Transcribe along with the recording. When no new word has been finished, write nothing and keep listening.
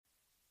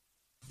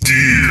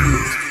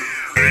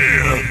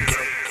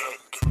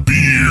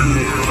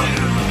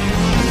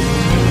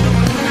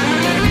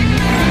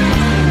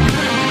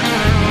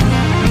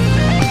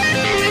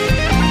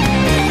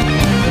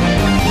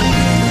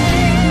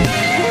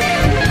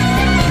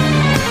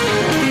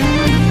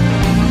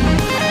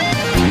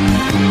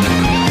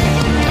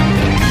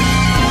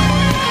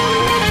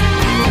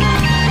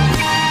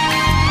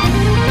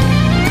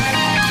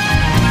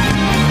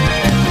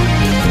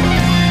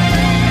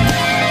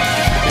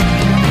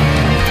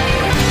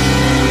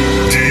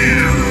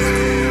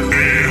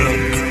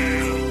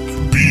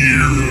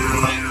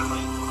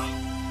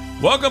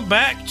Welcome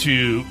back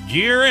to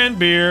Gear and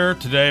Beer.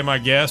 Today, my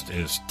guest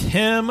is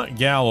Tim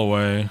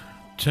Galloway.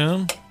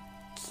 Tim,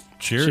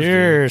 cheers.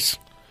 Cheers.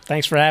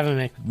 Thanks for having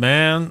me.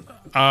 Man,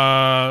 if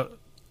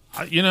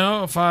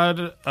I'd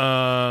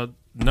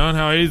known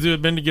how easy it would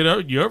have been to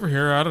get you over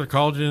here, I'd have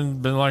called you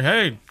and been like,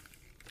 hey,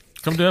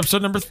 come to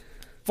episode number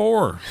 4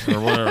 or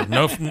whatever.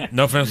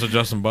 No offense to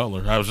Justin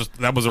Butler.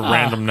 That was a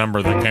random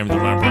number that came to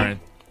my brain.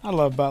 I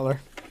love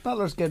Butler.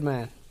 Butler's a good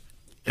man.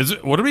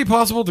 Would it be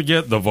possible to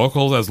get the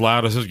vocals as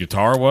loud as his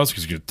guitar was?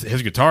 Because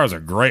his guitar is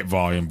a great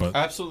volume, but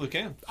absolutely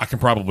can. I can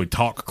probably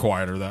talk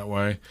quieter that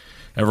way.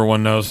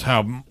 Everyone knows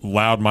how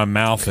loud my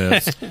mouth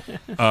is.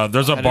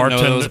 There's a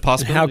bartender.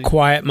 How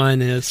quiet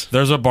mine is.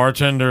 There's a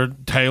bartender,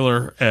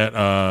 Taylor,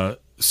 at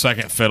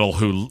Second Fiddle,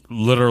 who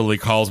literally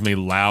calls me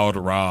Loud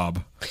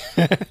Rob.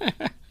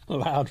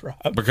 Loud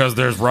Rob. Because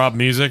there's Rob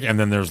music and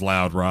then there's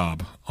Loud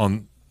Rob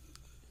on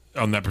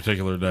that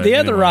particular day. The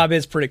other Rob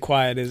is pretty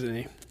quiet, isn't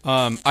he?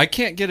 I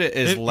can't get it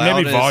as loud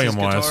maybe as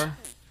volume-wise. his guitar,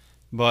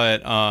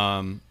 but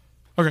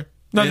okay,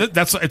 no,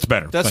 it's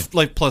better. That's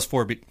like plus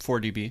 4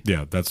 dB.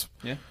 Yeah, that's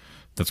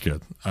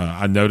good.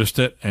 I noticed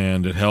it,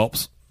 and it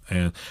helps.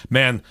 And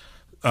man,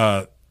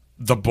 the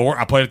board.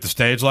 I played at the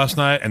stage last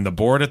night, and the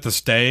board at the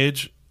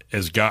stage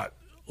has got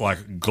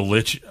like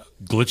glitchy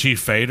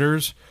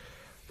faders,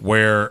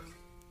 where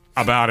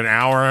about an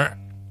hour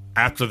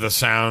after the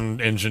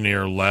sound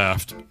engineer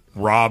left,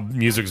 Rob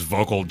Music's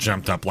vocal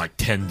jumped up like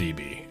 10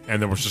 dB. And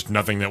there was just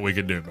nothing that we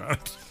could do about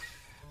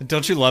it.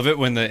 Don't you love it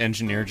when the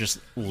engineer just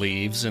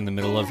leaves in the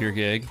middle of your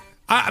gig?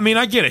 I mean,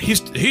 I get it.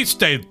 He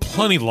stayed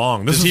plenty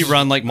long. Does he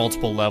run like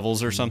multiple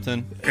levels or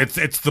something?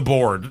 It's the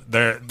board.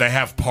 They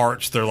have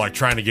parts. They're like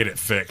trying to get it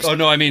fixed. Oh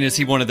no, I mean, is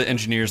he one of the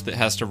engineers that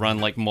has to run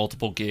like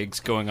multiple gigs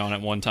going on at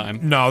one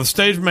time? No, the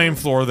stage main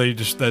floor.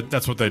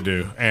 That's what they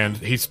do, and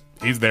he's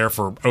there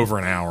for over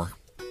an hour.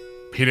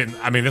 He didn't.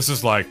 I mean, this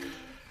is like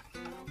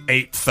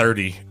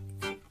 8:30.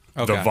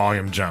 Okay. The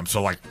volume jump,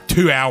 so like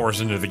 2 hours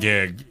into the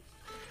gig,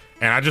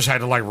 and I just had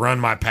to like run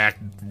my pack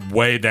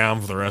way down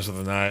for the rest of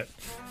the night.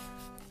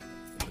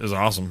 It was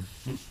awesome.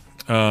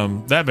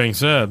 That being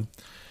said,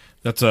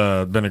 that's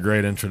been a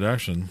great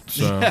introduction.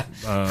 So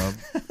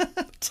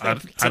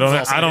I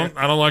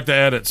don't like to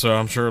edit, so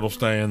I'm sure it'll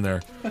stay in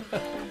there.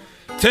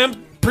 Tim,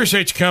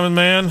 appreciate you coming,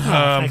 man.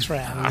 Thanks for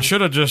having me. I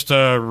should have just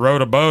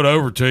rode a boat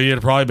over to you.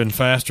 It'd probably been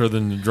faster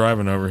than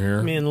driving over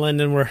here. Me and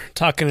Lyndon were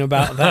talking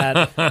about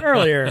that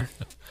earlier.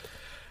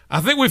 I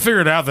think we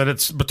figured out that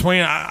it's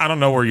between, I don't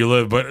know where you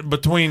live, but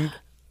between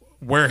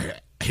where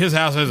his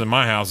house is and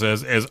my house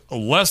is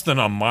less than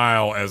a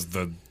mile as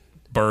the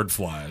bird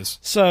flies.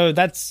 So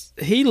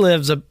he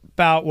lives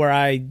about where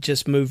I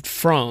just moved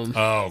from.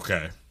 Oh,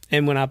 okay.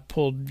 And when I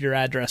pulled your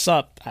address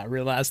up, I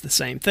realized the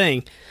same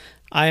thing.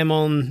 I am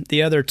on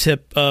the other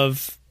tip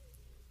of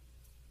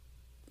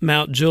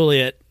Mount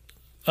Juliet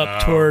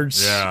up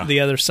towards the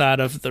other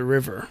side of the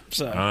river.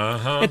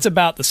 So it's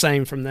about the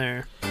same from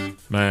there.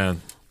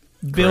 Man.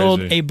 Build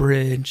Crazy. a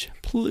bridge,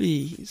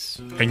 please.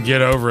 And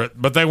get over it.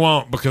 But they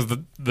won't, because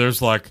there's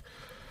like,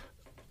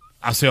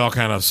 I see all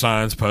kind of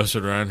signs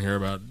posted around here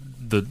about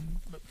the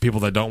people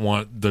that don't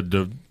want the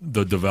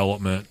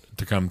development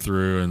to come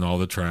through and all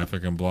the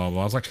traffic and blah, blah.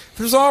 I was like,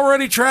 there's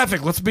already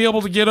traffic. Let's be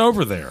able to get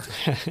over there.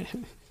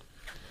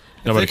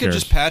 Nobody cares. Could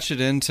just patch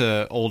it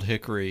into Old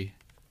Hickory.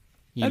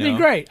 That'd be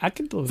great. I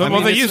could do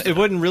that. It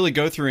wouldn't really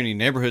go through any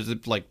neighborhoods.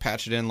 It'd like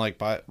patch it in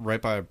like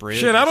right by a bridge.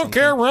 Shit, I don't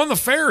care. We're on the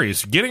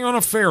ferries. Getting on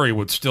a ferry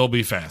would still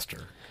be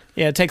faster.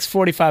 Yeah, it takes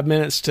 45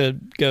 minutes to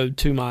go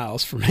 2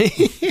 miles for me.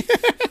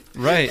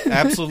 Right,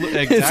 absolutely,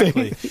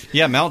 exactly.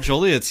 Yeah, Mount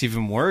Juliet's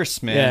even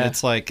worse, man. Yeah.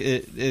 It's like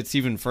it's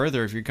even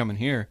further if you're coming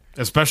here.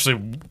 Especially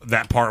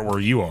that part where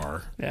you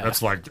are. Yeah.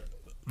 That's like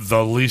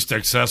the least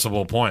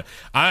accessible point.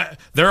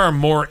 There are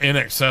more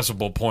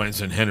inaccessible points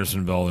in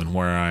Hendersonville than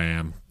where I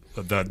am.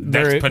 The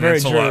next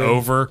peninsula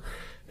over,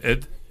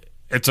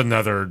 it's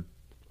another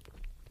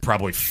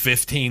probably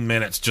 15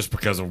 minutes just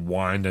because of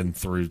winding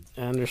through.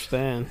 I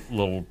understand.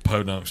 Little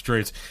podunk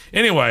streets.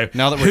 Anyway,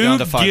 now that we're down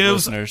to 5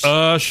 listeners,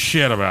 a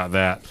shit about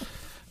that.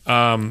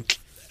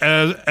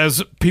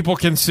 As people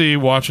can see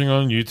watching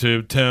on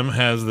YouTube, Tim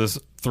has this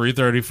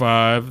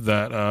 335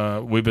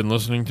 that we've been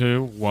listening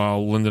to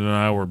while Lyndon and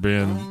I were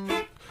being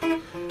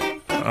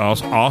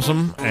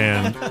awesome,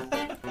 and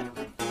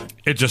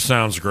it just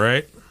sounds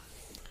great.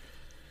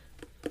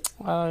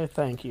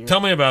 Thank you. Tell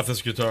me about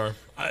this guitar.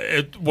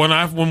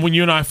 When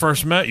you and I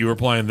first met, you were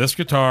playing this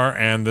guitar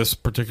and this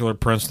particular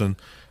Princeton.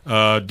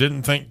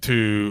 Didn't think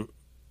to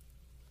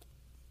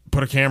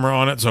put a camera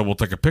on it, so we'll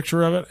take a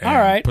picture of it and all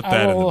right, put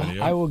that in the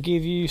video. I will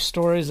give you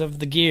stories of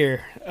the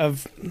gear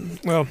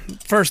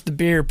first the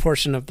beer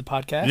portion of the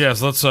podcast.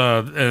 Yes, let's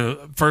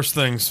first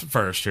things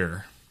first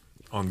here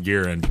on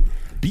gear and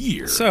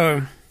beer.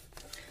 So,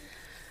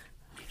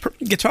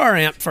 guitar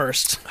amp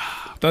first.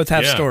 Both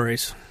have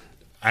stories.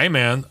 Hey,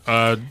 man,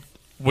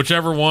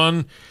 whichever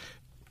one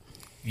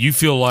you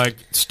feel like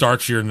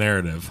starts your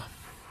narrative.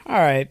 All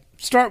right.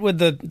 Start with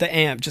the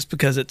amp just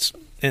because it's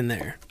in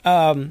there.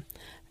 An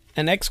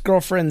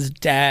ex-girlfriend's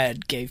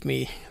dad gave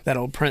me that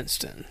old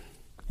Princeton.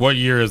 What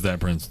year is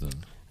that, Princeton?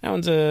 That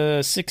one's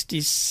a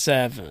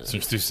 67.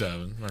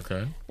 67,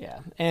 okay. Yeah,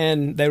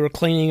 and they were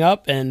cleaning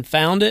up and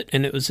found it,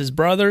 and it was his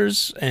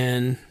brother's,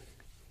 and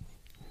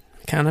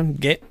kind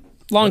of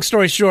long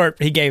story short,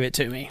 he gave it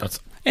to me.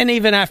 And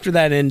even after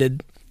that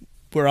ended,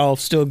 we're all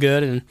still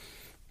good and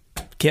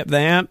kept the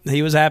amp.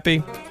 He was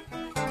happy.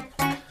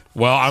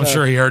 Well, I'm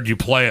sure he heard you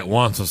play it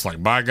once. It's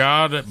like, by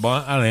God, that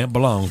amp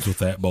belongs with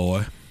that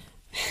boy.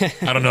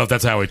 I don't know if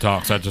that's how he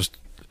talks.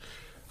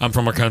 I'm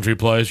from a country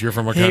place. You're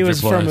from a country place.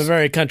 He was from a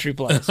very country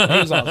place. He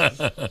was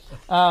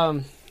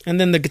awesome. And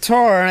then the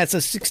guitar, that's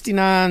a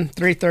 69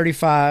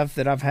 335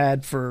 that I've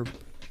had for,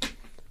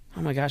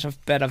 oh my gosh, I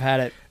bet I've had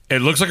it. It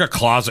looks like a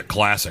closet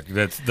classic.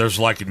 There's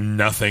like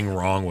nothing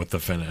wrong with the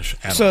finish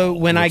at all. So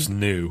when it looks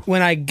new.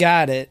 When I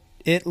got it,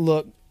 it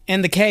looked,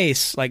 and the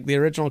case, like the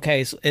original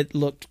case, it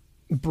looked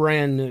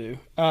brand new.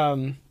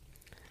 I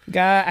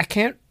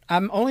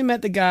only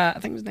met the guy, I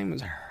think his name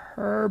was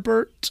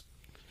Herbert.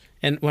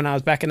 And when I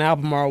was back in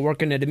Albemarle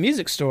working at a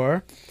music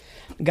store,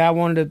 the guy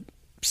wanted to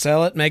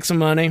sell it, make some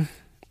money.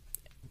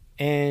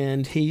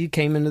 And he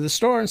came into the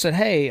store and said,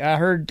 hey, I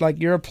heard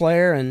like you're a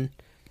player and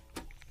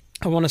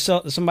I want to sell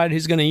it to somebody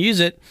who's going to use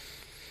it.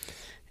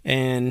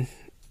 And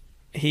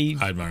I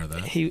admire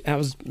that. I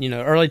was,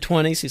 early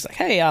 20s. He's like,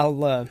 hey,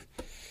 I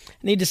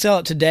need to sell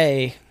it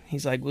today.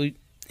 He's like, will you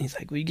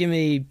give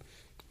me,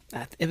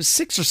 it was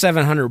 $600 or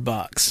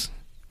 $700,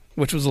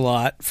 which was a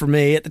lot for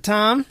me at the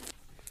time.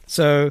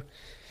 So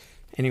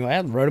anyway,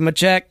 I wrote him a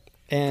check,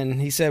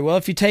 and he said, well,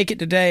 if you take it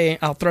today,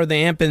 I'll throw the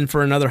amp in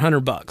for another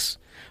 $100,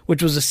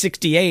 which was a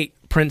 68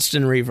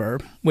 Princeton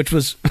Reverb, which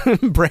was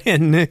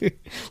brand new,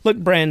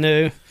 looked brand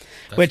new,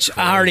 which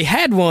crazy. I already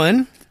had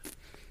one.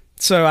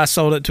 So I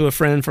sold it to a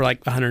friend for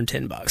like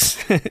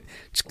 $110.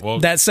 Well,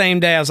 that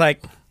same day, I was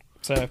like,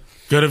 so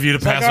good of you to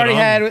pass it on. I already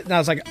had it, and I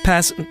was like,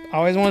 I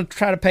always want to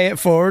try to pay it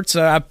forward.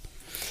 So I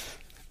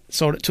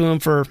sold it to him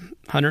for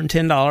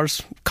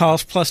 $110,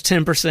 cost plus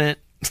 10%.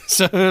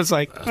 So it was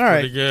like, that's all right,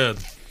 pretty good.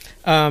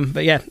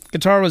 But yeah,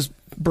 guitar was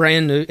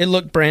brand new. It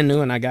looked brand new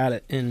when I got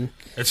it, and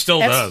it still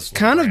does. It's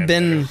kind of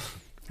been,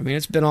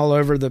 it's been all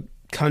over the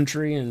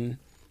country, and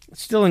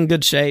it's still in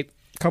good shape.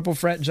 Couple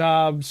fret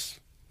jobs,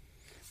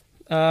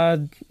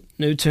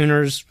 new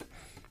tuners.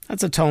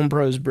 That's a Tone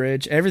Pros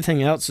bridge.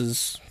 Everything else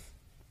is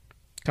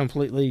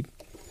completely,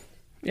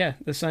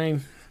 the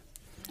same.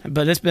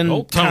 But it's been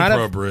old Tone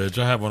Pro bridge.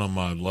 I have one on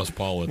my Les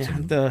Paul. It's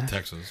in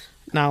Texas.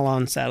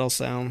 Nylon saddle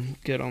sound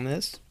good on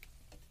this.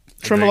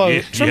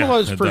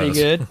 Tremolo's pretty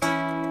good,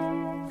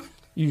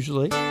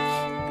 usually.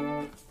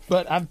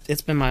 But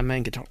it's been my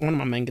main guitar, one of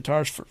my main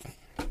guitars for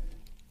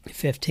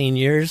 15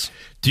 years.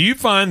 Do you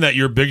find that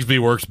your Bigsby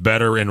works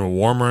better in a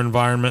warmer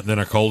environment than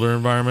a colder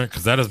environment?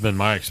 Because that has been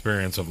my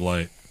experience of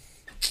late.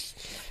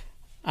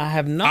 I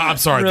have not. I'm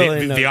sorry,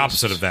 really the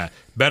opposite of that.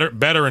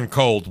 Better in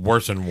cold,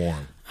 worse in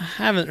warm. I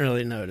haven't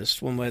really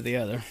noticed one way or the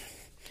other.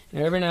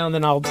 Every now and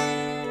then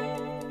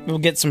we'll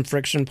get some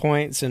friction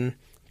points and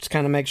just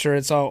kind of make sure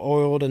it's all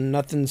oiled and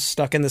nothing's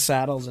stuck in the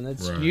saddles, and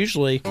it's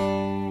usually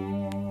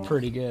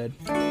pretty good.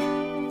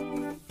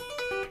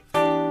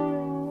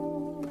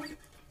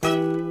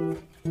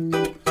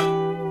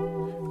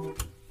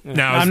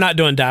 Now, I'm not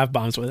doing dive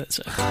bombs with it.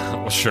 So.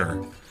 Well,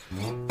 sure.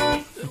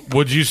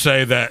 Would you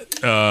say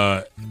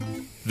that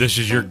this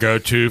is your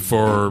go-to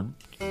for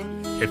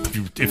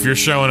if you're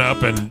showing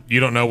up and you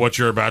don't know what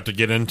you're about to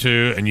get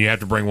into and you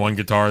have to bring one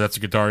guitar, that's the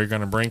guitar you're going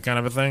to bring, kind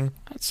of a thing?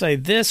 I'd say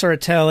this or a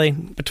Tele.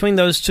 Between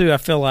those two, I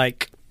feel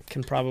like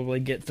can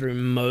probably get through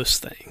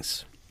most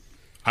things.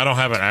 I don't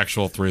have an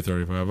actual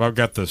 335. I've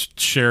got this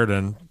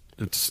Sheridan.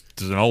 It's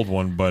an old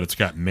one, but it's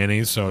got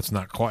minis, so it's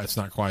not quite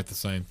the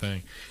same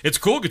thing. It's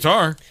a cool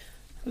guitar.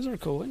 Those are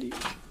cool.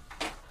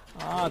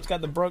 It's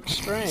got the broke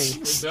string.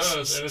 It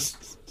does, and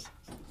it's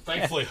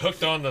thankfully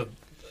hooked on the.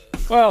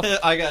 Well,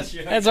 I got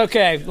you. That's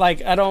okay.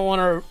 Like I don't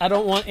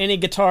want any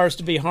guitars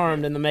to be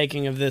harmed in the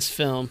making of this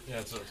film. Yeah,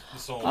 it's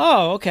old.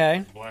 Oh,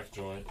 okay. Black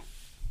joint.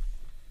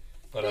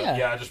 But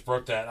I just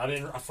broke that.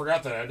 I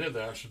forgot that I did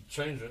that. I should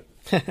change it.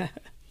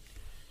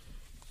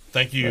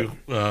 Thank you.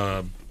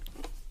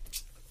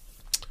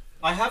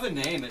 I have a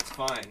name. It's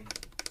fine.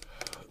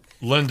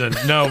 Lyndon.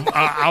 No,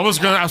 I was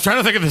trying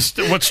to think of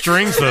what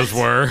strings those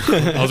were.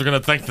 I was going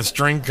to thank the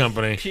string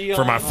company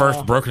for my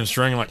first broken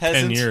string in like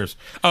Peasants. 10 years.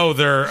 Oh,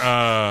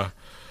 they're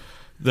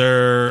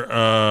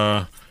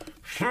that's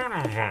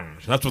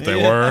what they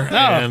were. Oh,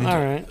 and all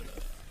right.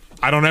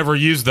 I don't ever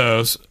use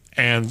those.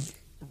 And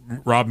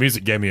Rob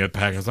Music gave me a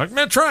pack. I was like,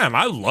 man, try them.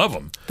 I love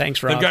them.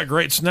 Thanks, Rob. They've got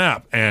great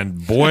snap,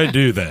 and boy,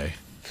 do they.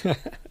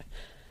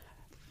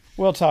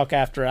 We'll talk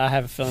after. I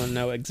have a feeling to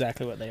know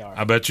exactly what they are.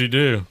 I bet you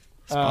do.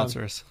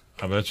 Sponsors.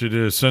 I bet you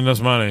do. Send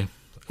us money.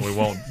 We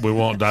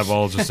won't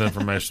divulge this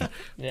information.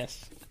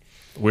 Yes.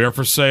 We are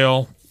for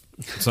sale.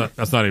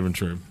 That's not even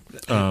true.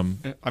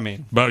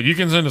 But you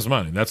can send us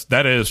money.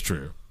 That is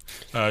true.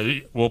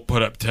 We'll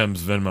put up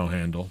Tim's Venmo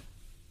handle.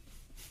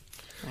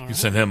 You can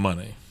send him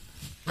money.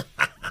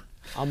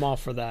 I'm all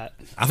for that.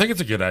 I think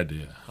it's a good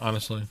idea,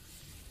 honestly.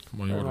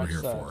 What we're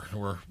here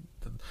for.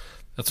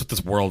 That's what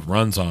this world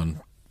runs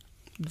on.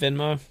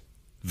 Venmo,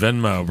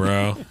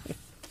 bro.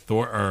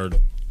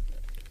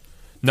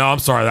 No, I'm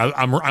sorry.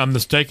 I'm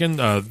mistaken.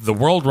 The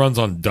world runs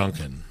on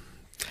Dunkin'.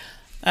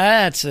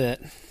 That's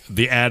it.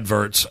 The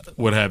adverts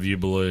would have you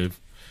believe.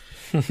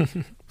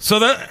 So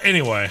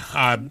anyway,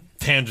 I'm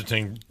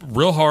tangenting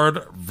real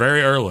hard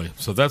very early.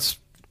 So that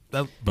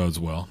bodes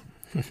well.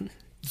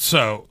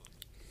 So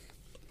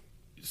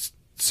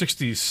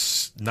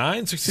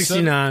 69,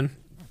 69.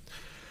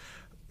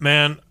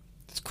 Man,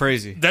 it's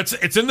crazy.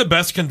 It's in the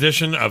best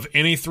condition of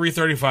any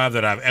 335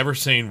 that I've ever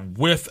seen,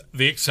 with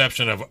the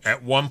exception of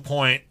at one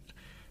point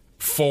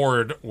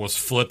Ford was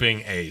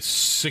flipping a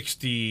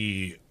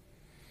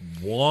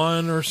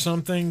 61 or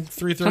something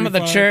 335. Some of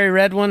the cherry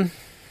red one.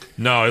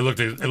 No, it looked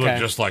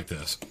just like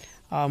this.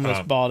 I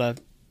almost bought a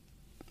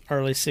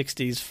early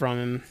 60s from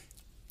him.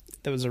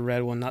 That was a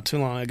red one not too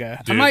long ago.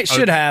 Dude, I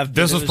should have.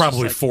 This was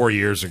probably 4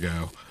 years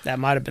ago. That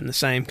might have been the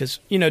same because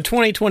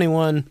 2020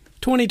 and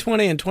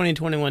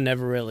 2021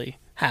 never really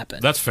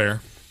happened. That's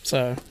fair.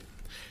 So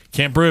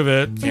can't prove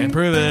it. Can't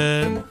prove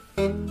it.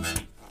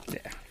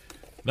 Yeah.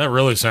 That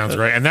really sounds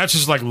great, and that's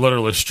just like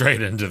literally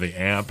straight into the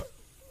amp.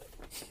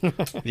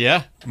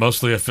 Yeah,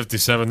 mostly a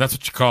 57. That's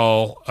what you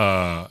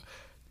call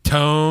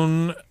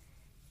tone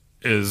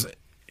is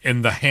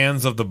in the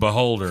hands of the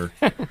beholder.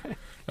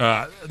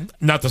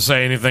 Not to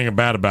say anything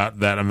bad about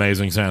that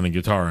amazing sounding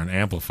guitar and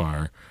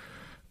amplifier,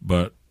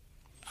 but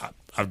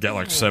I've got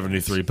like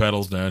 73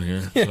 pedals down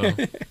here, so.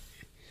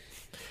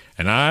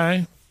 And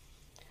I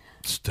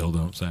still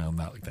don't sound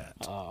like that.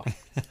 Oh.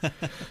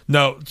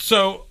 No,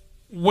 so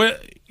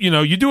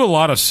you do a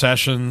lot of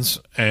sessions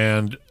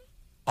and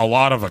a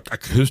lot of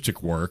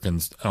acoustic work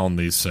on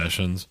these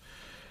sessions.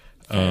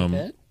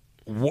 Are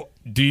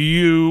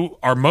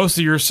most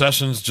of your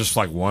sessions just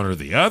like one or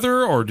the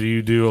other, or do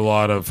you do a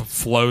lot of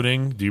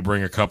floating? Do you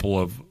bring a couple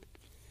of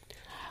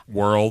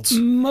worlds?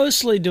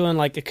 Mostly doing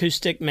like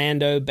acoustic,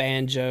 mando,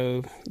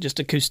 banjo, just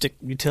acoustic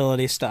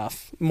utility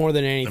stuff more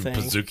than anything. A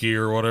bouzouki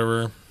or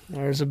whatever.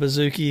 There's a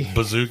bouzouki.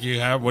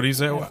 Bouzouki? What do you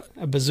say? A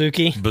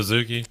bouzouki.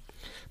 Bouzouki.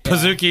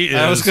 Pizookie is...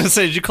 I was going to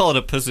say, did you call it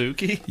a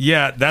pizookie?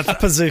 Yeah, that's... A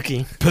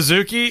pizookie.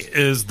 Pizookie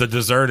is the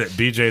dessert at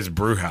BJ's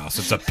Brewhouse.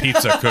 It's a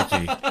pizza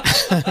cookie.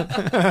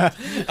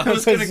 I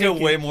was going to go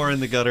way more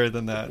in the gutter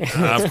than that.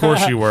 Of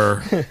course you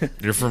were.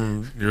 You're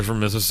from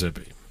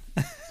Mississippi.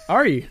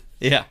 Are you?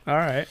 Yeah. All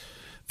right.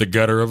 The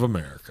gutter of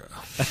America.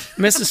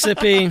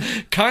 Mississippi.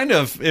 Kind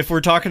of, if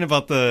we're talking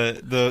about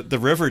the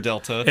river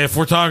delta. If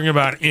we're talking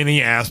about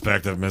any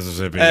aspect of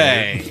Mississippi.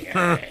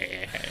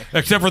 Hey.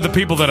 Except for the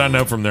people that I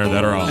know from there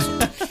that are awesome.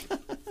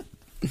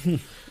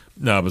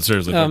 No, but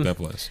seriously, fuck that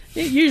place.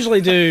 Usually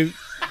do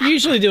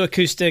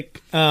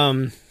acoustic.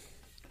 Like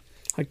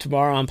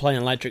tomorrow, I'm playing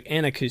electric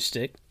and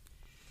acoustic.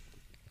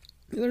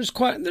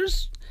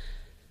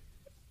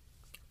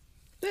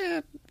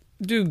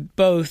 Do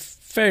both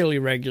fairly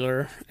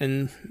regular,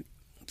 and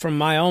from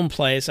my own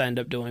place, I end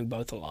up doing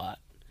both a lot.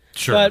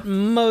 Sure, but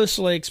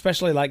mostly,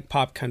 especially like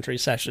pop country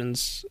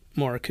sessions,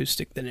 more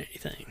acoustic than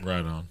anything.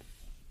 Right on.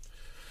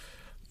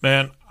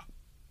 Man,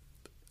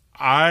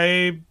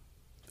 I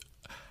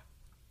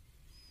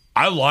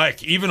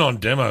like, even on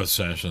demo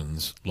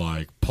sessions,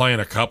 like playing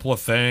a couple of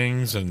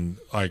things and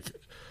like,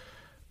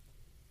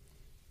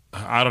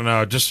 I don't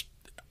know, just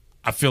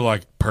I feel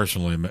like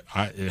personally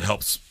it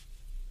helps.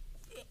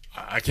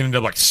 I can end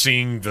up like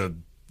seeing the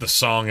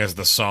song as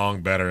the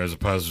song better, as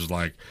opposed to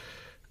like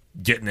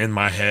getting in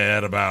my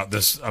head about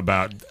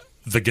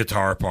the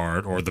guitar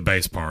part or the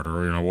bass part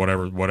or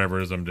whatever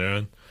it is I'm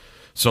doing.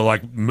 So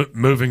like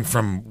moving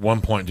from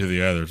one point to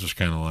the other just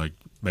kind of like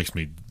makes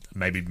me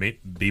maybe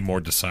be more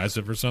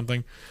decisive or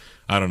something.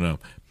 I don't know.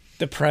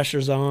 The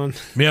pressure's on.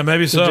 Yeah,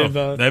 maybe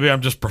so. Maybe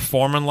I'm just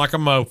performing like a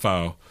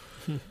mofo.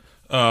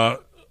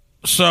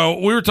 So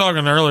we were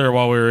talking earlier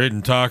while we were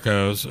eating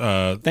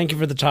tacos. Thank you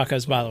for the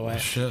tacos, by the way.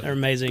 Shit. They're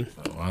amazing.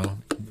 Well,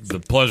 the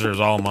pleasure is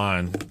all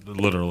mine,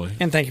 literally.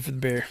 And thank you for the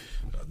beer.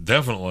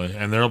 Definitely,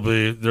 and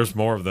there's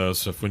more of those.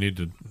 So if we need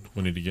to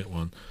get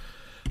one.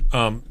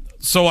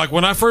 So like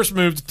when I first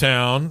moved to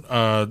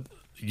town,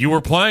 you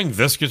were playing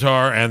this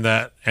guitar and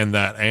that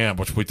amp,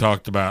 which we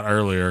talked about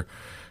earlier.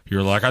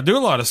 You're like, I do a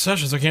lot of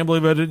sessions. I can't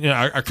believe I didn't.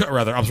 I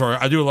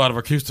do a lot of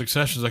acoustic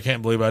sessions. I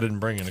can't believe I didn't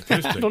bring an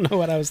acoustic. I don't know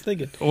what I was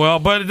thinking. Well,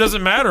 but it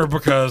doesn't matter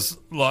because,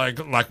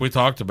 like we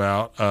talked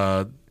about,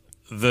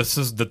 this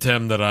is the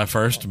Tim that I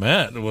first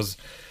met. It was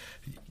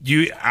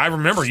you. I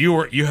remember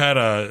you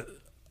had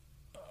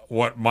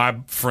what my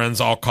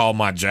friends all call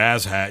my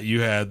jazz hat. You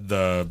had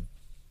the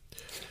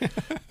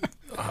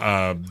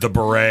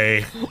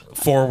beret,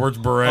 forwards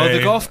beret. Oh,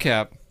 the golf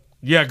cap.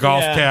 Yeah,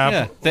 golf cap.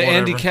 Yeah, the whatever.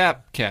 Andy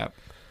cap.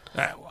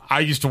 I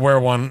used to wear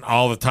one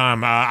all the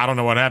time. I don't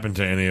know what happened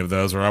to any of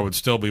those, or I would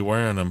still be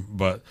wearing them.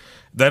 But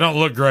they don't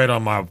look great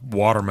on my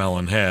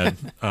watermelon head.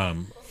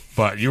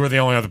 But you were the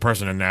only other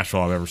person in Nashville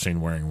I've ever seen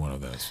wearing one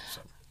of those.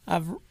 So.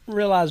 I've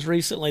realized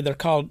recently they're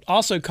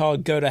also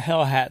called go to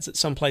hell hats at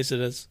some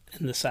places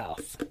in the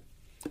South.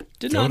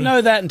 Did not know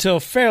that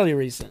until fairly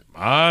recent.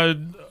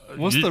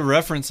 What's the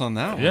reference on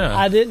that one? Yeah.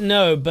 I didn't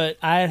know, but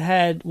I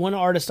had one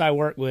artist I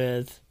worked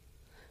with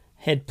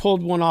had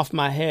pulled one off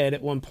my head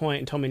at one point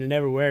and told me to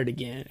never wear it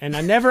again. And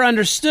I never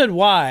understood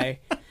why.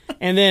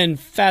 And then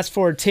fast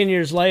forward 10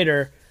 years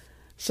later,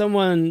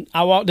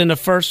 I walked into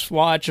First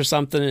Watch or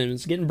something and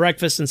was getting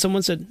breakfast, and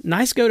someone said,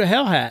 "Nice Go to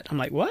Hell hat." I'm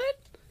like, "What?"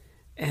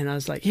 And I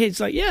was like, he's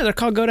like, "Yeah, they're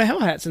called Go to Hell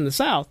hats in the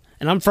South."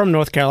 And I'm from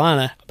North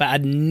Carolina, but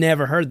I'd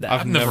never heard that.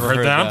 I've never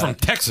heard that. I'm from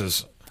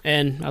Texas.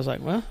 And I was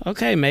like, well,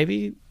 okay,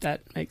 maybe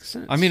that makes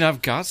sense. I mean,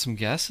 I've got some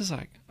guesses,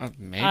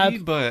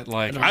 but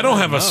like... I don't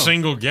have a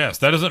single guess.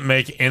 That doesn't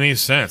make any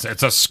sense.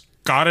 It's a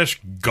Scottish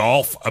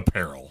golf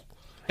apparel.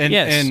 And,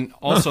 and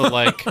also,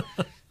 like,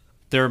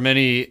 there are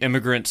many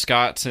immigrant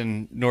Scots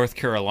in North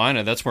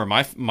Carolina. That's where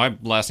my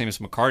last name is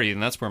McCarty,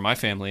 and that's where my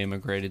family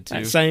immigrated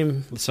to.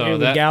 So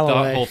that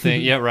whole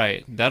thing... Yeah,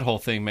 right. That whole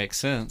thing makes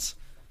sense.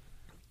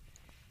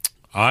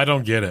 I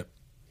don't get it.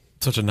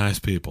 Such a nice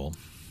people.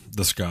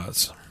 The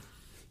Scots.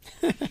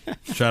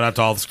 Shout out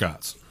to all the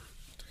Scots.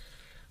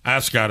 I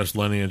have Scottish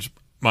lineage.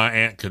 My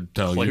aunt could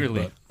tell you,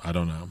 but I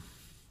don't know.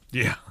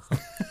 Yeah.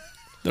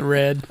 The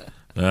red.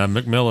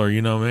 McMiller,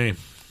 you know me.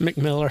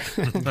 McMiller.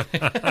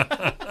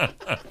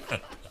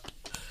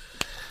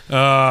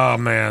 Oh,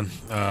 man.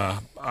 I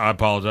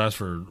apologize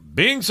for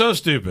being so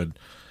stupid.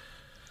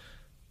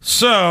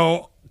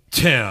 So,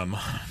 Tim.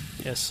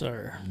 Yes,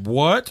 sir.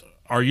 What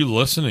are you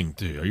listening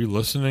to? Are you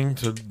listening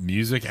to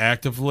music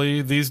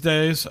actively these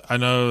days? I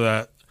know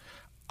that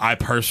I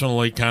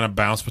personally kind of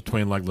bounce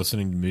between like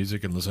listening to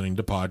music and listening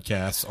to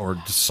podcasts or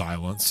just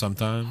silence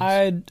sometimes.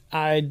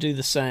 I do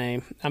the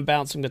same. I'm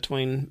bouncing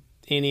between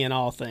any and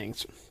all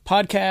things.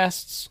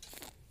 Podcasts,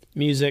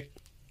 music,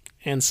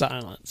 and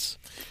silence.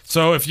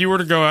 So if you were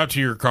to go out to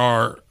your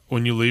car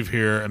when you leave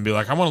here and be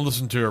like, I want to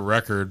listen to a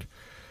record,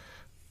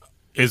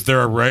 is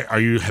there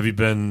have you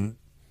been...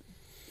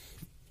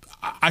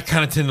 I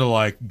kind of tend to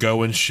like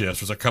go in shifts.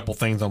 There's a couple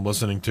things I'm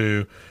listening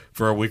to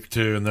for a week or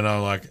two, and then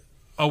I'm like,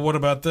 oh, what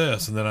about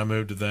this? And then I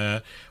move to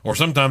that. Or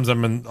sometimes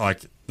I'm in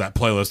like that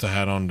playlist I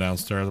had on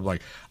downstairs. I'm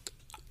like,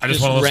 I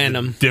just want to listen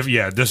random.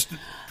 Just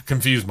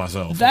confuse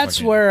myself. That's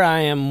where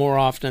I am more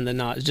often than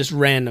not. It's just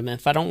random.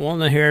 If I don't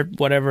want to hear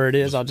whatever it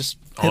is, I'll just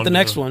hit the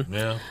next one.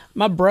 Yeah.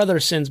 My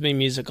brother sends me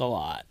music a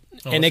lot,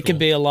 and it could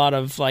be a lot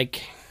of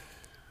like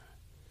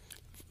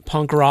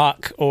punk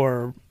rock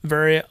or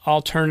very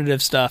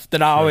alternative stuff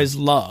that I always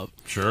love.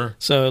 Sure.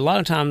 So a lot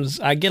of times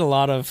I get a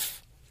lot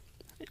of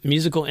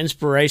musical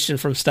inspiration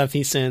from stuff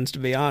he sends, to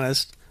be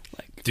honest.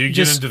 Like, do you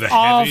get into the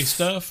heavy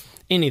stuff?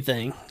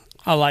 Anything.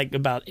 I like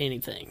about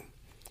anything.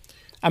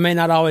 I may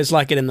not always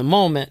like it in the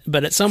moment,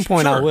 but at some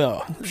point I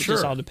will. It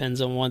just all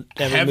depends on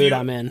whatever mood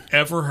I'm in. Have you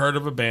ever heard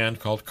of a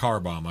band called Car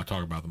Bomb? I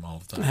talk about them all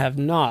the time. I have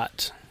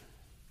not.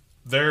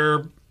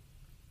 They're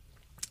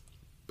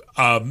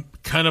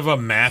kind of a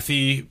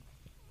mathy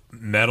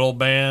metal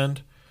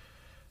band,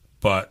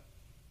 but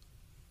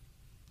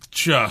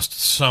just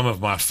some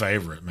of my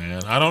favorite,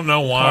 man. I don't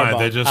know why.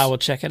 I will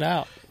check it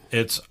out.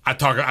 I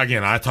talk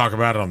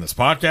about it on this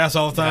podcast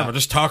all the time. I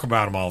just talk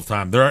about them all the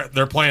time.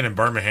 They're playing in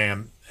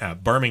Birmingham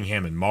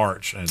in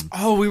March, and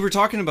we were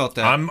talking about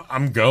that.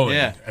 I'm going.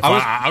 Yeah,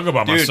 I'll go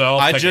by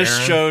myself. I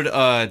just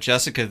showed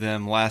Jessica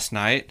them last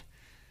night.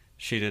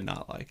 She did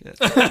not like it.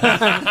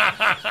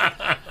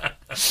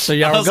 So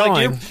y'all were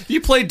going. Like, you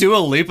play Dua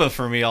Lipa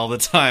for me all the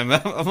time.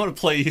 I'm going to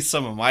play you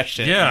some of my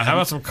shit. Yeah, man. how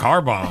about some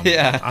Car Bomb?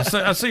 Yeah.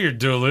 I see your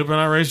Dua Lipa,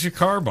 and I raised you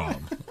Car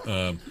Bomb.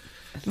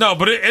 No,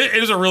 but it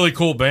is a really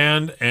cool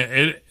band,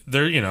 and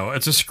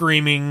it's a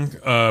screaming,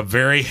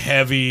 very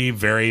heavy,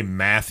 very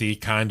mathy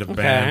kind of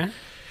band.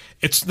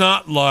 It's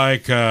not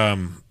like I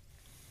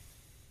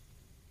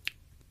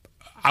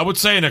would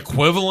say an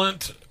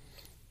equivalent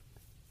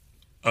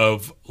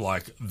of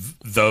like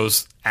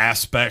those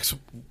aspects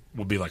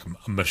would be like a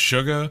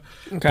Meshuggah,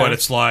 but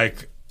it's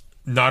like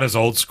not as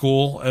old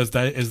school as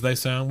they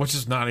sound, which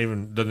is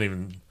doesn't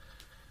even.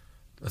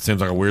 That seems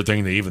like a weird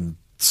thing to even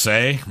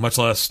say, much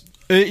less.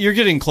 You're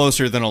getting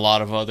closer than a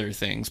lot of other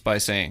things by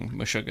saying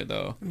Meshuggah,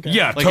 though. Okay.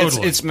 Yeah, like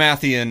totally. It's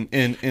mathy and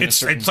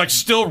it's like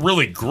still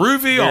really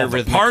groovy. All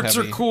the parts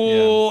are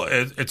cool.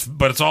 Yeah.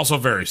 But it's also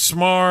very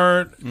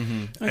smart,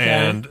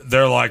 and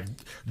they're like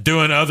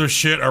doing other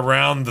shit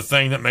around the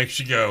thing that makes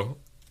you go,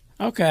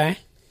 okay.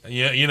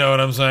 Yeah, you know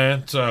what I'm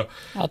saying. So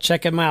I'll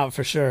check them out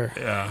for sure.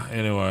 Yeah.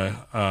 Anyway,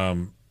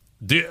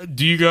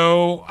 do you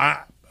go?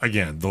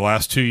 Again, the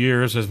last 2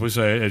 years, as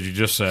you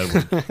just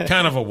said, were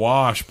kind of a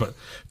wash. But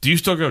do you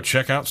still go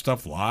check out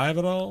stuff live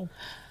at all?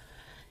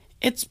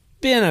 It's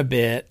been a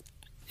bit,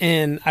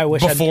 and I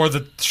wish before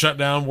the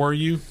shutdown. Were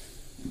you?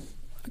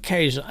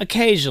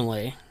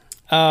 Occasionally.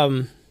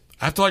 I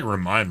have to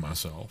remind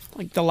myself.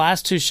 Like the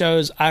last two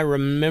shows, I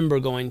remember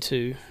going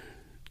to,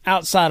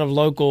 outside of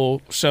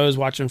local shows,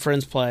 watching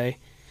friends play.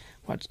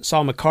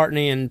 Saw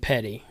McCartney and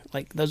Petty.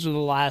 Like those were the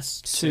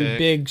last two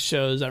big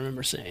shows I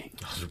remember seeing.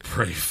 Those are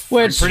pretty.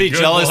 I'm pretty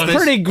jealous.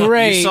 Pretty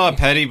great. You saw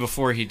Petty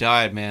before he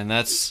died, man.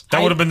 That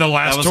would have been the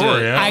last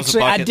tour. Yeah.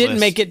 Actually, I didn't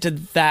make it to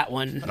that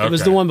one. Okay. It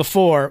was the one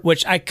before,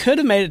 which I could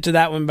have made it to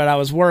that one, but I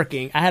was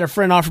working. I had a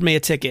friend offer me a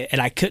ticket, and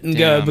I couldn't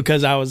go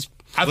because I was.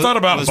 I thought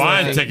about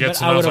buying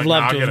tickets, and I would have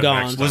loved to have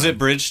gone. Was it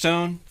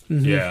Bridgestone?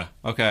 Yeah.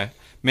 Okay.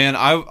 Man,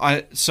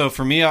 so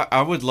for me,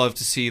 I would love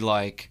to see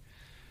like,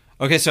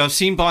 okay, so I've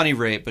seen Bonnie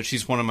Raitt, but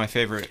she's one of my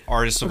favorite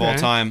artists of all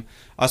time.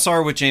 I saw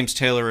her with James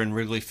Taylor in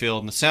Wrigley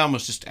Field, and the sound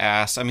was just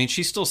ass. I mean,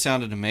 she still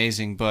sounded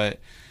amazing, but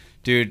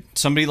dude,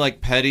 somebody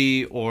like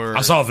Petty or...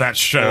 I saw that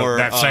show,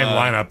 that same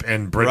lineup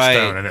in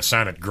Bridgestone, and it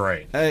sounded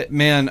great.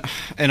 Man,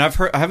 and I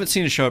haven't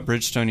seen a show at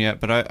Bridgestone yet,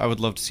 but I would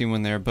love to see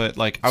one there. But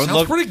like, I would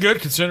Sounds pretty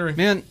good considering.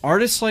 Man,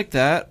 artists like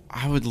that,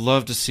 I would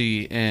love to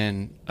see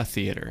in a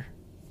theater.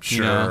 Sure.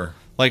 You know?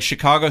 Like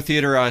Chicago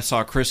theater, I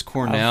saw Chris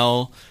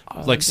Cornell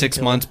like 6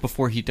 months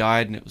before he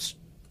died, and it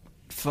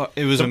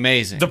was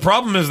amazing. The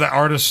problem is that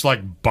artists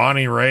like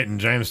Bonnie Raitt and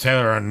James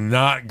Taylor are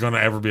not going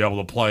to ever be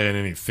able to play in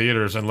any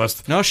theaters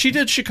unless... No, she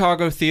did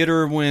Chicago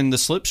theater when the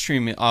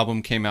Slipstream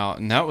album came out,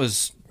 and that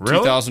was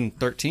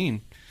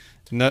 2013.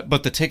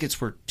 But the tickets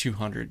were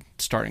 $200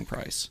 starting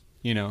price,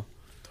 you know.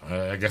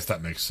 I guess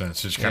that makes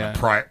sense. Just kind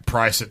of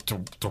price it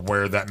to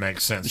where that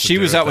makes sense. She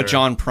was out with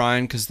John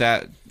Prine because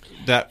that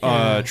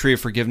Tree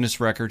of Forgiveness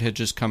record had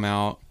just come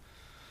out.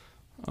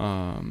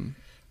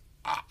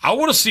 I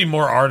want to see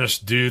more artists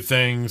do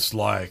things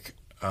like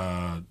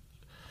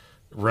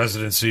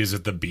residencies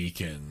at the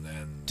Beacon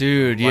and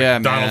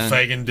Donald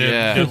Fagen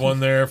did one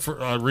there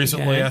for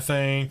recently, I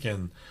think,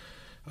 and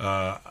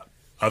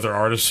other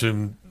artists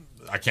whom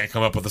I can't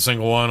come up with a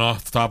single one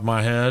off the top of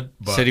my head.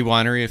 But City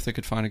Winery, if they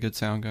could find a good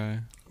sound guy.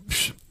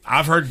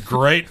 I've heard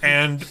great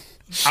and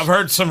I've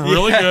heard some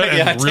really good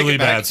and really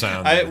bad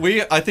sound.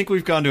 I think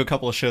we've gone to a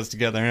couple of shows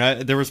together,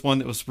 and there was one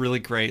that was really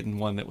great and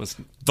one that was...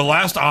 The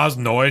last Oz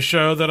Noise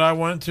show that I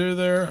went to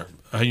there,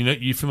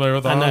 you familiar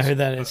with Oz? I know who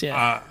that is,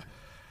 yeah.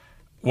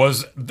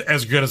 Was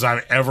as good as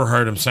I've ever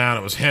heard him sound.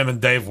 It was him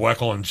and Dave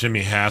Weckl and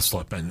Jimmy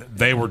Haslip, and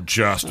they were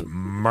just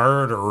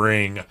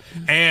murdering.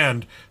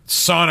 And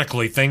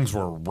sonically, things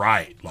were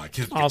right. Like,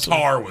 his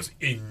guitar was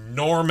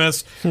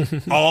enormous.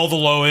 All the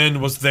low end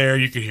was there.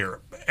 You could hear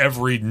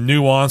every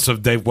nuance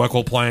of Dave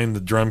Weckl playing the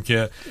drum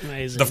kit.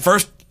 Amazing. The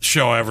first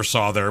show I ever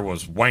saw there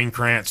was Wayne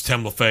Krantz,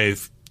 Tim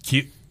LaFave,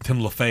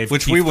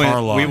 which Keith we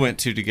Carlon. went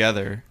to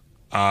together.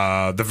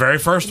 The very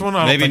first one?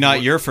 Maybe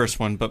not your first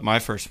one, but my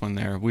first one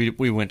there.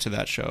 We went to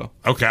that show.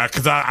 Okay,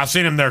 because I've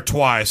seen him there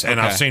twice, and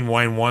I've seen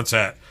Wayne once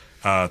at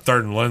 3rd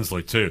and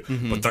Lindsley, too.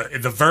 Mm-hmm.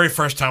 But the very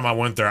first time I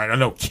went there, I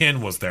know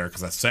Ken was there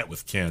because I sat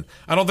with Ken.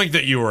 I don't think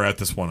that you were at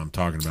this one I'm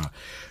talking about.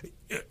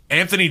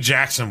 Anthony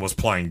Jackson was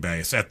playing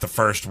bass at the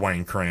first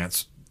Wayne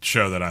Krantz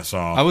show that I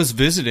saw. I was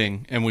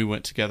visiting, and we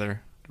went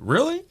together.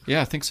 Really?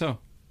 Yeah, I think so.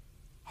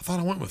 I thought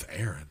I went with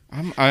Aaron.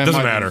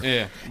 Doesn't matter.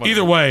 Yeah,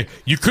 either way,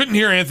 you couldn't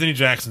hear Anthony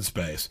Jackson's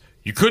bass.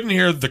 You couldn't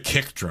hear the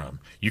kick drum.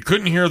 You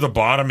couldn't hear the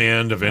bottom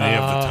end of any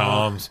of the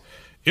toms.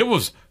 It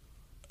was...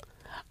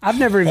 I've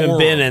never even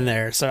been in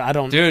there, so I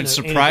don't know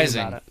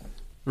surprising. About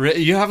it.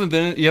 You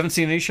haven't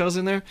seen any shows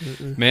in there?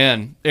 Mm-mm.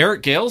 Man,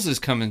 Eric Gales is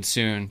coming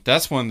soon.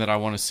 That's one that I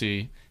want to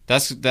see.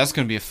 That's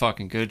going to be a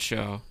fucking good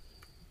show.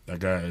 That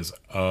guy is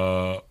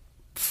a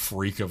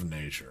freak of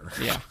nature.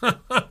 Yeah.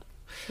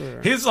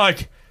 Sure. He's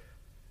like...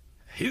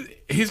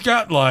 He's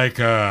got like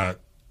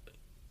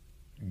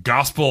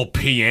gospel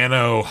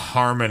piano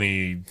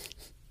harmony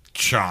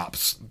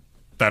chops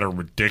that are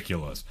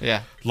ridiculous.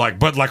 Yeah.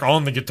 But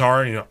on the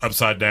guitar,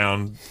 upside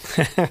down,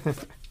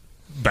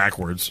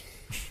 backwards,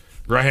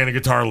 right-handed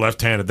guitar,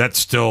 left-handed. That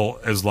still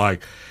is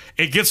like,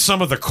 it gets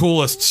some of the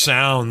coolest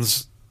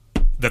sounds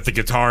that the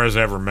guitar has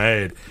ever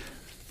made.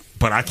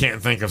 But I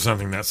can't think of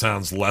something that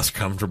sounds less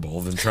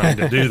comfortable than trying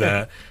to do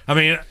that. I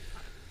mean,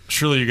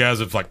 surely you guys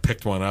have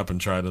picked one up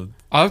and tried to.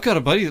 I've got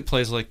a buddy that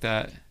plays like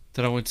that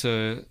I went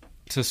to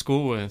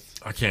school with.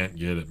 I can't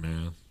get it,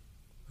 man.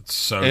 It's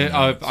so.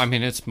 I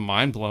mean, it's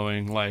mind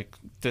blowing. Like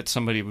that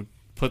somebody would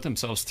put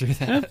themselves through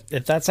that.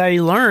 If that's how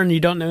you learn,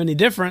 you don't know any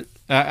different.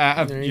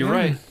 You're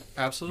right.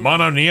 Absolutely.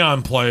 Mono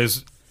Neon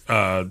plays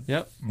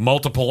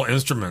multiple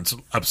instruments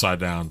upside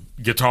down,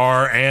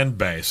 guitar and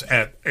bass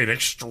at an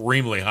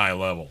extremely high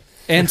level.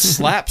 And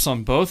slaps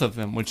on both of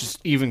them, which is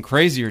even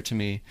crazier to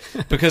me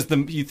because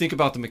you think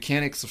about the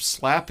mechanics of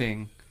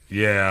slapping.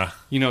 Yeah.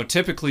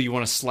 Typically you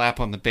want to slap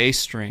on the bass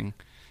string,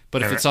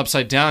 but if it's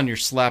upside down, you're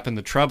slapping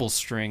the treble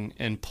string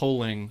and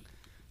pulling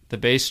the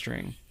bass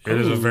string. It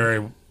is a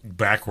very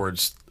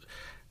backwards,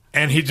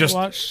 and he just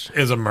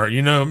is a murderer.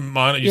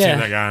 You've seen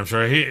that guy, I'm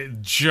sure. He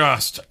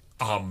just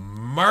a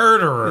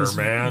murderer, His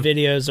man.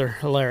 Videos are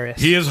hilarious.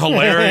 He is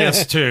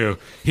hilarious too.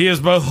 He is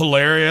both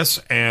hilarious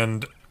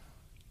and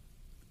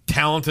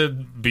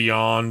talented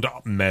beyond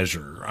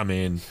measure. I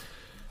mean,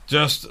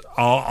 just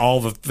all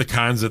the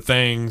kinds of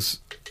things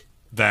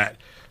that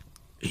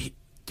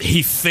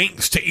he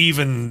thinks to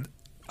even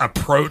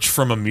approach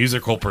from a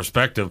musical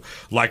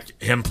perspective,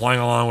 like him playing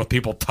along with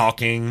people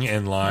talking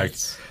and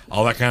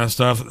all that kind of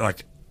stuff.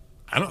 Like,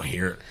 I don't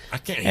hear it. I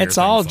can't hear it. It's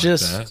all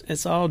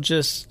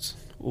just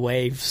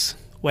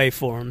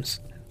waveforms.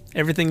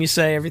 Everything you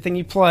say, everything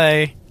you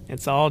play,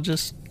 it's all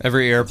just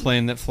every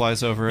airplane that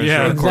flies over us.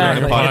 Yeah,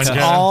 exactly. It's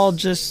all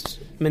just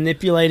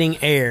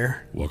manipulating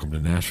air. Welcome to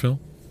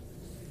Nashville.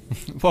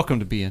 Welcome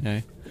to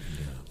BNA.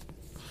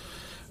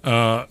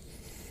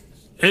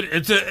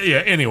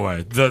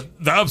 Anyway, the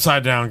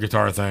upside down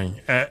guitar thing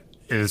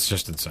is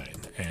just insane,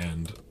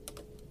 and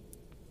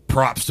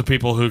props to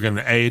people who can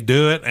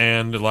do it,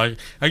 and like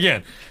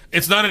again,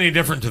 it's not any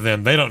different to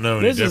them. They don't know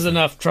any This different. is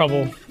enough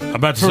trouble. I'm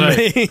about to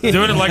say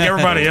doing it like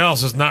everybody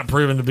else is not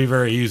proven to be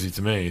very easy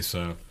to me.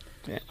 So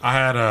Yeah.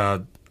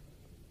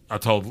 I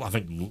told I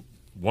think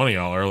one of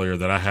y'all earlier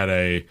that I had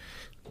a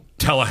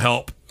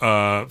telehelp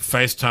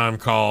FaceTime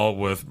call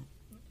with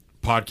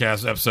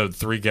podcast episode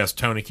 3 guest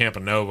Tony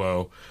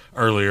Campanovo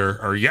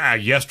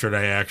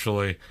yesterday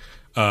actually,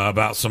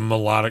 about some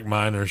melodic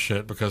minor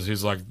shit, because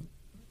he's like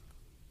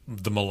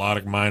the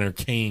melodic minor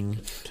king.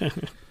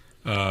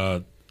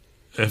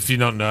 If you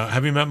don't know,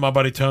 have you met my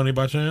buddy Tony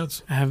by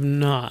chance? I have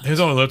not. He's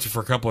only lived here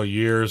for a couple of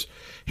years.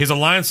 He's a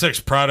Line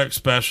 6 product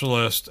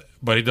specialist,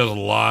 but he does a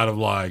lot of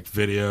like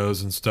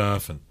videos and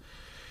stuff, and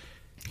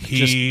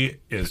he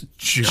is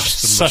just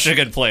such a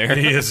good player.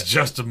 He is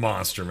just a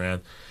monster,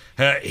 man.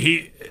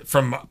 He,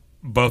 from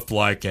both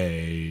like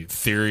a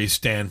theory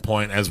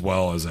standpoint as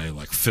well as a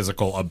like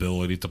physical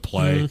ability to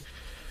play.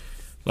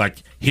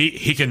 Like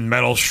he can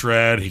metal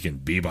shred, he can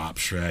bebop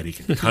shred, he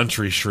can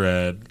country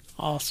shred.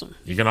 Awesome.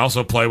 You can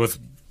also play with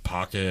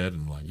pocket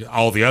and like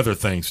all the other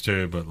things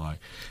too, but like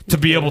to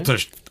be able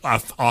to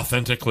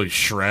authentically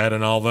shred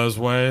in all those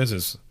ways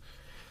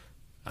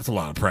that's a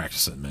lot of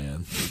practicing,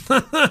 man.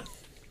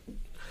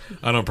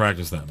 I don't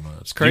practice that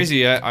much. It's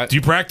crazy. Do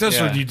you practice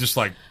or yeah. do you just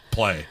like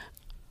play?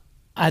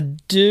 I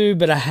do,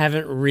 but I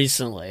haven't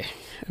recently.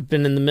 I've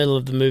been in the middle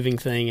of the moving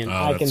thing, and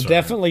I can that's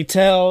definitely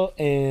tell,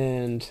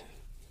 and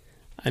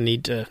I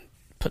need to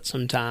put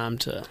some time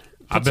into it.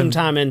 I've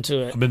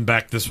been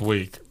back this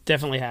week.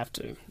 Definitely have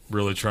to.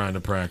 Really trying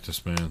to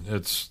practice, man.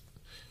 It's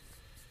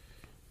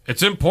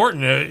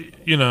important,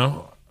 you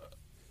know.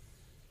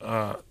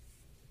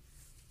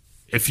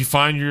 If you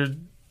find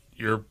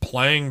you're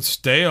playing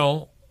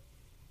stale,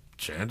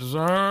 chances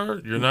are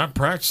you're not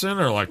practicing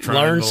or like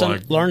trying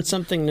to learn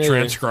something new,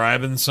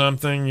 transcribing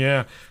something,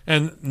 yeah,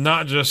 and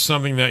not just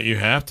something that you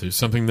have to,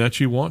 something that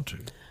you want to.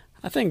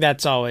 I think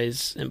that's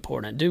always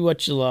important. Do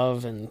what you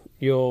love, and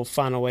you'll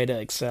find a way to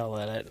excel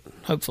at it.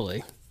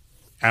 Hopefully.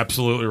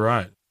 Absolutely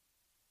right.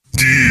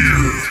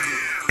 Deer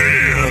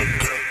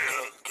and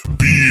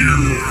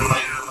beer.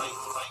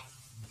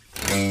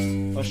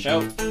 Push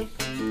out.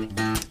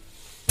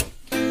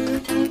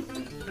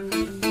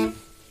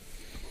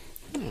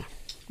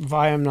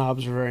 Volume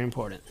knobs are very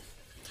important.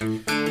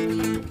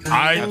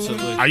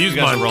 Absolutely. I use You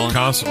guys are mine rolling.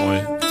 constantly,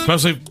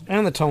 especially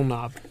And the tone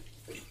knob.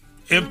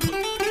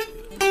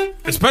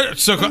 it's better.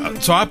 So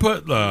I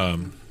put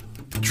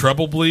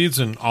treble bleeds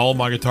in all of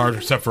my guitars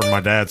except for my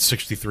dad's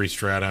 63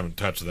 Strat. I haven't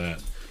touched that.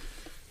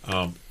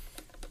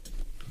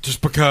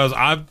 Just because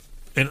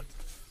in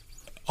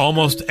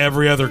almost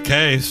every other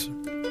case,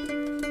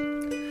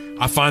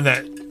 I find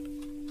that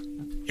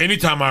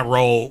anytime I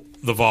roll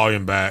the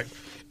volume back,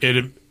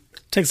 it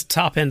Takes the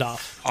top end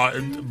off.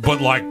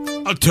 but like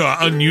to an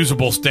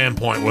unusable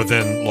standpoint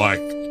within like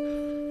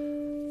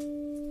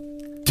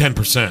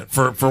 10%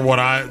 for what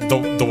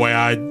the way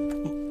I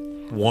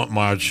want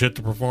my shit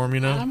to perform,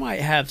 you know. I might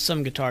have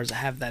some guitars that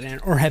have that in,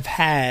 or have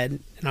had,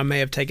 and I may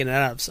have taken it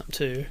out of some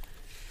too.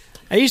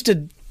 I used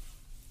to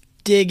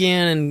dig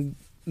in and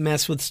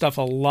mess with stuff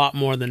a lot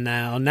more than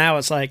now. Now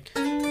it's like,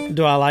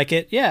 do I like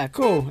it? Yeah,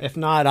 cool. If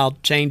not, I'll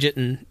change it,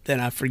 and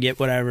then I forget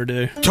what I ever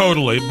do.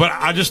 Totally, but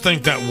I just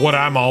think that what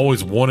I'm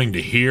always wanting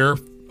to hear,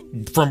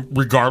 from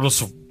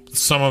regardless of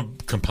some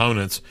of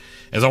components,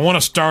 is I want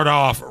to start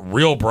off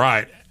real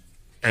bright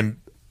and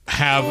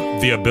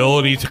have the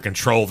ability to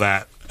control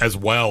that as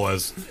well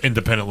as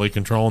independently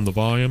controlling the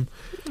volume.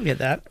 I get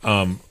that.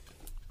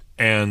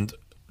 And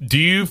do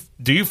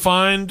you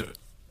find,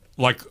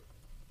 like,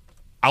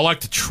 I like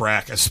to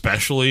track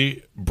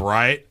especially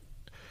bright,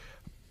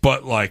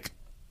 but like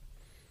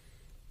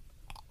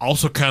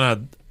also kind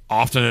of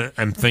often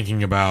I'm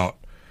thinking about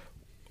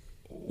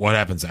what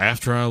happens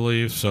after I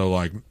leave. So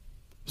like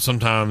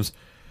sometimes,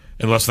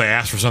 unless they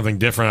ask for something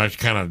different, I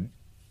kind of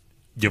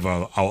give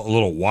a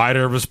little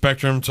wider of a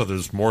spectrum so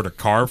there's more to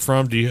carve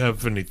from. Do you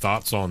have any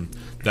thoughts on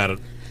that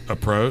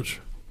approach?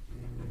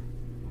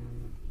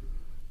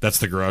 That's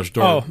the garage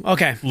door. Oh,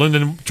 okay.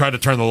 Lyndon tried to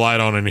turn the light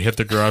on and he hit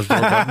the garage door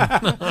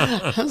button.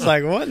 I was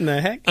like, what in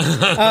the heck?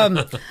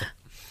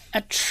 I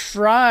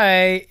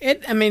try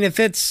it. I mean, if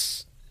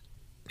it's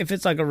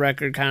like a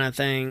record kind of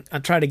thing, I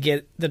try to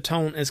get the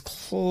tone as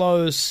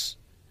close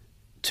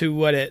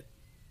to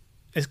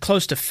as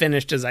close to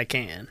finished as I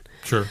can.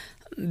 Sure.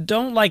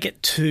 Don't like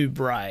it too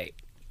bright.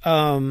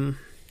 I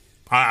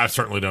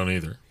certainly don't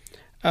either.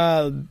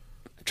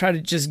 Try to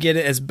just get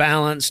it as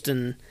balanced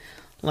and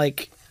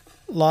like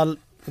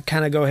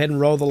kind of go ahead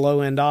and roll the low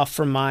end off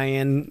from my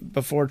end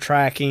before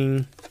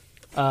tracking.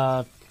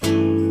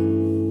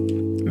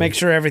 Make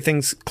sure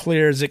everything's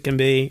clear as it can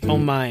be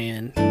on my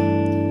end.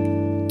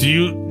 Do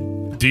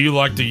you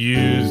like to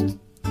use?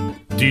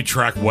 Do you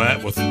track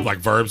wet with like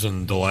verbs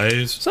and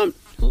delays? Some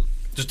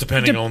Just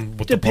depending on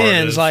what the part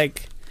depends. is.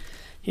 Like,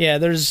 yeah,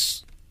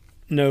 there's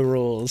no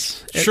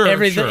rules. Sure,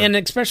 Everything, sure. and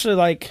especially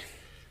like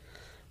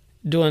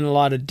doing a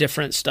lot of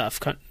different stuff,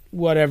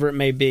 whatever it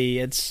may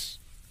be.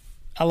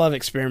 I love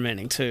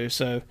experimenting too.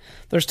 So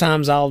there's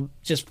times I'll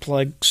just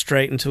plug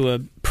straight into a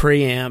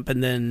preamp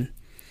and then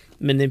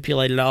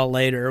manipulate it all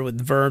later with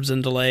verbs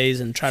and delays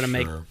and try to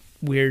make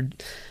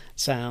weird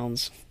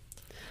sounds.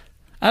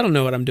 I don't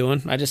know what I'm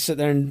doing. I just sit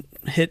there and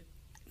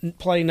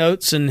play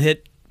notes and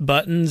hit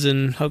buttons,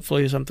 and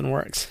hopefully something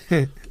works.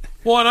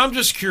 Well, and I'm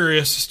just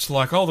curious as to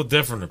like all the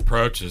different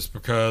approaches,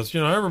 because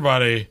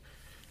everybody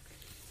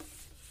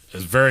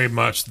is very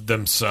much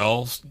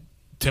themselves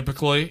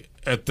typically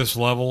at this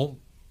level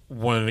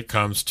when it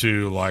comes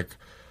to like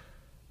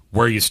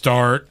where you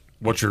start,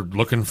 what you're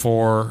looking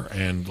for,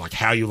 and like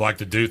how you like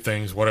to do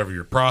things, whatever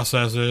your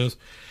process is.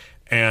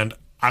 And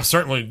I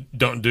certainly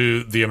don't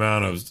do the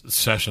amount of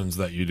sessions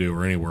that you do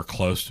or anywhere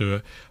close to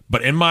it.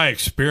 But in my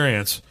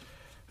experience,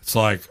 it's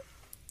like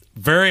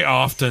very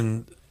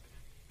often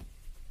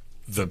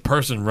the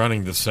person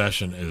running the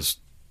session is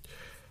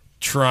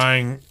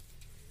trying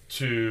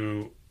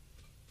to,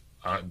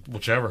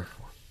 whichever,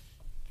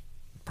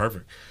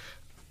 perfect,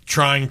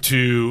 trying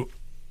to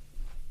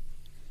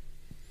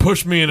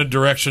push me in a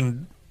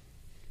direction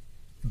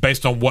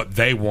based on what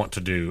they want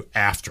to do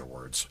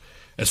afterwards,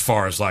 as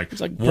far as like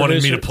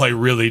wanting me to play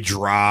really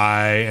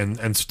dry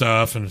and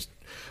stuff, and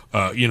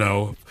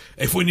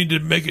if we need to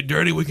make it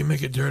dirty, we can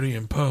make it dirty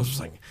in post. It's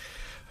like,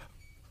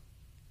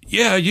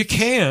 yeah, you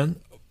can,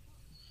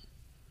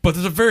 but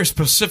there's a very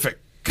specific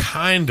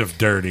kind of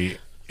dirty.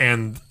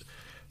 And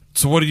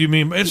so what do you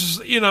mean? It's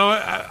just,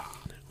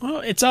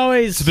 well,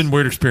 it's been a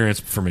weird experience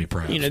for me,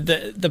 perhaps.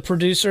 The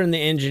producer and the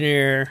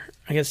engineer,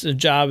 I guess the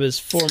job is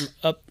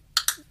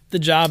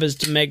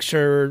to make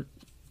sure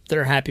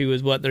they're happy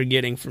with what they're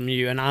getting from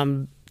you,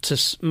 and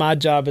my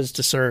job is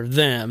to serve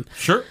them.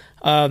 Sure.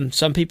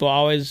 Some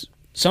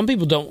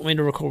people don't want me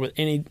to record with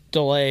any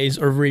delays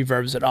or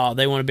reverbs at all.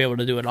 They want to be able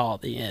to do it all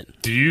at the end.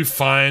 Do you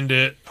find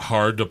it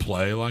hard to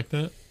play like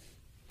that?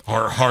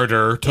 Or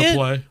harder to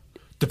play?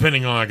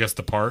 Depending on, I guess,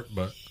 the part,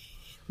 but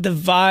the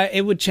vibe,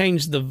 it would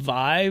change the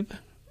vibe,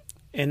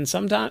 and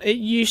sometimes it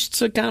used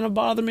to kind of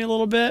bother me a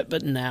little bit,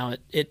 but now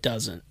it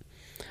doesn't.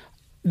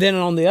 Then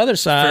on the other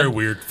side, very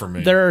weird for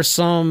me. There are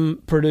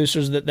some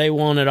producers that they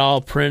want it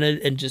all printed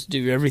and just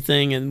do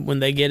everything, and when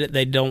they get it,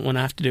 they don't want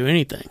to have to do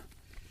anything.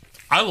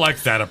 I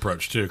like that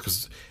approach too,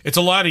 because it's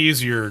a lot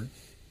easier,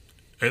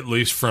 at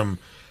least from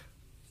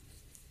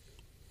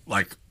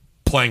like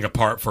playing a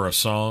part for a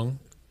song,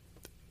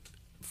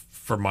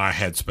 for my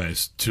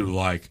headspace, to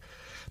like,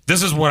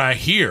 this is what I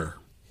hear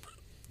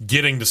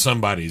getting to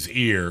somebody's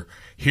ear.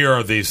 Here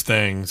are these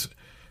things.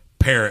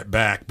 Pair it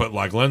back. But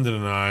like Lyndon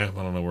and I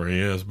don't know where he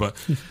is, but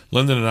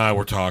Lyndon and I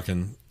were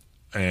talking,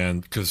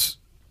 and because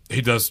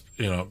he does,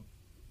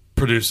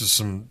 produces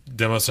some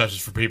demo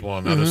sessions for people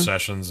on other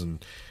sessions,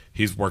 and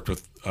he's worked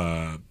with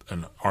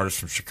an artist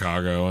from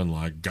Chicago and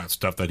like got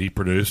stuff that he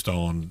produced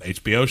on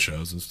HBO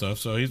shows and stuff.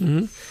 So he's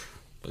an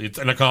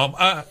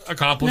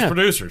accomplished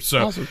producer.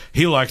 So awesome.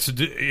 He likes to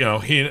do.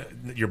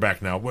 You're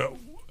back now.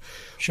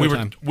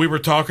 We were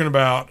talking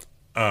about.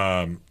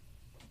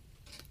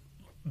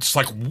 It's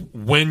like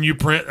when you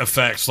print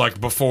effects,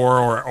 like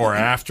before or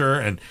after,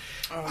 and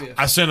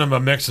I sent him a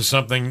mix of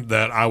something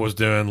that I was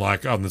doing,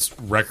 like on this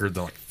record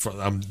that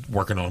I'm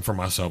working on for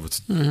myself.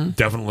 It's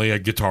definitely a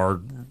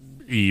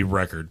guitar-y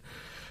record,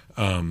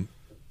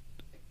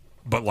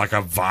 but like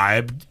a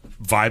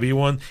vibey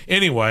one.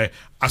 Anyway,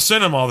 I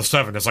sent him all the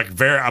stuff, and it's like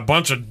a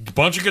bunch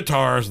of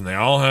guitars, and they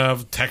all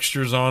have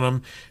textures on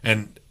them.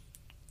 And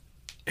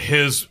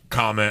his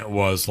comment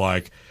was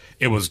like,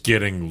 it was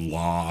getting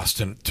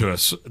lost, and to a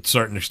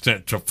certain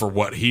extent for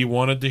what he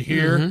wanted to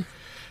hear.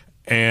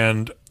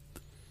 And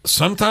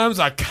sometimes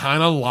I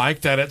kind of like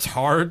that it's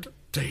hard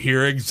to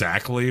hear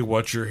exactly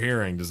what you're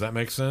hearing. Does that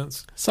make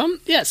sense?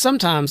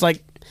 Sometimes.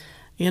 Like,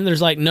 and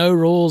there's like no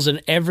rules,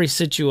 and every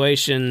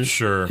situation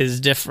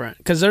is different.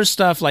 Because there's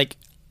stuff like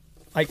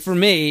for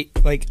me,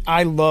 like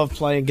I love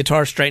playing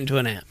guitar straight into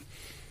an amp.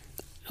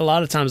 A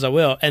lot of times I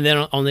will. And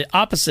then on the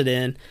opposite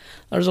end,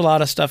 there's a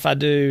lot of stuff I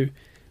do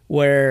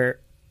where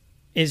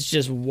it's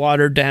just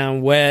watered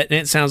down, wet, and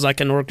it sounds like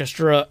an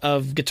orchestra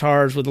of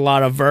guitars with a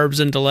lot of verbs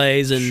and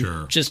delays,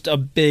 and just a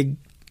big.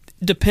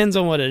 Depends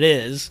on what it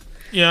is.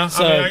 Yeah,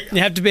 so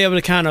you have to be able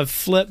to kind of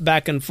flip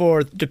back and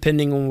forth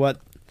depending on what,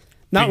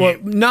 not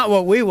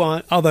what we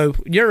want. Although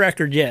your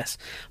record, yes,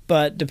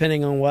 but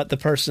depending on what the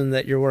person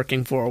that you're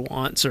working for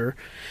wants, or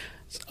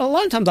a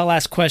lot of times I'll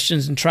ask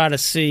questions and try to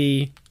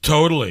see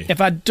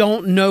if I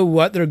don't know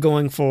what they're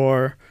going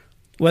for.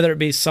 Whether it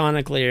be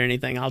sonically or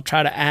anything, I'll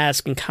try to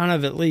ask and kind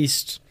of at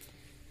least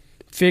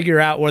figure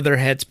out where their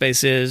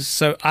headspace is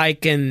so I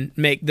can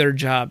make their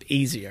job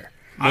easier.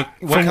 What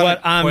kind of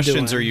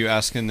questions are you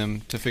asking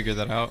them to figure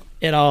that out?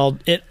 It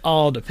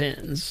all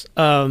depends.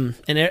 And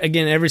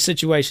again, every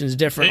situation is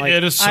different.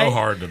 It is so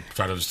hard to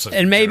try to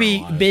and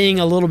maybe being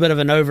a little bit of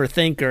an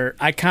overthinker,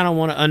 I kind of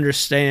want to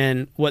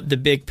understand what the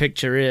big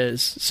picture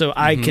is so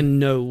I can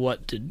know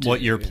what to do.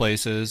 What your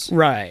place is.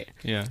 Right.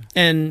 Yeah.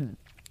 And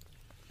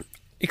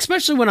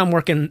especially when I'm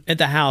working at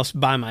the house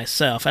by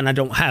myself and I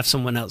don't have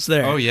someone else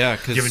there. Oh yeah,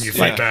 cause, Giving you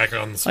feedback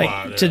on the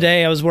spot. Like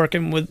today, I was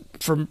working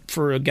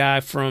for a guy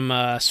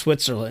from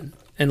Switzerland,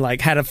 and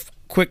like had a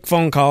quick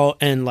phone call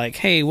and like,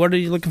 hey, what are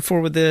you looking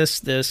for with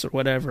this or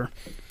whatever.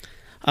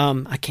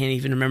 I can't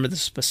even remember the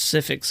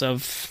specifics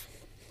of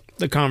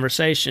the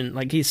conversation.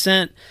 Like he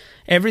sent,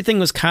 everything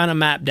was kind of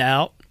mapped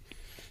out,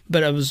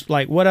 but I was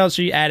like, what else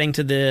are you adding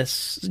to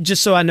this?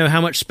 Just so I know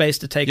how much space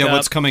to take up. Yeah,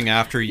 what's coming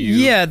after you.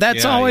 Yeah,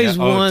 that's always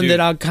one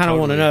that I kind of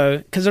want to know.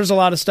 Because there's a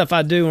lot of stuff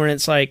I do where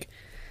it's like,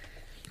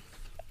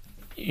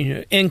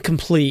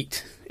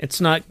 incomplete.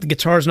 It's not, the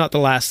guitar's not the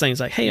last thing.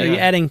 It's like, hey, are you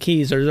adding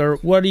keys? Or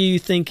what are you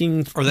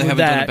thinking? Or they haven't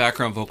done a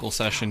background vocal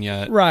session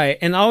yet. Right.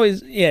 And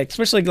always,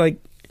 especially like,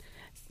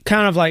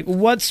 kind of like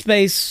what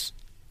space,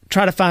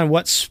 try to find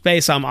what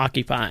space I'm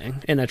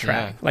occupying in a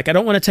track. Like I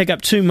don't want to take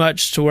up too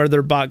much to where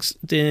they're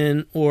boxed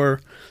in, or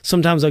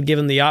sometimes I'll give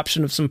them the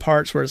option of some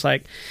parts where it's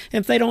like,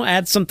 if they don't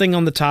add something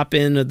on the top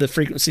end of the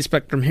frequency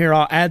spectrum here,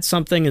 I'll add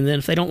something, and then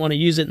if they don't want to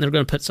use it and they're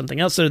going to put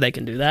something else there, they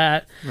can do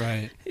that.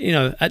 Right.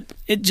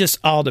 It just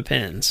all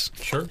depends.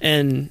 Sure.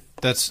 And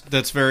that's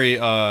very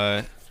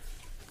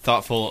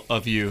thoughtful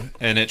of you,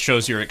 and it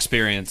shows your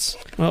experience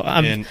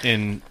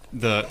in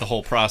the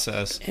whole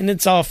process. And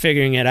it's all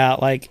figuring it out.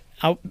 Like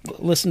I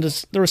listened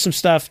to, there was some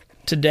stuff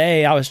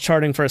today I was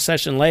charting for a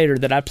session later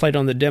that I played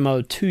on the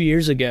demo 2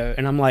 years ago,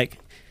 and I'm like,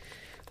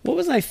 what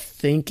was I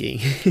thinking?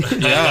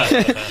 Yeah,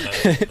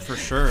 for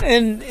sure.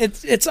 And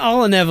it's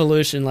all an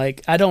evolution.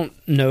 Like I don't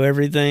know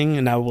everything,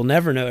 and I will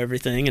never know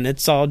everything, and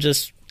it's all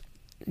just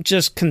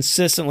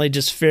consistently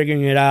just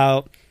figuring it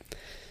out,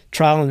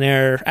 trial and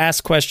error,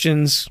 ask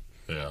questions.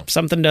 Yeah. If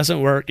something doesn't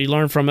work, you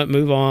learn from it,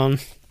 move on.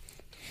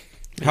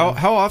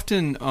 How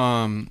often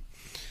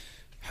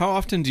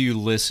do you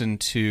listen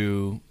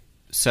to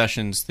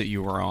sessions that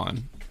you were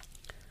on?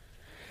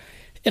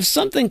 If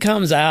something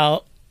comes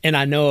out and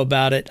I know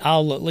about it,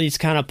 I'll at least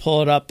kind of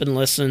pull it up and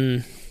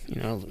listen,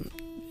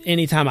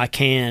 anytime I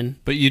can.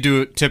 But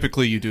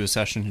typically you do a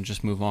session and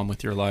just move on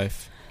with your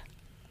life.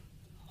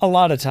 A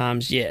lot of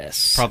times,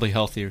 yes. Probably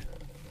healthier.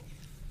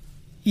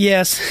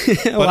 Yes.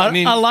 a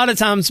lot of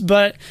times,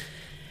 but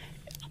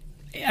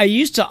I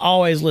used to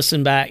always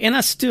listen back, and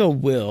I still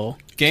will.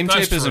 Game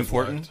tape is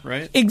important,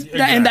 right?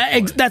 And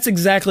that's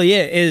exactly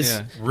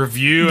it.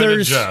 Review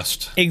and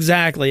adjust.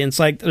 Exactly. And it's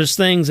like there's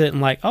things that I'm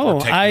like,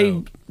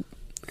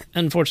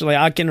 unfortunately,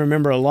 I can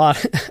remember a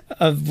lot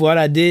of what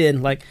I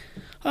did. Like,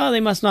 they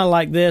must not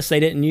like this.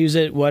 They didn't use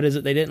it. What is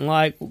it they didn't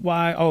like?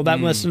 Why? Oh, that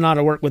must not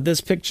have worked with this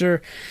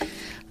picture.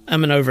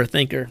 I'm an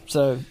overthinker.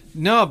 So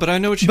no, but I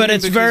know what you mean. But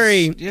it's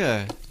very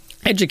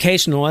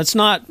educational. It's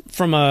not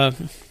from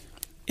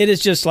it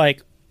is just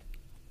like,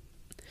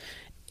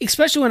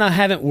 especially when I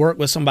haven't worked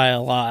with somebody a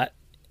lot,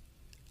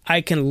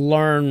 I can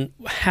learn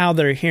how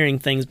they're hearing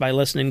things by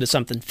listening to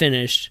something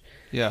finished.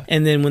 Yeah.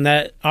 And then when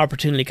that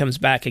opportunity comes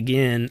back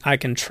again, I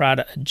can try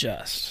to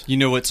adjust. You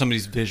know what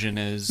somebody's vision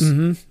is.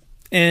 Mm-hmm.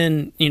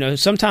 And,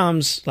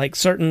 sometimes like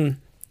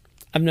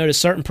I've noticed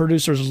certain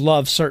producers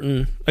love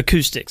certain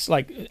acoustics.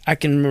 Like I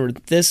can remember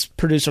this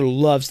producer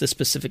loves this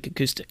specific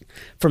acoustic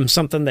from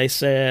something they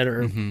said,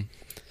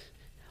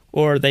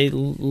 or they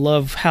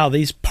love how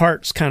these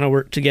parts kind of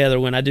work together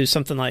when I do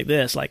something like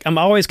this. Like I'm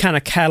always kind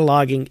of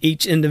cataloging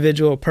each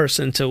individual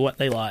person to what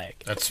they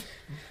like. That's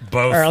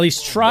both, or at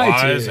least try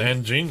wise to,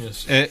 and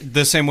genius.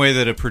 The same way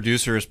that a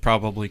producer is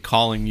probably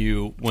calling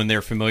you when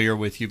they're familiar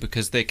with you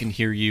because they can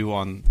hear you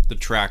on the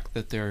track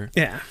that they're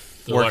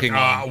working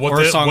on.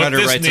 Or a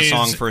songwriter writes a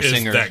song for a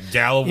singer. That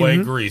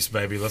Galloway grease,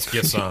 baby. Let's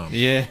get some.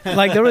 Yeah.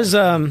 Like there was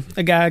a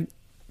guy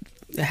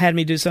that had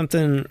me do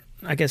something,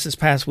 I guess this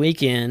past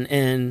weekend,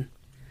 and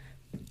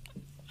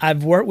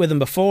I've worked with him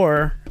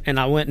before, and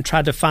I went and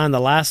tried to find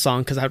the last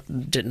song because I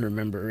didn't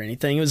remember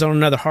anything. It was on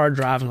another hard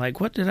drive. I'm like,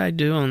 what did I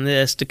do on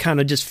this to kind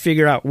of just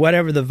figure out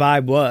whatever the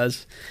vibe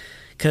was?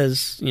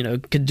 Because,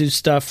 could do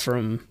stuff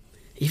from,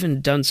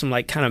 even done some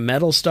like kind of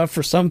metal stuff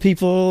for some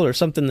people, or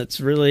something that's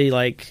really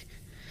like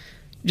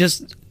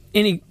just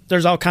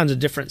there's all kinds of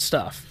different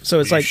stuff.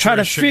 So it's like try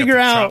to figure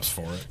out.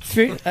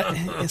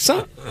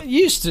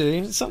 Used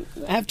to.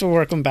 I have to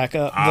work them back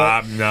up.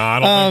 But, no, I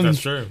don't think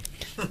that's true.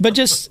 But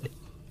just...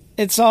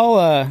 It's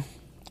all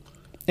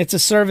it's a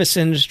service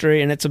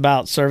industry, and it's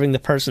about serving the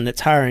person that's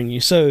hiring you.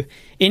 So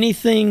any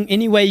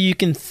way you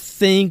can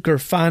think or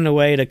find a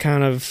way to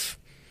kind of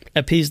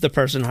appease the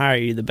person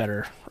hiring you, the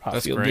better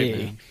off you'll be.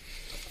 Man.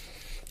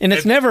 And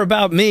it's never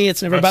about me.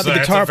 It's never about the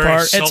guitar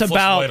part. It's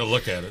about way to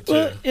look at it too.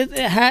 Well, it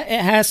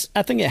has.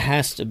 I think it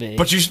has to be.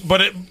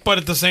 But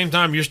at the same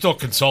time, you're still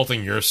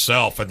consulting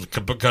yourself, and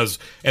because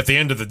at the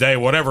end of the day,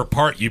 whatever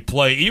part you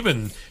play,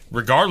 even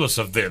regardless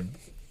of the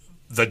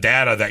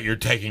data that you're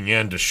taking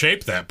in to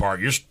shape that part,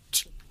 you're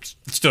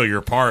still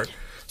your part.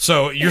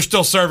 So you're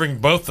still serving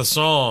both the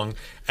song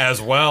as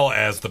well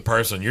as the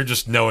person. You're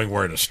just knowing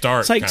where to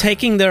start. It's like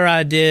taking their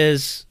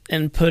ideas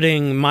and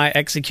putting my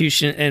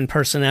execution and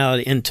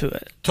personality into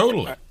it.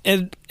 Totally.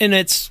 And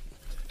it's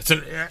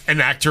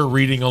an actor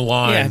reading a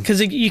line. Yeah, because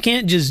you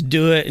can't just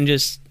do it and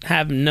just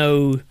have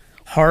no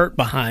heart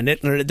behind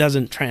it, or it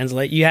doesn't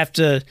translate. You have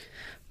to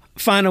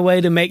find a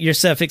way to make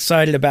yourself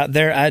excited about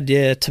their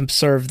idea to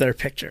serve their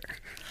picture,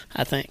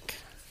 I think.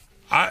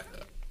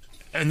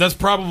 And that's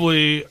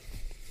probably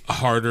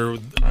harder,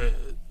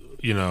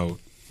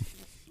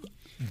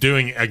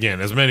 doing,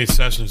 again, as many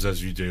sessions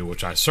as you do,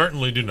 which I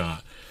certainly do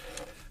not.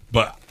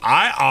 But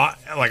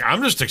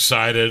I'm just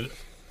excited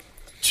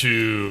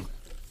to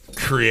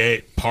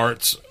create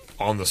parts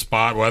on the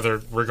spot,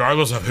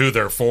 regardless of who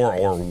they're for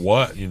or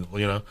what,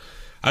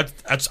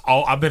 that's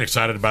all. I've been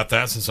excited about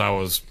that since I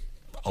was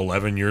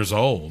 11 years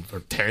old or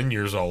 10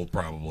 years old,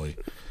 probably.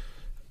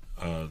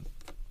 I'm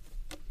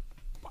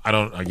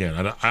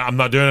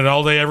not doing it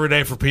all day, every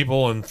day for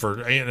people, and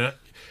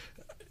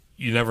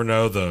you never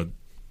know the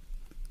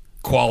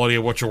quality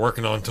of what you're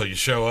working on until you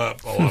show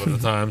up a lot of the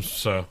times.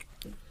 So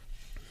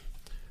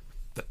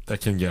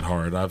that can get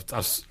hard.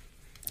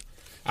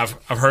 I've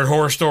heard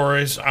horror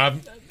stories. I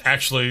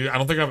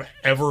don't think I've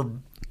ever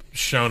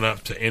shown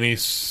up to any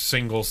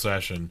single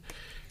session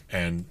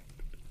and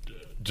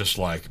just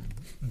like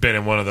been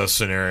in one of those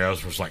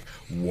scenarios where it's like,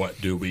 what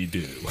do we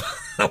do?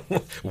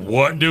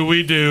 What do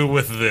we do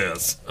with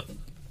this?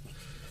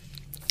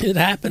 It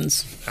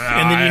happens.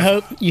 And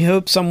then you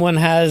hope someone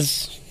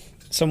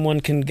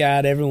can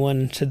guide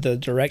everyone to the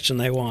direction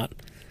they want.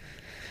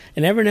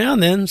 And every now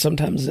and then,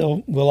 sometimes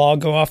we'll all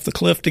go off the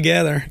cliff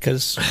together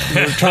because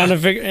we're trying to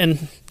figure.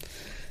 And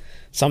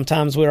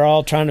sometimes we're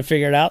all trying to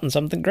figure it out, and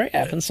something great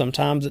happens.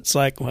 Sometimes it's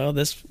like, well,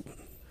 this.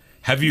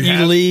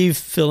 You leave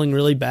feeling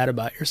really bad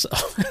about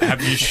yourself.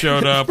 Have you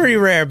showed up? It's pretty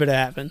rare, but it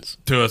happens.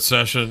 To a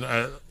session,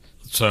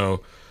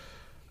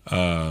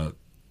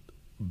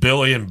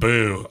 Billy and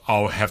Boo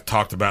all have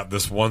talked about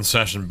this one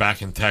session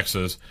back in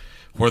Texas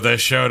where they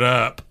showed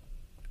up,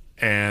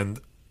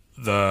 and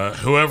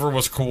whoever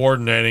was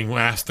coordinating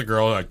asked the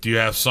girl, like, do you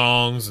have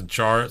songs and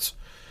charts?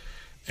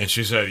 And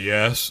she said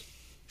yes,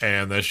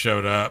 and they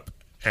showed up,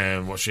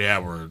 and what she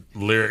had were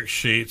lyric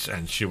sheets,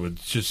 and she would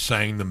just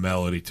sang the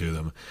melody to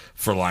them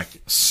for like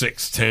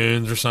 6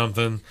 tunes or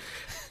something,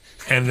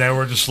 and they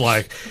were just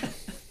like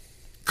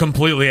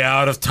completely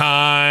out of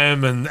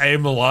time and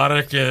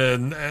amelodic,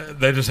 and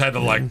they just had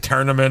to like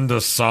turn them into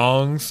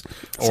songs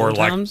or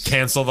like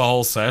cancel the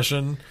whole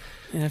session.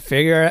 Yeah,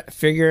 figure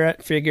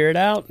it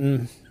out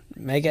and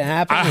make it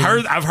happen.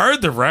 I've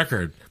heard the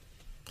record.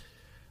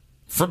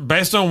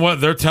 Based on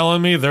what they're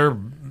telling me, they're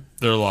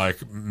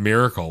like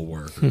miracle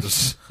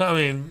workers. I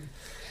mean,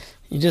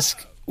 you just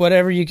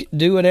whatever you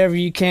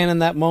can in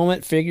that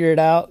moment, figure it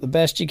out the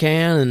best you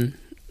can,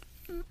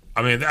 and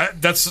I mean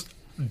that's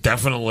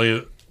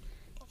definitely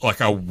like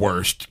a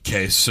worst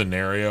case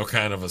scenario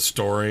kind of a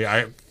story.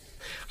 I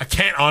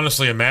can't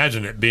honestly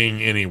imagine it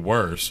being any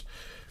worse,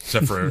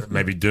 except for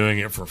maybe doing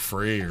it for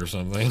free or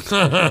something.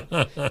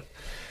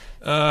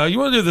 You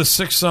want to do this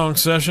 6-song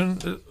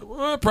session?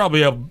 Well,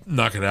 probably I'll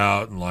knock it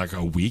out in like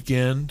a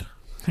weekend.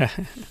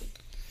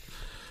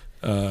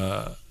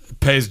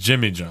 Pays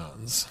Jimmy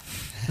John's.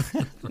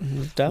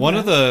 One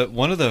of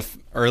the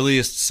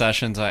earliest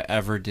sessions I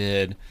ever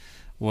did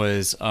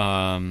was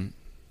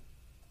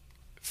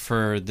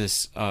for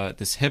this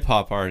hip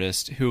hop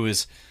artist who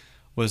was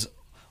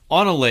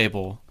on a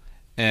label,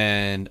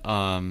 and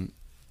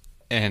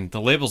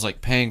the label's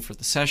like paying for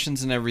the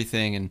sessions and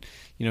everything, and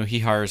he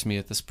hires me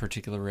at this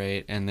particular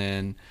rate, and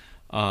then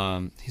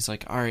he's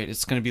like, all right,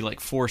 it's going to be like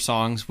 4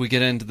 songs. We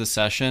get into the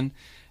session,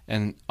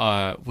 and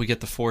we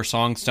get the 4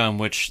 songs done,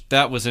 which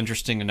that was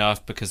interesting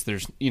enough because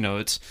there's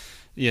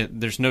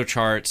there's no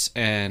charts,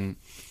 and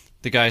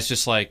the guy's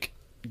just like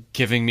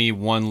giving me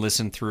one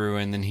listen through,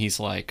 and then he's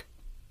like,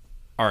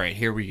 all right,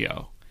 here we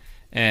go.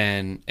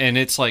 And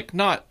it's like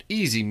not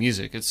easy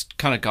music. It's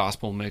kind of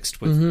gospel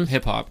mixed with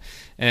hip hop.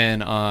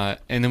 And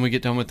then we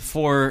get done with the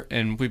 4,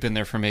 and we've been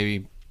there for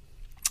maybe,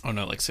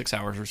 like 6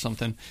 hours or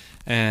something.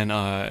 And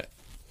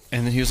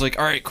then he was like,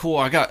 all right,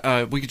 cool.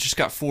 We just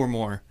got 4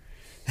 more.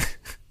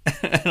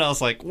 And I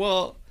was like,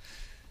 well,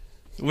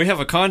 we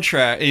have a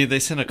contract. They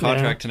sent a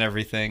contract and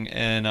everything.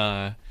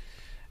 And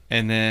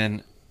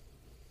then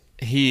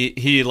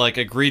he like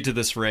agreed to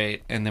this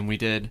rate, and then we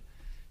did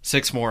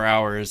 6 more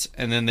hours,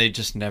 and then they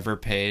just never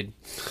paid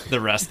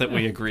the rest that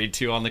we agreed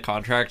to on the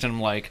contract. And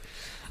I'm like,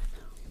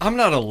 I'm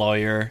not a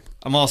lawyer.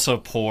 I'm also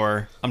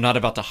poor. I'm not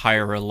about to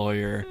hire a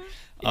lawyer.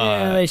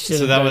 They should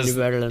have done you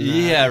better than that.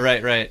 Yeah,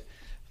 right.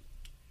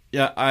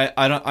 Yeah,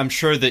 I'm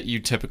sure that you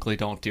typically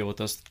don't deal with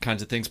those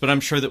kinds of things, but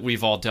I'm sure that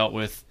we've all dealt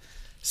with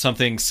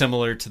something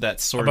similar to that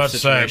sort of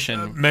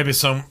situation. Maybe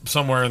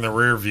somewhere in the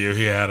rear view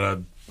he had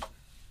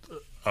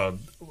a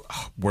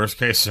worst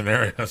case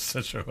scenario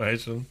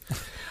situation.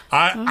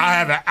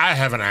 I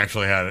haven't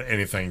actually had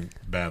anything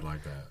bad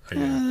like that.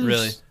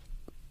 Really?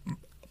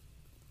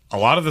 A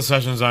lot of the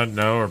sessions I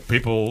know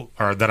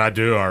that I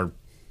do are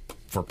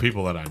for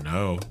people that I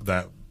know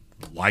that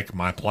like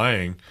my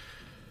playing.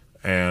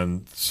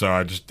 And so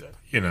I just,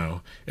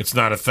 it's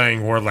not a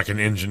thing where like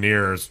an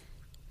engineer's.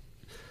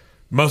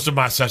 Most of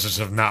my sessions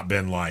have not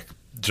been like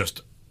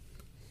just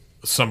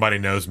somebody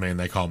knows me and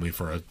they call me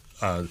for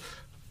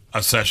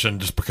a session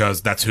just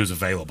because that's who's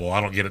available.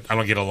 I don't get it. I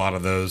don't get a lot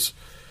of those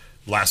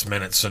last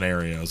minute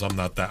scenarios. I'm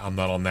not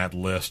on that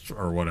list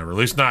or whatever. At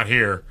least not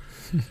here.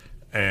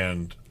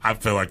 And I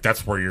feel like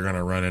that's where you're going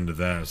to run into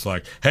that. It's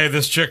like, hey,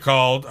 this chick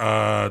called,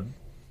 got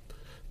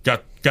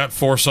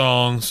 4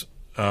 songs.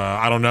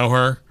 I don't know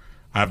her.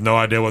 I have no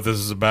idea what this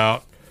is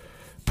about.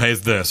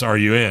 Pays this. Are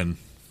you in?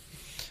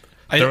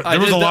 There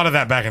was a lot of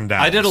that back in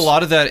Dallas. I did a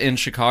lot of that in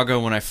Chicago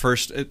when I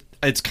first.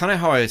 It's kind of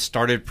how I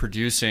started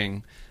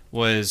producing.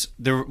 Was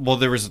there? Well,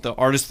 there was the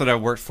artist that I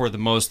worked for the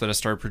most that I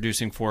started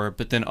producing for,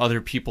 but then other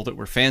people that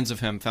were fans of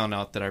him found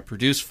out that I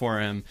produced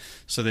for him,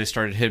 so they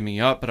started hitting me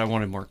up. But I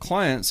wanted more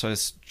clients, so I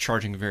was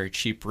charging a very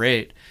cheap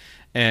rate,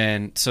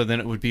 and so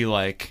then it would be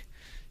like,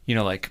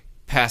 like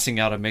passing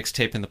out a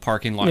mixtape in the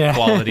parking lot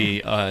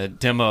quality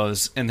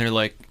demos, and they're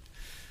like,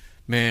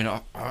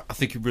 man, I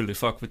think you really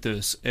fuck with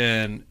this,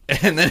 and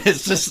then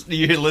it's just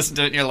you listen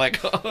to it and you're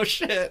like, oh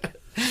shit,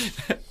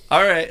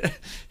 all right,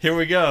 here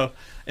we go.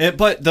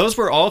 But those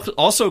were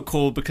also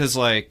cool because,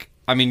 like,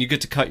 I mean, you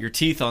get to cut your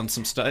teeth on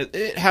some stuff.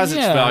 It has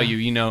its value,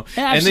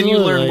 and then you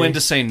learn when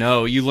to say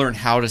no. You learn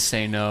how to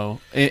say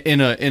no in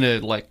a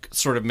like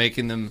sort of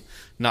making them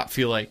not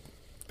feel like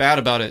bad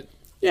about it,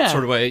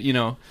 sort of way,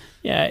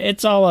 Yeah,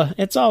 it's all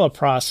a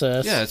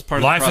process. Yeah, it's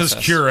part Life of the process.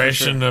 Life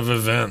is curation of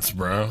events,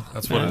 bro.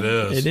 That's what it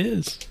is. It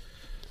is.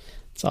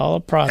 It's all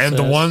a process. And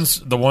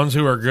the ones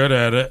who are good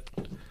at it,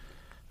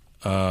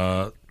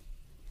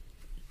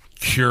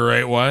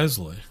 curate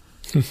wisely.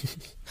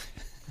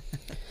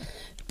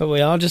 But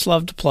we all just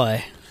love to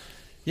play.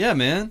 Yeah,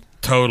 man.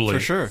 Totally. For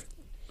sure.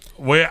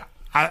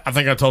 I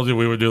think I told you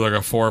we would do like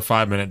a 4 or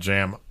 5 minute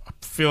jam. I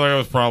feel like it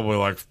was probably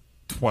like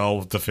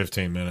 12 to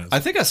 15 minutes. I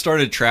think I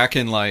started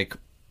tracking like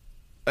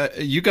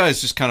you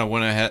guys just kind of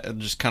went ahead,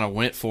 just kind of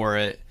went for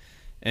it,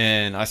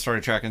 and I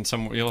started tracking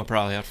some. You'll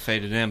probably have to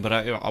fade it in, but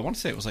I want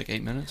to say it was like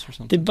 8 minutes or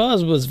something. The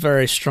buzz was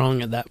very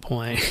strong at that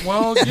point.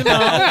 Well,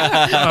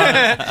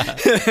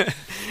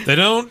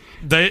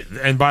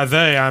 and by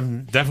they,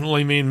 I'm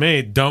definitely mean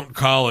me. Don't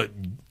call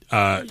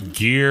it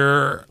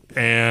gear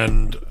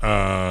and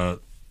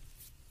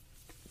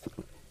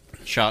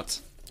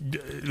shots.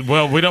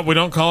 Well, we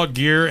don't call it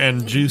gear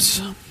and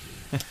juice.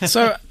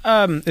 So,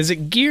 is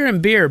it gear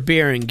and beer, or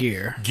beer and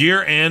gear?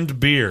 Gear and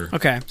beer.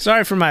 Okay,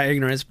 sorry for my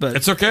ignorance, but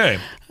it's okay.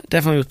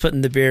 Definitely was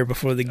putting the beer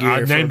before the gear.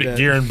 I named it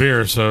gear and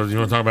beer, so you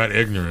want to talk about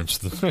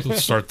ignorance?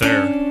 Let's start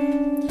there.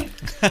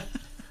 That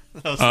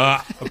was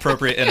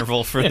appropriate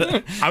interval for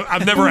that.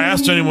 I've never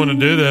asked anyone to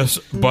do this,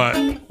 but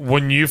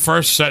when you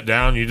first sat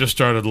down, you just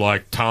started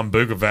like Tom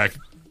Bukovac,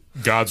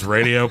 God's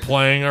Radio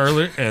playing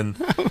earlier, and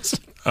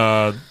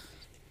can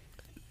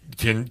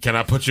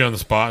I put you on the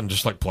spot and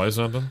just like play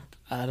something?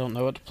 I don't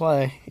know what to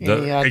play.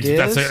 Any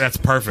ideas? That's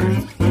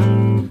perfect.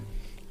 I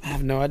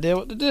have no idea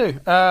what to do.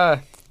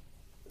 Yeah,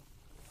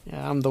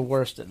 I'm the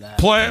worst at that.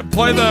 Play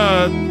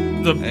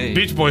the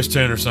Beach Boys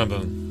tune or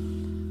something.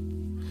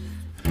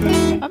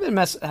 I've been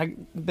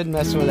messing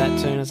with that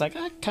tune. It's like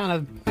I kind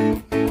of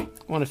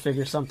want to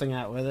figure something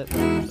out with it.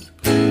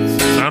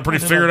 Sounded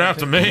pretty figured out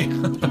to me.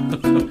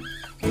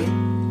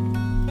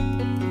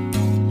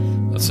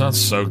 That sounds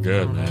so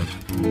good,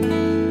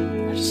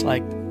 man. I just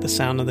like the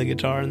sound of the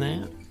guitar in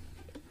that.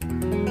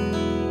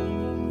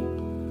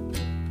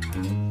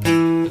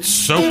 It's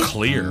so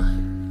clear.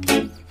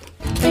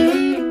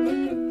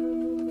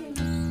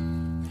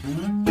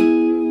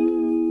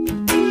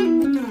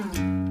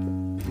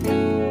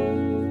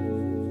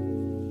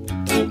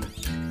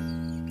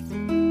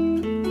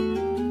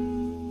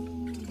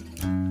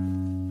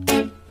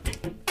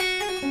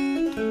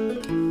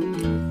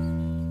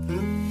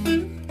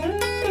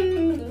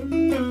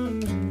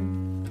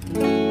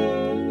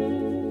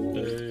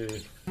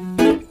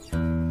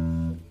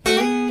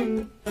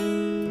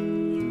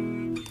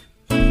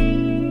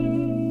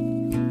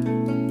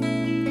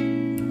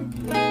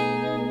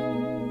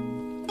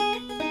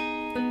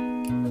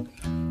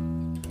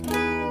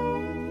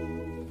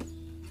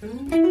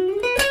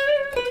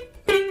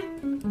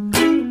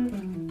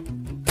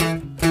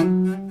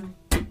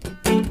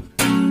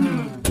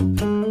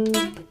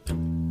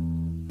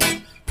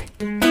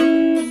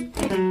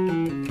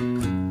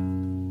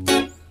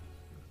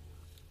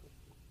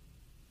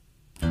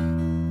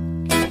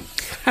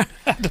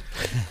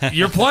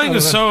 Your playing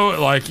is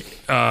so like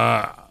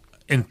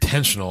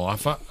intentional. I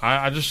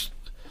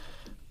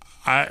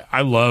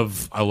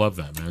love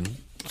that, man.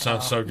 It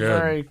sounds so good.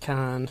 Very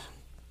kind.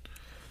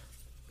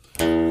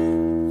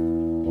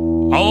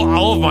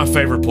 All of my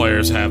favorite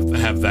players have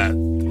that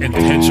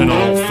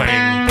intentional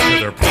thing to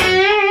their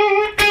playing.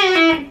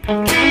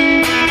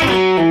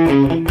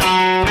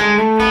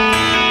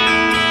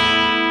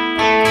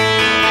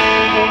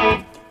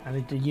 I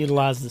need to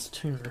utilize this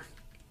tuner.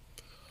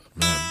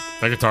 Man,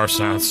 that guitar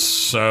sounds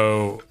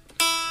so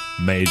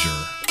major.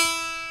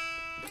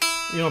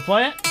 You want to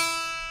play it?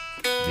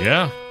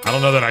 Yeah. I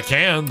don't know that I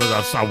can, but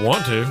I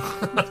want to.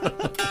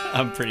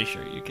 I'm pretty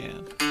sure you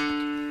can.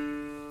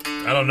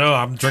 I don't know.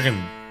 I'm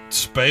drinking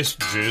space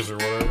juice or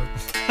whatever.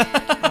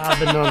 I've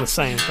been doing the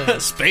same thing.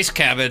 Space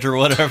cabbage or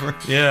whatever.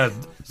 Yeah,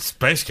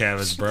 space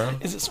cabbage, bro.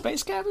 Is it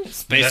space cabbage?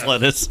 Space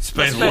lettuce.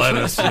 Space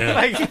lettuce,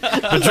 yeah.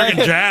 They're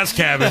drinking jazz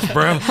cabbage,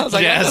 bro. I was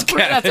like, Jazz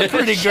that's a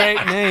pretty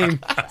great name.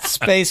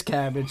 Space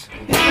cabbage.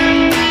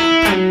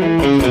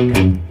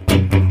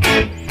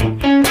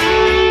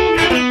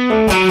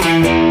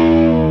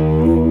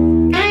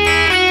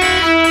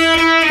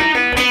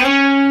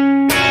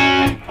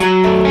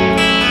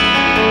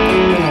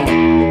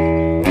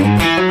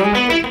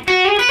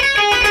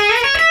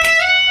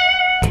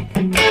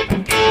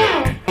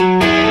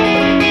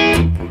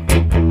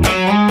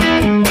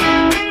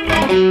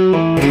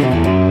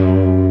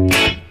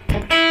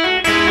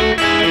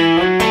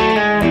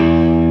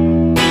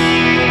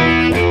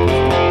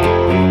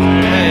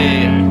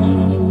 Hey,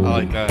 I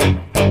like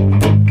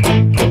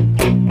that.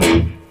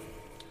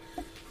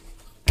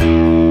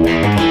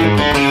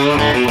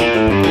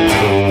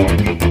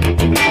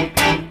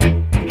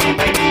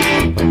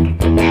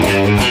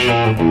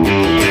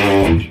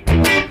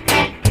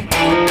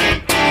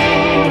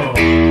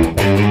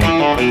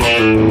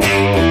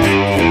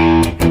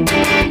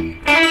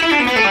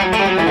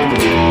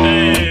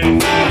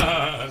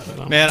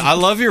 Man, I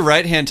love your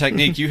right hand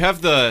technique. You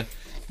have the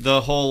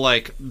whole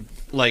like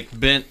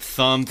bent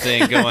thumb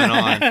thing going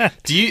on.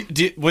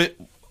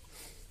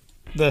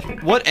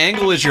 What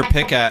angle is your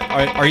pick at?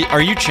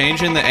 Are you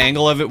changing the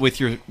angle of it with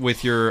your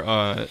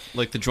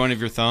like the joint of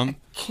your thumb?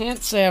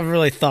 Can't say I've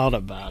really thought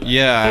about it.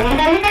 Yeah.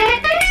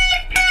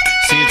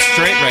 See, it's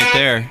straight right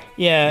there.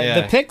 Yeah,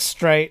 Yeah. the pick's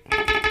straight.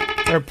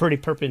 They're pretty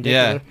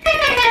perpendicular.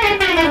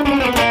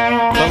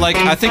 But like,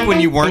 I think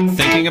when you weren't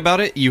thinking about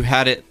it, you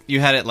had it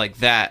like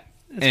that,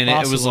 and it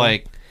was possible.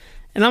 like,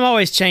 And I'm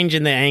always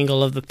changing the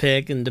angle of the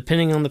pick, and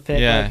depending on the pick.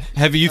 yeah.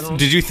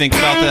 Did you think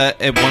about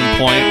that at one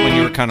point when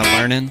you were kind of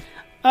learning?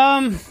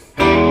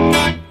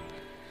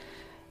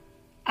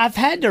 I've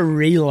had to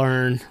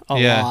relearn a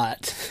Yeah.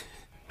 lot.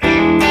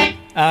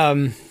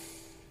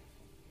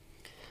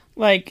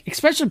 Like,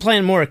 especially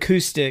playing more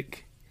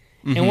acoustic.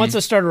 And once I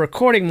started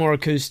recording more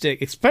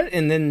acoustic,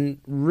 and then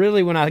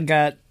really when I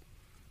got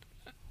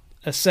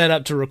a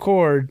setup to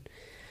record,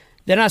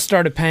 then I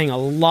started paying a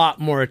lot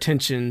more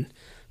attention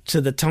to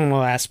the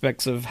tonal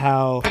aspects of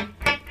how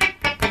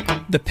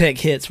the pick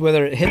hits,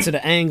 whether it hits at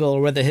an angle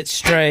or whether it hits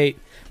straight,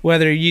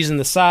 whether you're using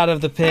the side of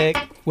the pick,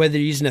 whether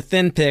you're using a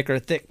thin pick or a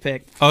thick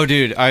pick. Oh,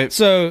 dude,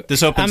 this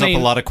opens up a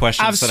lot of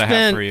questions I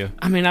have for you.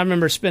 I mean, I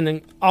remember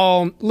spending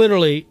I'm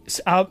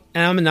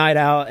a night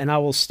out, and I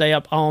will stay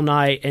up all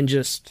night and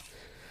just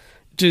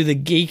do the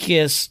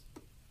geekiest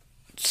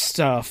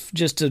stuff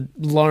just to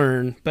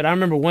learn. But I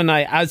remember one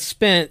night I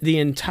spent the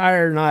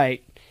entire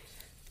night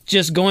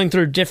just going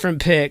through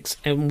different picks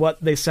and what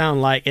they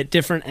sound like at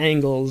different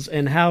angles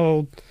and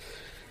how.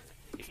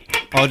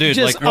 Oh, dude,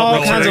 just like all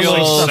what kinds of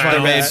materials stuff like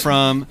they're made that.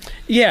 from.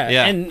 Yeah,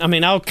 Yeah. and I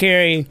mean, I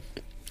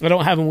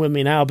don't have them with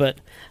me now, but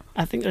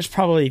I think there's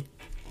probably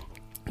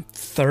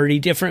 30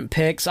 different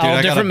picks, Dude, all I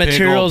got different a big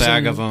materials old bag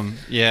and, of them.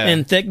 Yeah,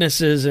 and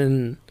thicknesses,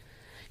 and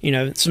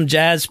some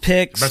jazz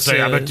picks.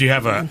 I bet you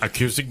have an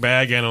acoustic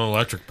bag and an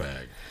electric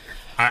bag.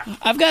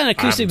 I've got an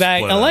acoustic I'm bag.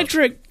 split up.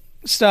 Electric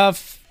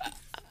stuff,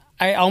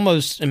 I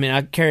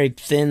carry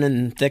thin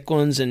and thick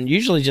ones, and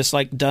usually just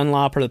like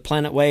Dunlop or the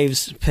Planet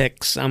Waves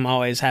picks I'm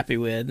always happy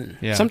with. And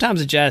Yeah. sometimes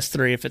a Jazz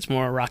 3 if it's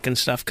more rockin'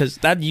 stuff, because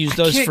I'd use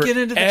those can't forever.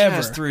 get into the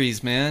Jazz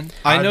 3s, man.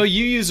 I know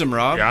you use them,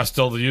 Rob. Yeah, I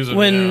still use it.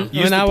 When- yeah.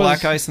 You use the I Black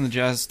was- Ice and the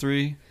Jazz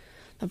 3.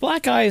 The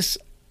Black Ice,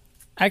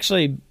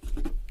 actually,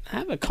 I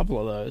have a couple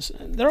of those.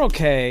 They're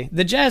okay.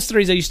 The Jazz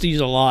 3s I used to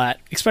use a lot,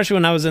 especially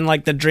when I was in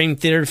like the Dream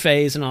Theater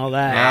phase and all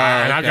that.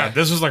 And I okay. got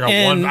this is like a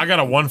And- one. I got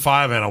a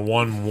 1.5 and a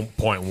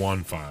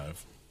 1.15.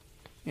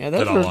 Yeah, those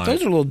that I are like.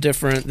 those are a little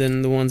different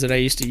than the ones that I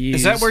used to use.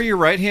 Is that where your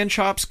right hand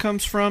chops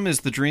comes from? Is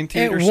the Dream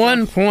Theater At stuff?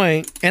 one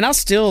point, and I'll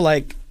still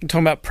like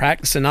talking about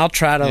practicing. I'll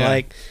try to Yeah.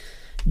 like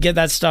get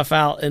that stuff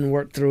out and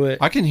work through it.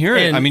 I can hear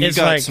it. And I mean, you it's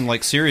got like- some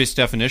like serious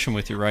definition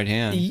with your right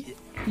hand.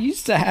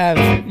 used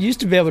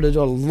to be able to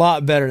do a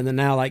lot better than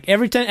now. Like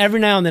every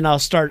now and then I'll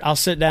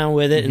sit down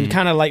with it and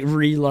kind of like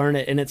relearn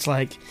it, and it's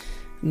like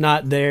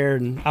not there,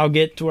 and I'll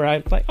get to where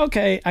I like,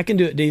 okay, I can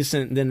do it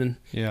decent. Then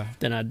Yeah.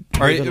 I Are move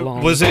it you,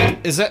 along. is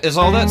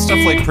all that stuff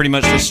like pretty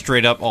much just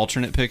straight up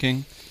alternate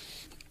picking?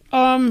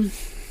 Some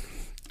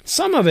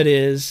of it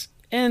is,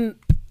 and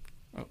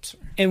Oh,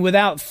 sorry.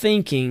 without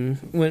thinking,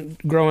 when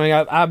growing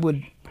up, I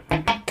would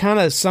kind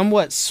of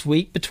somewhat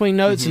sweep between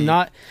notes and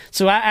not.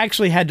 So I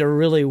actually had to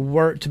really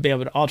work to be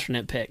able to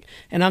alternate pick,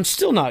 and I'm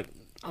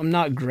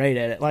not great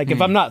at it. Like if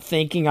I'm not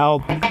thinking,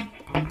 I'm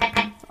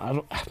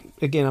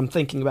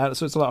thinking about it,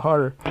 so it's a lot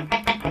harder,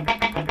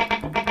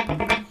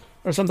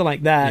 or something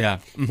like that. Yeah.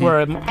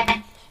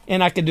 Mhm.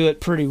 And I could do it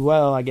pretty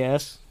well, I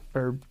guess,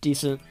 or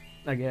decent,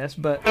 I guess,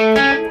 but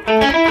where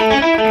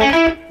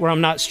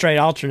I'm not straight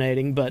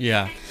alternating. But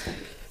Yeah.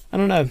 I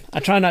don't know. I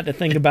try not to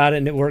think about it,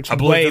 and it works I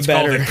believe way it's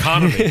better. called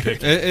economy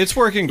picking. It's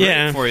working great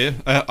Yeah. for you,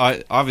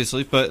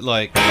 obviously, but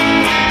like,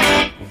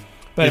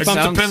 But It if I'm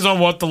sounds- depends on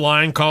what the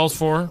line calls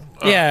for.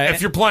 Yeah. If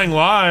you're playing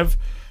live,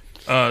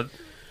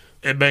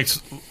 it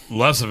makes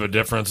less of a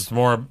difference. It's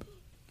more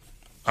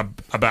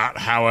about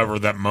however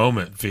that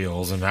moment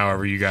feels and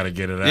however you got to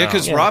get it out. Yeah,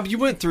 because Rob, you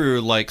went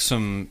through like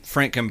some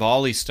Frank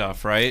Gambale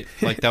stuff, right?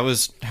 Like that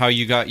was how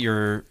you got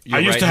your I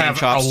used to have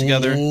chops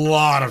together. A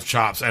lot of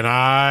chops, and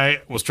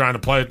I was trying to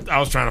play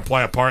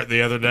a part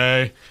the other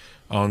day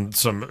on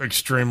some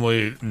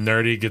extremely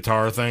nerdy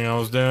guitar thing I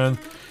was doing,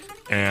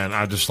 and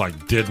I just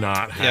like did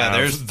not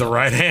have the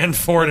right hand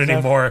for it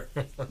anymore.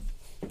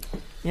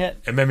 Yeah,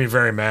 it made me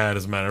very mad.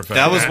 As a matter of fact,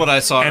 that was what I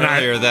saw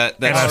earlier. And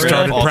I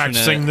started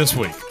practicing this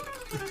week.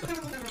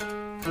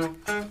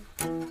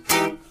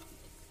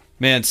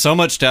 Man, so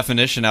much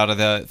definition out of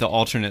the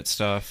alternate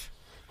stuff.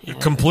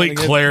 Complete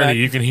clarity.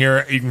 You can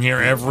hear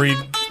every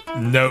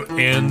note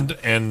end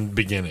and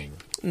beginning.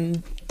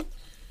 And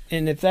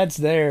if that's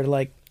there,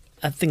 like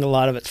I think a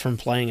lot of it's from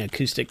playing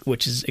acoustic,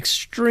 which is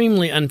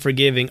extremely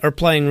unforgiving, or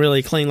playing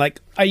really clean. Like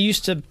I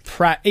used to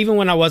even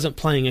when I wasn't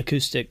playing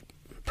acoustic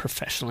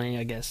professionally,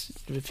 I guess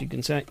if you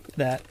can say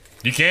that.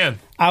 You can.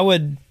 I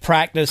would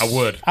practice.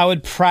 I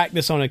would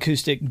practice on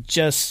acoustic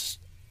just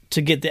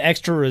to get the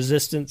extra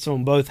resistance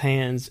on both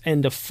hands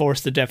and to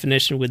force the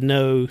definition with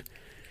no.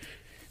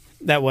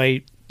 That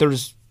way,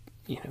 there's,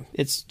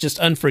 it's just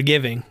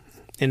unforgiving,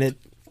 and it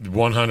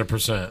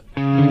 100%.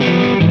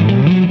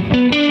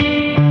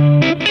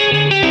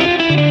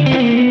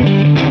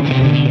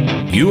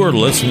 You are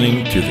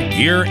listening to the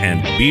Gear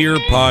and Beer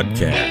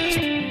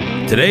Podcast.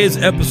 Today's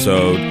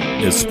episode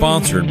is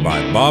sponsored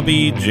by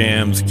Bobby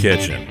Jam's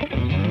Kitchen.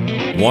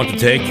 Want to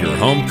take your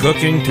home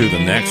cooking to the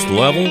next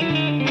level?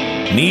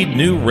 Need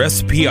new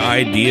recipe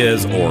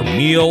ideas or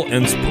meal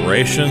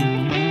inspiration?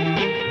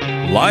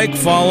 Like,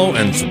 follow,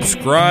 and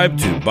subscribe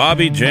to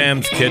Bobby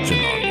Jam's Kitchen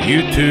on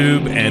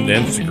YouTube and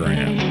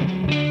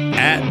Instagram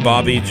at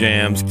Bobby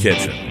Jam's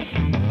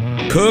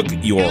Kitchen. Cook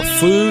your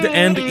food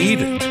and eat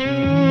it.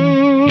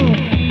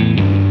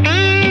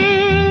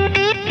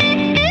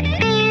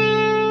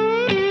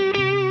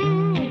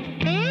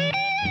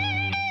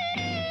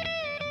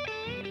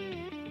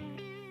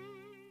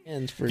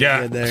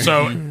 Yeah,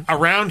 so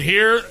around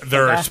here,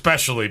 they're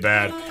especially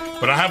bad.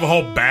 But I have a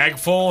whole bag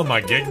full in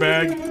my gig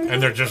bag,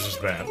 and they're just as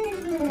bad.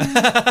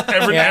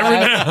 every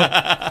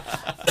now.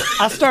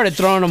 I started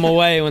throwing them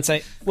away once on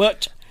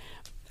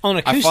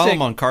acoustic. I follow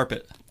them on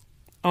carpet.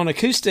 On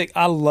acoustic,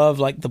 I love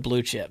like the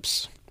blue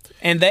chips,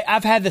 and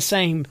I've had the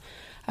same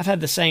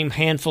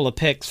handful of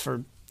picks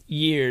for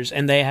years,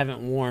 and they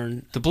haven't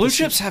worn. The blue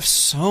chips have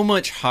so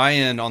much high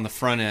end on the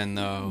front end,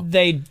 though.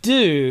 They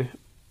do.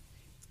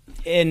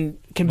 And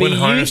can be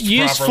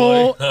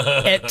useful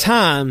at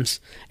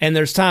times, and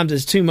there's times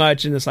it's too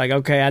much, and it's like,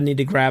 okay, I need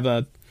to grab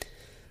a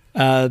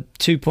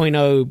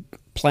 2.0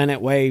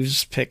 Planet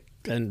Waves pick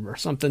or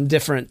something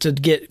different to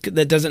get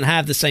that doesn't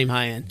have the same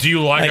high end. Do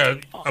you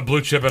like a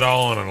blue chip at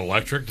all on an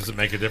electric? Does it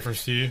make a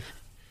difference to you?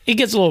 It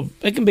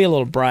can be a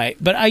little bright,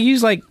 but I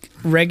use like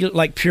regular,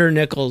 like pure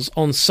nickels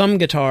on some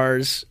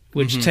guitars,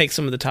 which take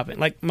some of the top end.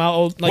 Like my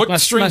old, like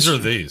what strings are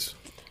these?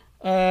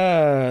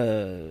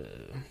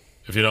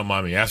 If you don't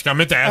mind me asking, I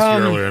meant to ask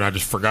you earlier, and I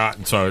just forgot,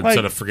 and so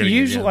instead of forgetting,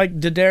 usually like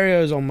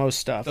D'Addario's on most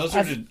stuff. Those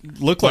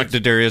look like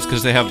D'Addario's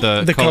because they have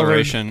the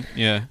coloration.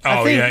 Yeah.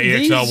 Oh yeah,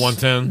 EXL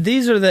 110.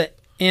 These are the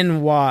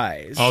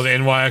NYs. Oh, the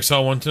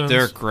NYXL 110s.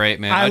 They're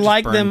great, man. I just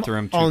like them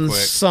through on quick.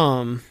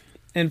 some.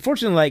 And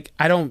fortunately, like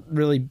I don't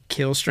really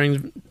kill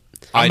strings.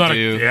 I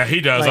do. Yeah,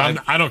 he does.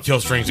 I don't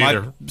kill strings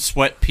either. My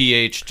sweat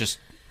pH just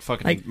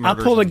fucking. Like I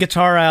pulled a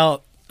guitar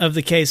out of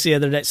the case the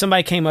other day.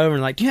 Somebody came over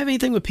and like, do you have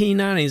anything with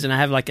P90s? And I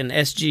have like an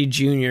SG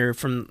Junior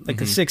from like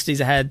the 60s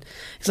I had.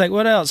 He's like,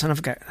 what else? And I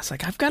was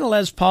like, I've got a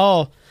Les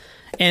Paul.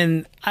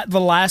 And the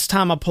last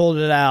time I pulled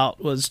it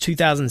out was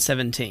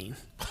 2017.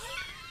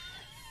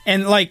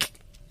 And like,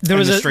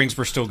 the strings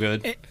were still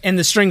good. And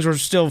the strings were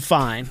still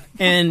fine.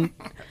 And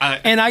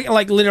I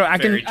like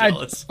literally,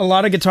 a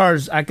lot of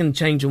guitars, I can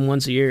change them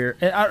once a year.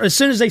 As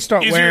soon as they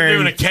start Easier wearing.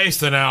 doing a case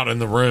than out in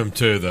the room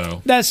too,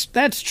 though. That's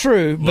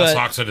true. Less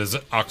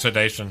but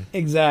oxidation.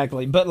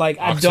 Exactly. But like,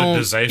 I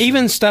don't,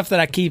 even stuff that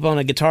I keep on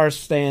a guitar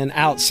stand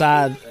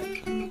outside,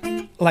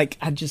 like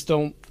I just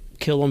don't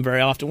kill them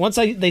very often. Once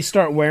they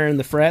start wearing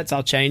the frets,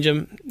 I'll change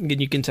them.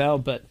 You can tell.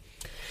 But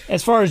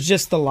as far as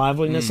just the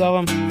liveliness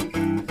of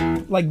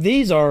them, like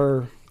these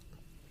are.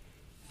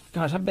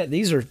 Gosh, I bet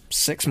these are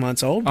 6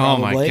 months old.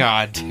 Probably. Oh my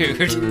god,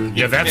 dude!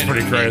 Yeah, that's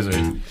pretty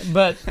crazy.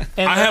 But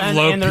I have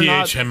low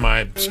pH in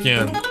my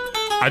skin.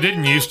 I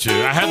didn't used to.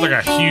 I had like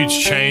a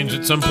huge change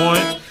at some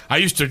point. I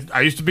used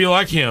to be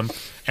like him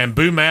and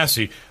Boo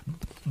Massey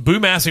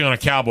on a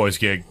Cowboys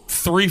gig.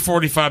 3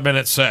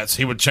 45-minute sets.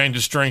 He would change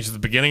his strings at the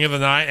beginning of the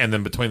night and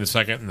then between the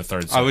second and the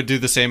third set. I would do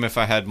the same if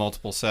I had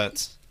multiple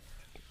sets.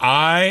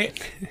 I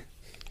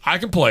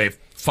can play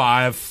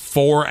 5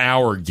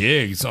 4-hour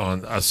gigs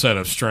on a set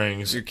of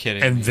strings. You're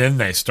kidding. And then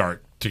they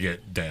start to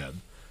get dead.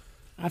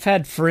 I've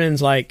had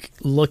friends like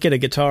look at a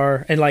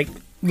guitar and like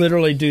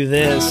literally do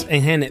this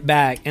and hand it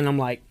back, and I'm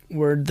like,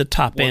 where'd the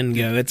top end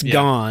go? It's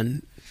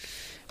gone.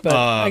 But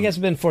I guess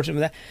I've been fortunate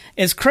with that.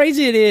 As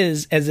crazy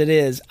as it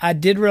is, I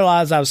did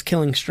realize I was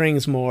killing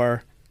strings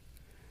more.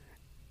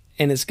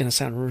 and it's going to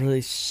sound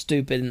really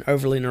stupid and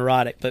overly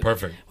neurotic, but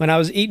Perfect. when I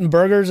was eating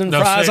burgers and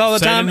fries all the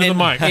time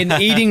and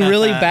eating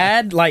really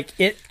bad, like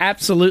it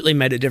absolutely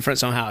made a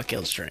difference on how I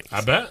killed strings.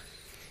 I bet.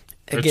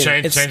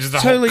 Again, It changes the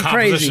totally whole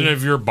composition crazy.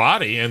 of your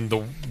body and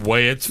the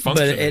way it's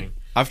functioning.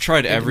 I've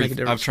tried make a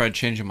difference. I've tried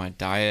changing my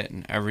diet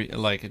and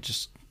it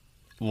just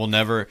will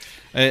never.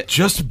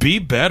 Just be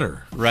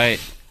better. Right.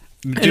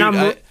 Dude, And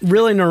I'm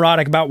really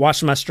neurotic about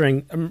washing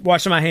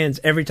my hands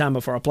every time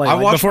before I play. I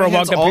wash before my I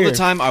hands walk up all here. the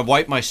time. I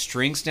wipe my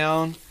strings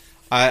down.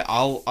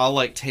 I'll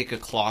like take a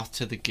cloth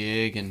to the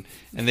gig and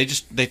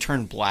they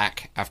turn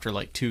black after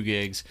like 2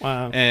 gigs.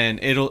 Wow.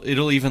 And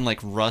it'll even like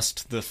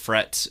rust the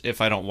frets if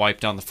I don't wipe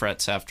down the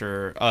frets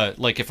after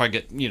like if I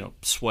get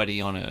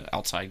sweaty on an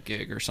outside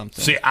gig or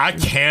something. See, I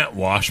can't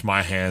wash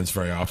my hands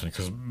very often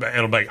because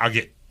I'll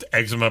get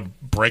eczema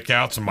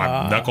breakouts and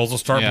my knuckles will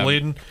start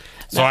bleeding.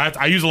 So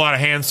I use a lot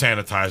of hand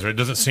sanitizer. It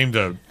doesn't seem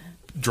to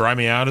dry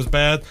me out as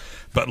bad,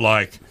 but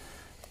like.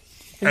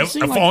 If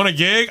on a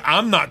gig,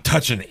 I'm not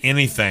touching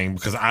anything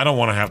because I don't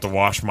want to have to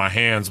wash my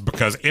hands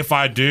because if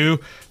I do,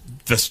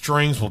 the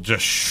strings will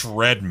just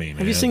shred me, man.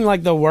 Have you seen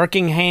like the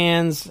Working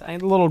Hands, a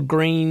little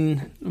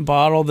green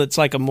bottle that's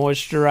like a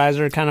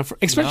moisturizer kind of,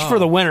 especially for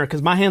the winter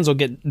because my hands will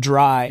get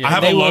dry. I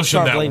have a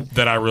lotion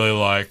that I really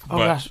like. Oh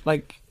gosh,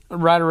 like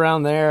right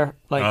around there.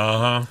 Like,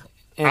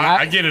 and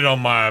I get it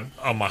on my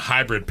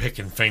hybrid pick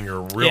and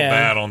finger real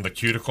bad on the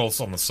cuticles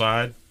on the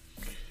side.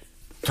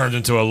 Turns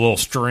into a little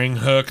string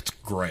hook. It's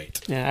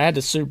great. Yeah, I had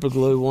to super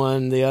glue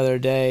one the other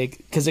day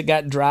because it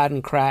got dried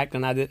and cracked,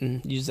 and I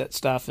didn't use that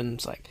stuff. And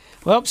it's like,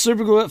 well,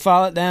 super glue it,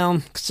 file it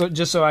down,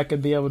 just so I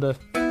could be able to.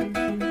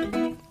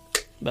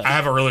 But I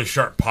have a really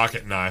sharp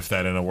pocket knife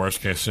that, in a worst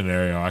case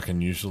scenario, I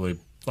can usually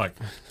like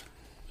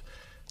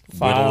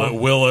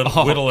whittle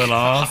it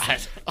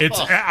off.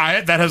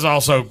 That has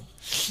also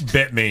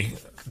bit me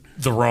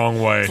the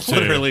wrong way too.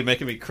 Literally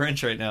making me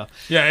cringe right now.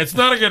 Yeah, it's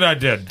not a good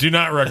idea. Do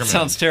not recommend. That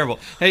sounds terrible.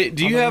 Hey,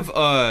 do you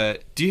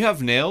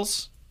have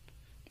nails?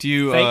 Do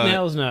you fake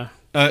nails? No.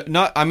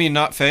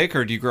 Not fake,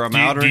 or do you grow them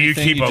out or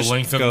anything? Do you keep a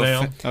length of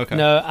nail? Okay.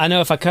 No, I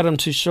know if I cut them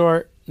too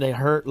short, they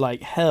hurt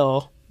like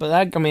hell. But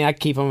I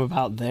keep them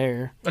about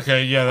there.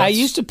 Okay, yeah. I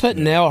used to put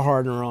nail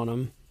hardener on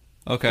them.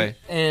 Okay.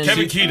 And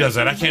Kevin Key does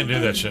that. I can't do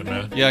that shit,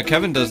 man. Yeah,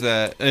 Kevin does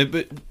that.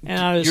 But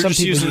you're just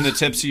using the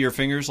tips of your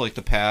fingers, like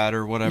the pad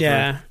or whatever.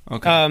 Yeah.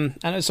 Okay.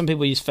 I know some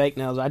people use fake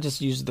nails. I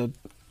just use the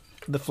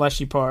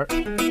fleshy part.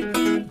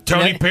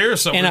 Tony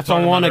Pierce, and if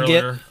I want to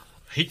get,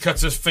 he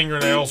cuts his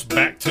fingernails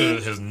back to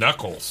his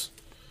knuckles.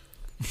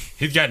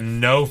 He's got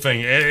no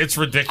finger. It's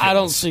ridiculous. I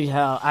don't see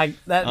how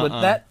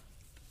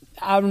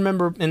I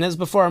remember, and this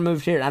before I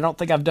moved here. And I don't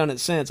think I've done it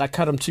since. I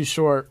cut them too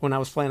short when I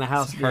was playing a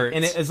house gig,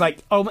 and it's like,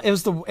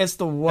 it's the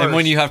worst. And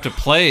when you have to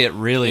play, it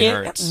really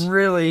hurts. It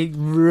really,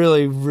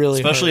 really, really,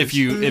 especially hurts.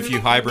 if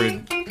you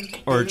hybrid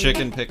or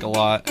chicken pick a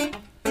lot.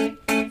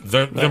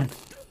 Them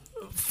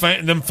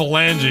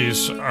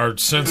phalanges are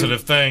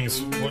sensitive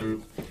things.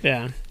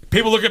 Yeah.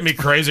 People look at me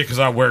crazy because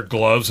I wear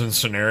gloves in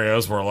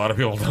scenarios where a lot of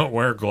people don't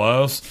wear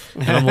gloves.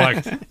 And I'm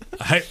like,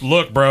 hey,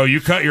 look, bro, you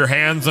cut your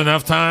hands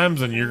enough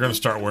times and you're going to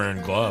start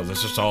wearing gloves.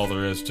 That's just all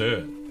there is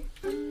to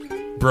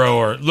it.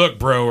 Bro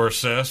or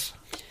sis.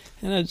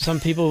 I know some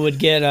people would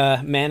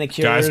get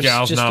manicures. Guys,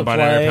 gals, just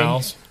non-binary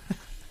pals.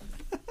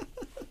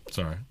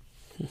 Sorry.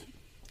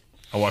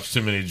 I watched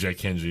too many Jay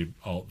Kenji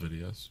alt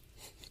videos.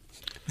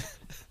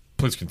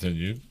 Please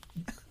continue.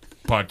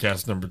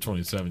 Podcast number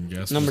 27,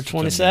 guest. Number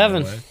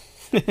 27.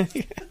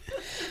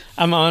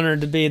 I'm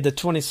honored to be the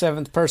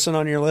 27th person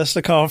on your list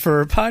to call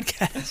for a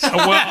podcast.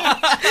 Well,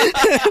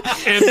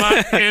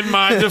 in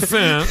my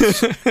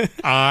defense,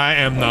 I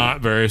am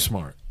not very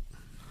smart.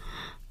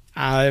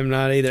 I am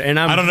not either, and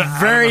I don't know,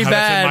 very I don't know how bad.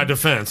 that's in my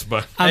defense,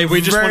 but hey,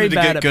 we just wanted to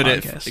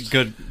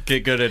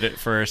get good at it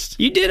first.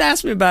 You did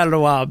ask me about it a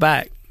while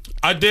back.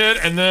 I did,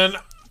 and then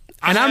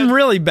I'm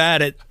really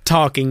bad at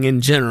talking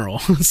in general.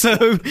 So,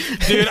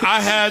 dude,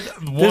 I had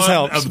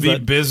one of the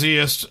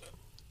busiest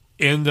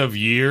end of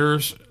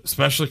years,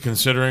 especially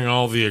considering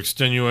all the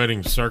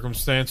extenuating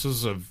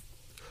circumstances of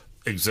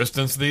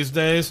existence these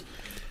days.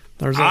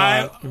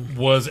 I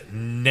was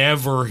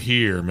never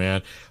here,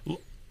 man.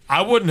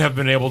 I wouldn't have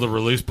been able to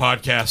release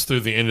podcasts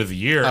through the end of the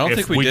year. I don't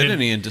think we did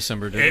any in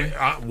December, did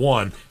we?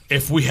 One.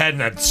 If we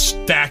hadn't had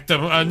stacked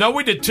them. No,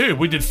 we did two.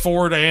 We did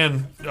Ford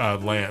and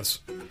Lance.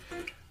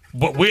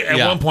 But we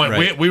at one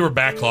point, we were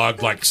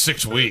backlogged like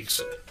 6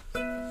 weeks.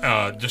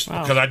 Just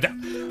because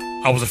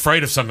I was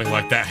afraid of something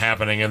like that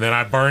happening, and then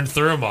I burned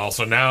through them all.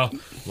 So now,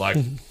 like,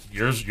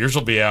 yours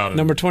will be out.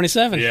 Number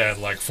 27. Yeah,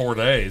 in like 4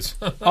 days.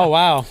 Oh,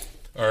 wow.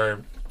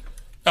 Or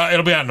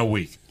it'll be out in a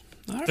week.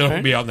 Right.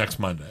 It'll be out next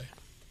Monday.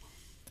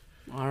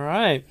 All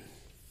right.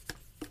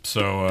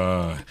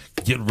 So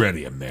get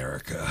ready,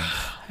 America.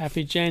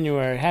 Happy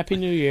January. Happy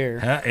New Year.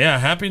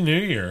 Happy New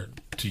Year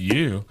to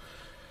you.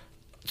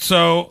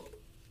 So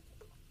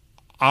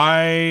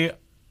I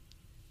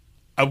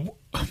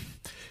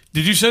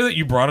did you say that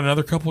you brought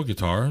another couple of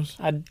guitars?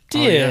 I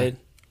did.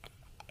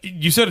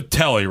 You said a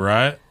Telly,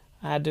 right?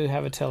 I do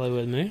have a Telly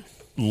with me.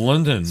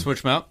 Linden.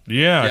 Switch mount?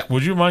 Yeah.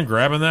 Would you mind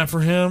grabbing that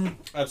for him?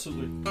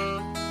 Absolutely.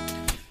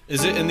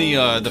 Is it in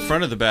the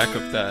front or the back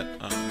of that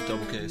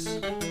double case?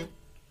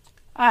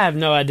 I have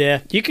no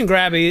idea. You can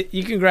grab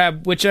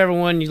whichever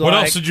one you like.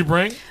 What else did you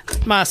bring?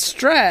 My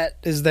Strat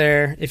is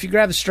there. If you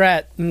grab the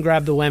Strat, you can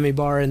grab the whammy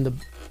bar in the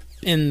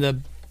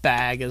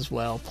bag as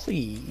well,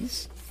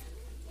 please.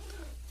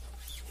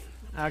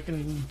 I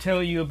can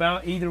tell you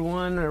about either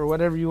one or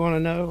whatever you want to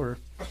know. Or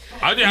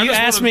you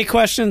ask me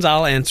questions,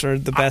 I'll answer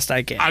the best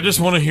I can. I just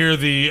want to hear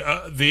the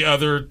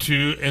other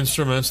two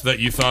instruments that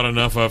you thought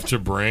enough of to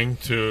bring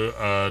to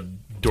a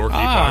dorky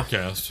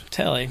podcast.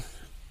 Telly.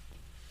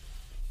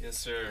 Yes,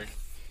 sir.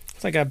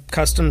 It's like a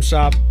custom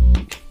shop.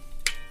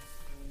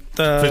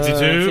 The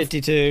 52?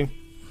 52.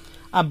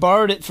 I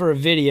borrowed it for a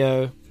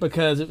video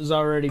because it was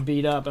already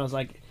beat up. And I was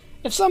like,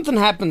 if something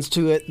happens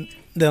to it,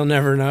 they'll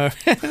never know.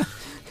 I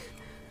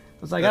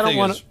was like, I don't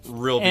want to.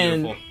 Real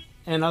beautiful.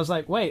 And I was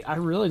like, wait, I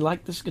really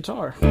like this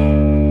guitar.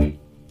 And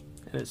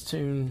it's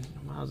tuned,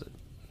 how's it?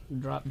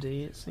 Drop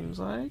D, it seems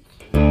like.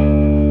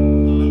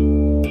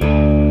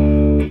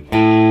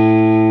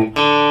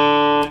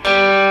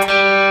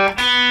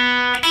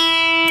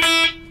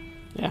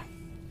 Yeah,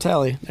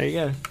 Telly. There you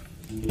go.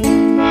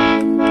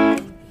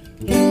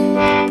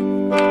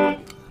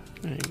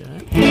 There you go.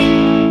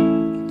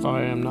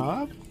 Volume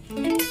knob.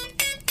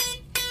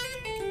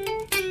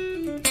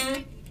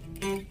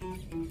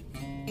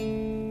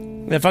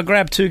 If I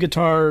grab two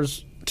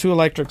guitars, two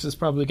electrics, it's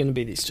probably going to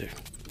be these two.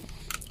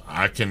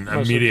 I can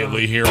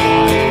immediately hear one.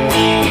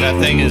 That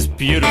thing is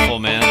beautiful,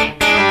 man.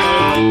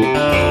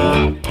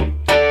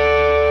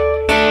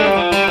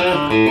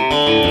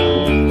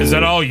 Is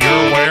that all your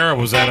wear, or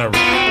was that a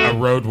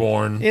road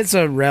worn? It's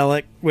a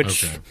relic,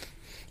 which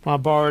I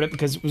borrowed it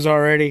because it was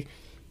already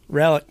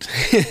relic.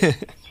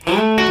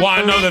 Well,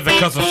 I know that the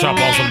custom shop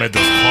also made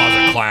those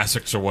closet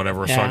classics or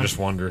whatever, so I just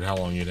wondered how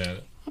long you'd had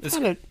it.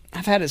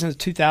 I've had it since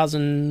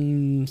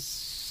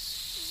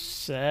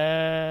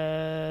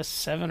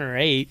 2007 or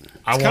 8. It's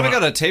kind of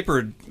got a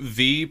tapered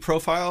V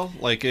profile,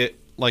 like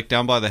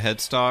down by the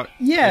headstock.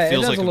 Yeah, it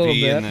feels it does like a a V, little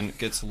bit. and then it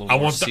gets a little.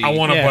 More C. I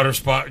want a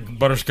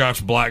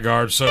butterscotch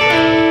blackguard. So, is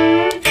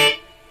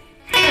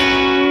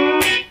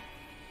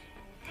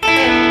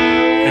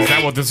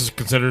that what this is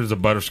considered as a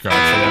butterscotch?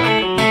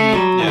 Yeah.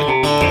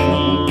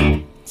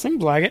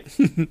 Seems like it.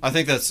 I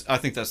think that's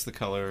the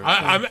color.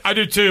 I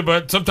do too,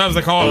 but sometimes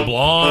they call it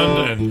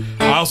blonde, and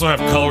I also have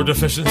color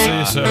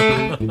deficiency. So,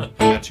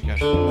 Gotcha.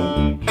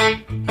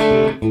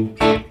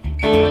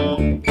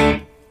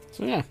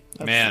 So yeah,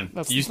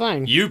 that's you, the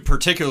thing. You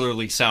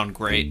particularly sound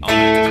great on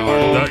that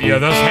guitar. yeah,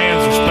 those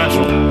hands are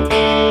special.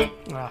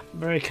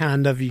 Very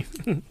kind of you.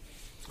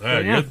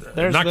 Yeah,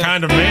 not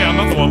kind of me. I'm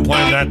not the one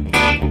playing that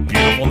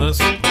beautifulness.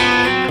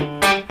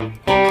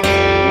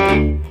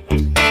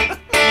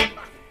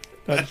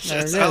 But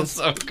That sounds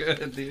so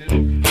good, dude.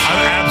 I'm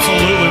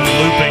absolutely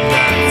looping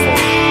that for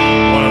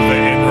one of the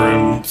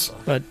Ingrams.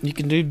 But you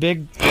can do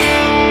big.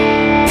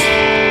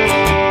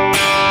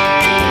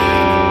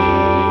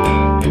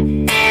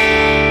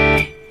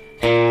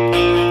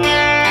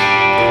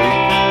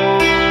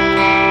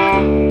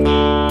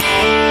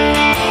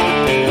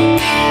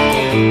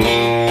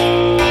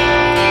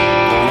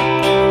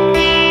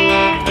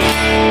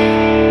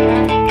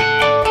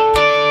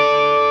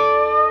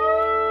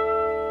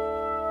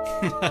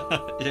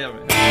 Yeah,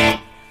 man.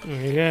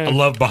 There you go. I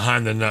love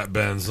behind the nut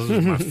bends. Those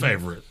are my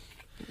favorite.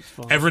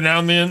 Every now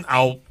and then,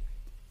 I'll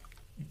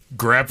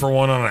grab for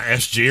one on an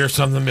SG or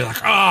something and be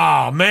like,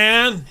 oh,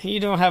 man. You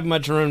don't have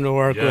much room to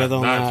work with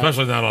on that.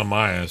 Especially not on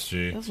my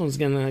SG. This one's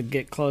going to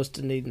get close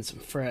to needing some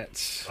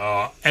frets.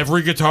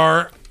 Every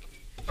guitar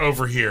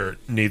over here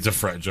needs a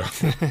fret job.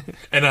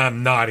 And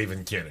I'm not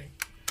even kidding.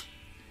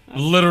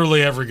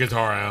 Literally every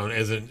guitar I own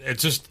isn't.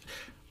 It's just,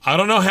 I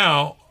don't know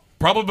how.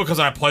 Probably because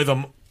I play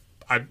them,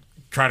 I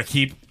try to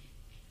keep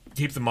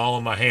them all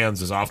in my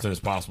hands as often as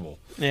possible.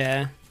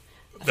 Yeah.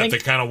 They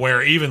kind of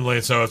wear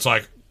evenly, so it's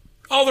like,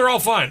 oh, they're all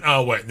fine.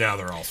 Oh, wait, now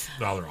they're all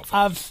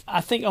fine.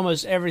 I think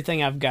almost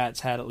everything I've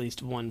got's had at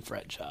least one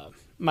fret job.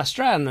 My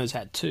Strato's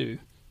had two,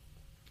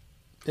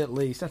 at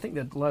least. I think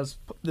that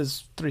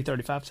this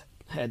 335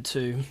 had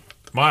two.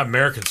 My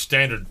American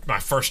Standard, my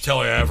first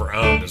Telly I ever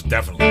owned, has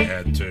definitely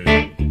had two.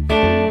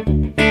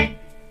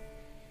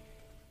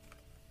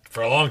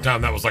 For a long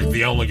time, that was like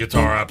the only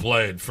guitar I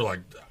played for like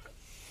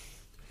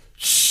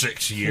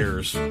 6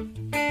 years.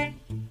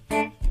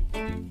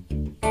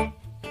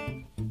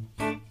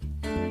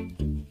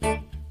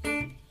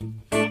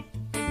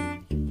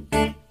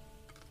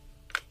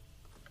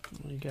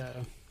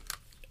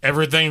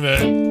 Everything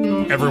that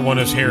everyone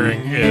is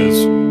hearing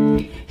is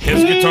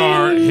his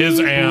guitar, his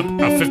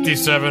amp, a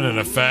 57, and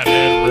a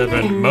fathead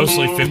ribbon,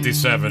 mostly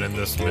 57 in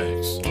this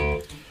mix.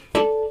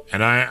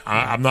 And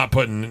I'm not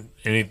putting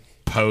any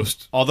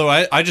post. Although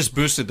I just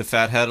boosted the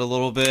fathead a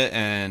little bit,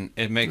 and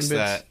it makes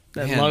that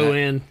low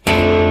end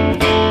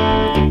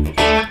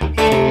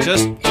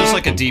just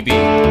like a dB.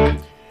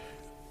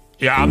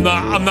 Yeah, I'm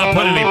not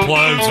putting any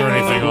plugs or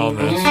anything on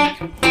this.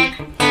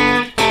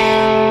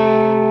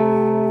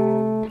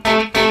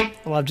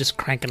 Well, love just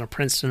cranking a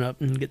Princeton up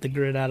and get the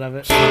grit out of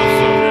it.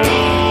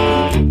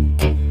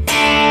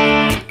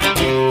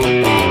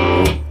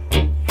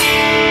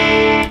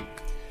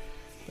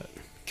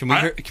 Can we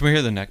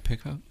hear the neck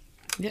pickup?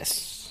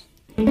 Yes.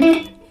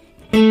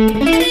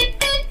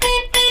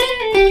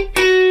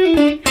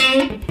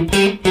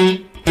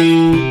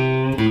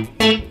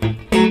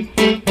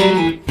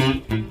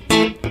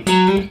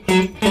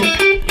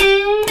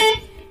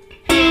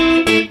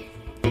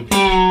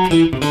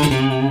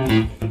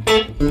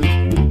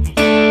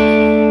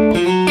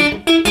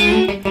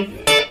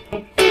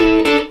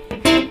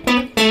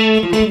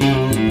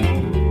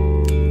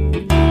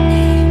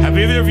 Have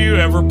either of you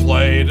ever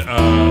played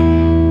a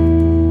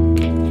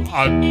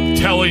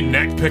telly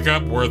neck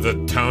pickup where the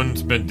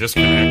tone's been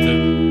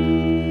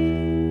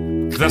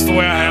disconnected? 'Cause that's the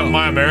way I have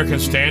my American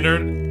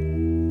Standard,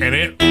 and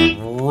it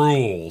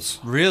rules.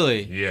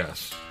 Really?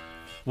 Yes.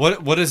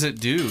 What does it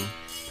do?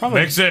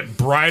 Probably Makes it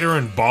brighter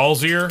and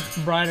ballsier.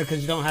 brighter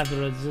because you don't have the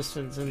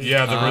resistance.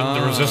 Yeah,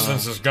 the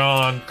resistance is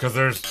gone because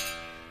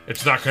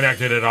it's not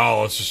connected at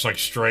all. It's just like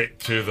straight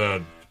to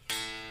the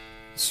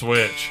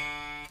switch.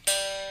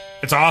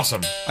 It's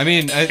awesome. I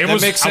mean, that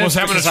makes sense. I was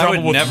having because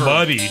trouble with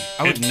Muddy.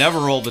 I would never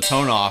roll the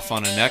tone off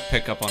on a neck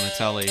pickup on a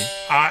telly.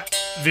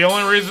 The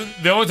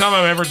only time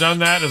I've ever done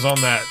that is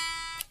on that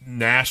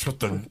Nash with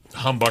the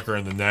humbucker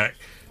in the neck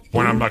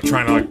when I'm like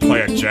trying to like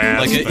play a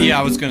jazz thing. Yeah,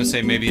 I was gonna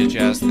say maybe a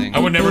jazz thing. I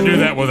would never do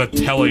that with a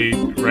telly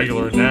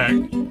regular neck.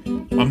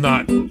 I'm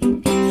not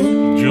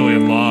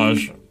Julian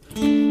Lage,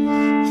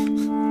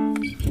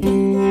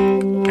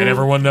 and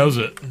everyone knows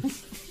it.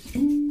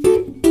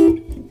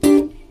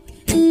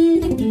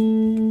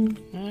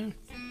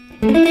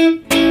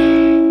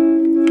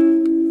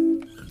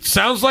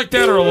 Sounds like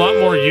that are a lot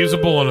more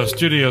usable in a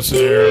studio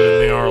scenario than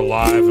they are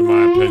live, in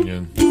my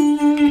opinion.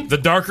 The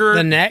darker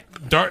The neck?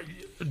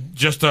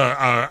 just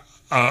a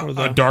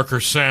darker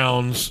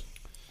sounds.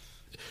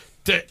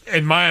 To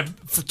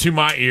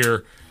my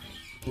ear,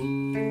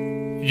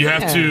 you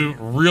have to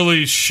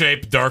really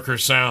shape darker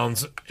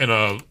sounds in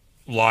a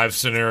live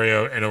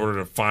scenario in order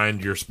to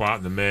find your spot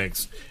in the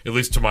mix. At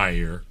least to my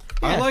ear.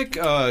 I like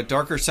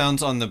darker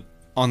sounds on the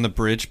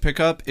bridge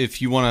pickup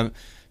if you want to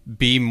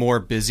be more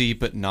busy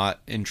but not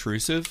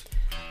intrusive.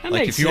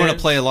 Like if you want to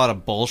play a lot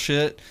of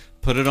bullshit,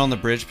 put it on the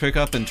bridge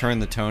pickup and turn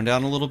the tone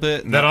down a little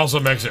bit. And that also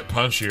makes it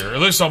punchier, at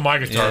least on my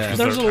guitars, because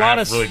there's a lot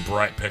of really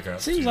bright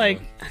pickups. Seems like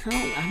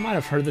I might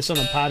have heard this on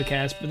a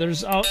podcast, but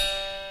it's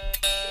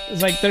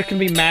like there can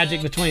be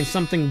magic between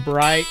something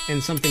bright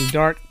and something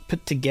dark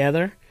put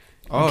together.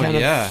 Oh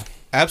yeah,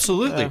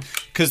 absolutely.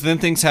 Because then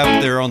things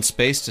have their own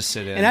space to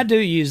sit in. And I do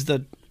use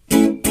the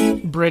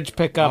bridge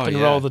pickup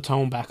and roll the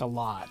tone back a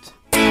lot.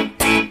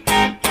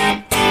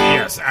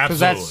 Yes,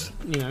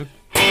 absolutely.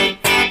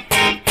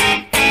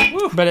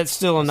 That's, but it's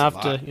still enough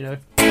to, I'm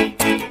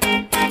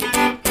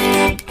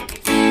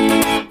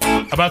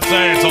about to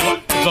say it's a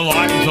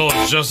lot until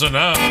it's just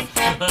enough.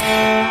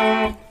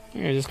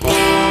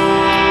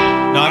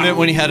 No, I meant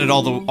when he had it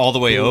all the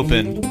way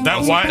open.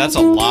 That's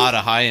a lot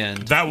of high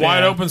end. That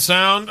wide open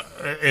sound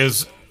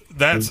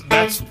that's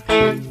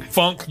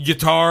funk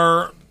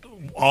guitar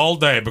all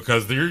day,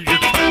 because you're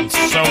cutting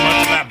so much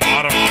of that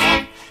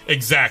bottom.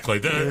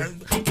 Exactly.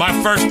 My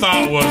first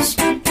thought was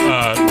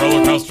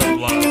Roller Coaster of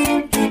Love.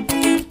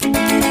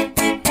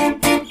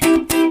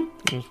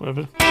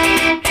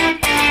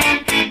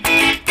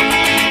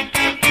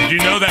 Did you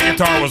know that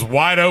guitar was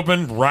wide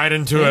open right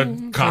into a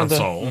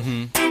console?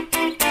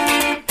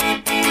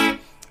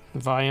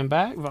 Volume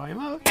back, volume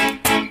up.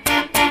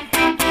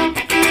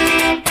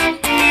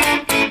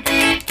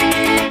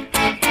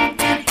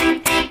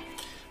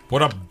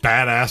 What a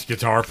badass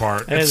guitar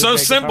part. It's so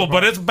simple,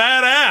 but it's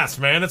badass,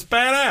 man. It's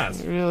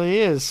badass. It really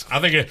is. I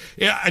think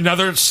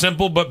another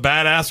simple but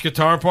badass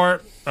guitar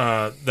part,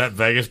 that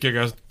Vegas gig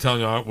I was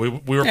telling you,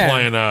 we were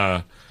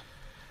playing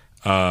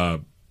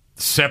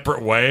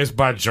Separate Ways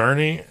by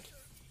Journey.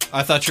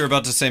 I thought you were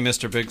about to say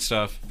Mr. Big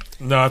Stuff.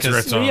 No, it's a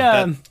great song.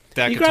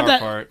 That guitar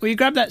part. Will you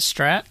grab that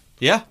Strat?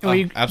 Yeah, will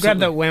you absolutely. grab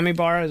that whammy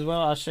bar as well?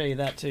 I'll show you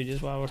that too,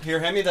 just while we're here.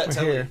 Hand me that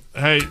telly.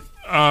 Hey,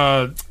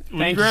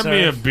 will you grab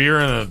me a beer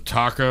and a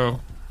taco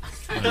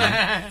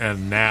and a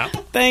nap?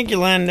 Thank you,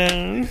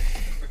 Landon.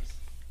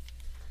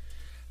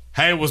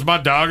 Hey, was my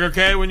dog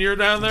okay when you were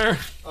down there?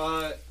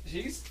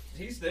 He's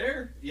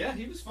there. Yeah,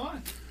 he was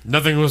fine.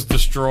 Nothing was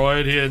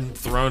destroyed. He hadn't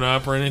thrown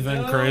up or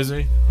anything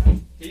crazy.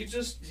 He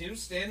was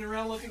standing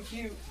around looking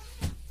cute.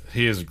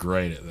 He is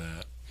great at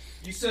that.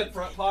 You said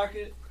front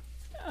pocket?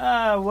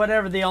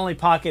 Whatever the only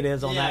pocket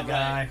is on that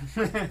guy.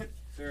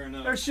 Fair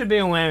enough. There should be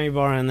a whammy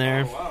bar in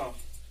there. Oh, wow.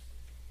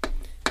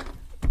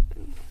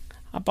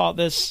 I bought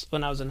this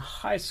when I was in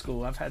high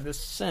school. I've had this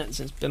since.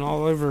 It's been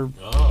all over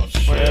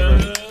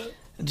wherever.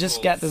 I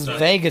just got this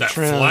Vega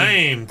trim.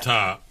 Flame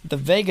top. The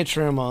Vega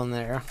trim on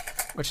there,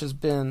 which has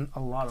been a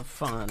lot of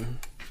fun.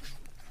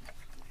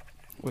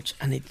 Which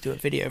I need to do a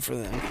video for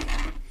them.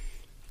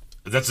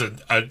 That's a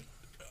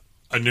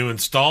new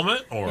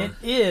installment, or it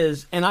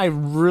is, and I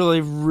really,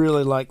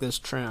 really like this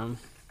trim.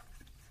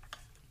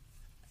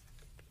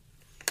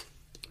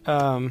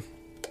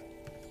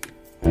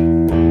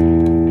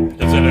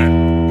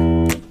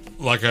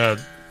 like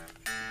a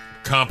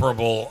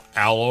comparable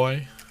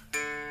alloy,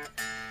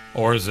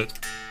 or is it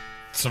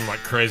some like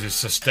crazy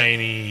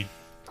sustainy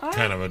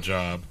kind of a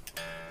job?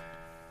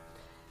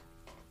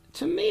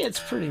 To me, it's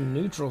pretty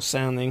neutral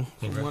sounding,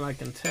 from what I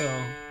can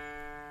tell.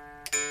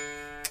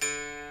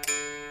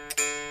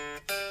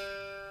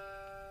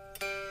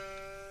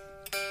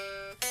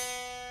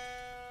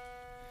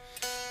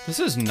 This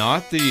is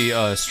not the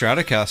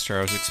Stratocaster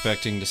I was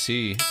expecting to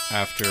see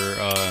after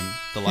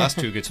the last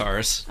two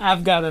guitars.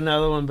 I've got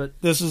another one, but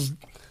this is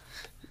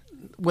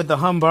with the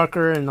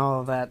humbucker and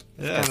all of that.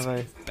 It's Yeah, kind of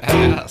a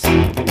badass.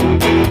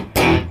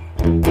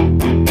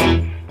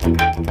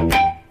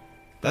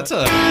 That's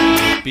a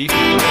beefy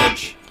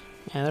bridge.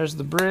 Yeah, there's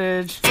the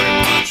bridge.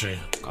 Very punchy.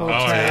 Cool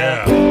Oh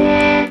tap.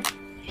 yeah.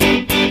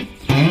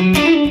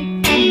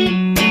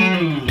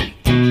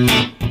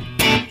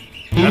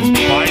 That's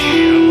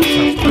bitey. That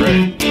sounds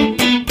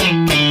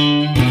great.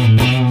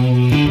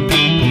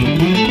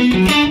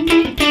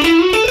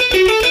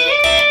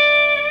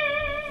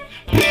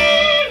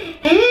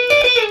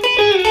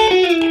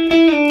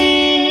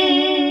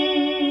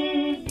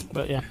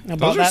 But yeah,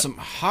 Those are some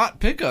hot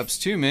pickups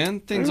too, man.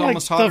 Things They're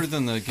almost like hotter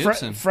than the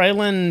Gibson.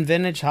 Fralin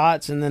Vintage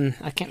Hots, and then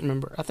I can't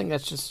remember. I think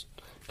that's just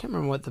can't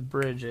remember what the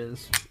bridge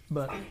is,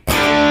 but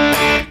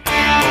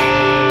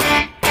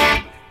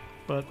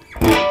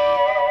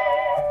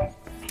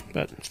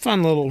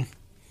fun little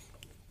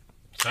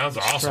Sounds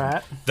awesome.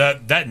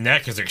 Strat. That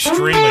neck is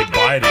extremely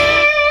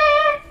bitey.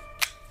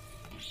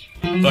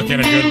 Look in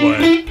a good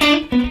way.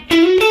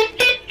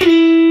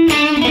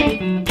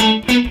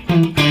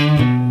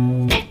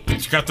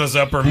 It's got those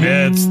upper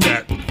mids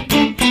that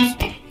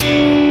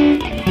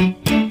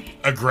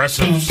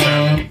aggressive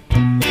sound.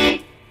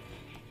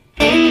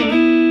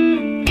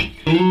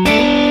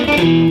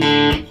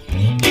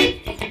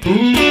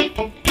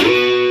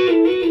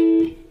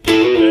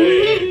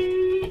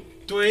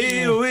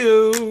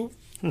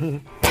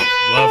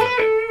 Love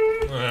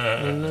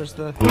it. and there's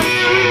the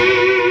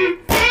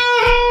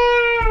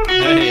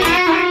Hey.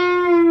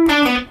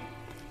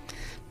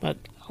 but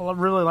I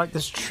really like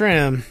this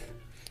trim. You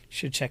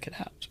should check it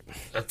out.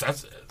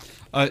 That's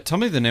Tell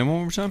me the name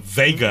one more time.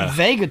 Vega.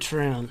 Vega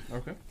trim.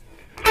 Okay.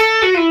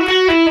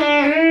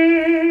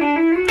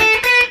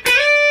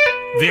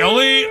 The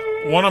only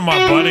one of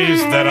my buddies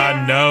that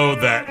I know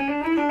that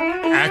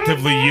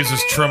actively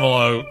uses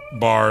tremolo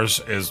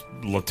bars is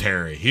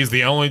Letary. He's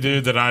the only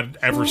dude that I'd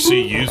ever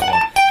see use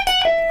one.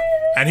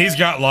 And he's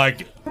got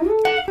like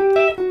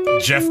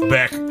Jeff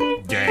Beck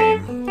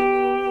game.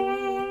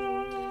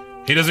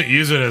 He doesn't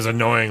use it as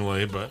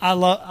annoyingly, but I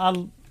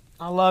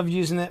love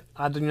using it.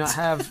 I do not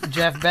have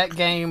Jeff Beck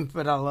game,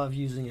 but I love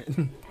using it.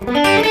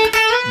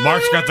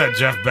 Mark's got that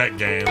Jeff Beck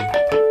game.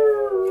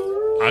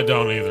 I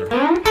don't either.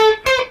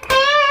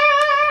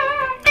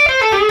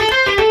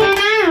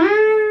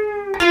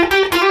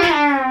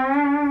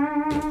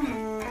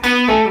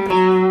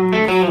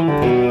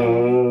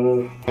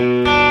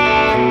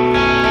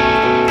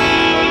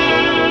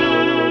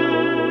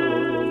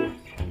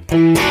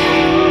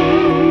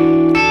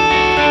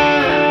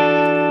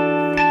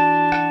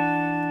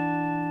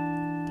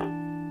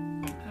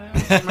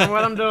 Remember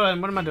what I'm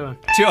doing? What am I doing?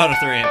 2 out of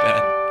 3 ain't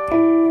bad.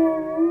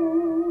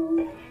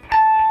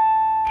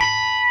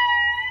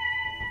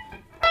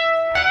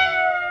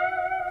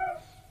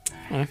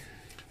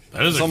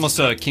 That is It's almost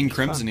a King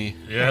Crimson-y.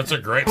 yeah, that's a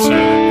great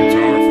sounding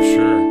guitar for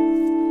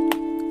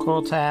sure.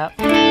 Coil tap.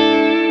 The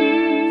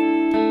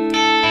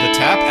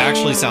tap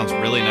actually sounds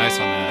really nice on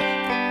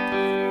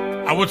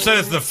that. I would say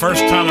it's the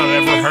first time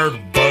I've ever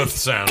heard both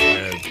sound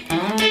good.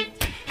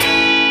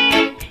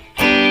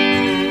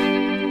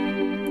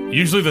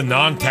 Usually the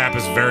non-tap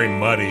is very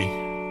muddy.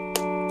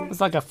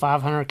 It's like a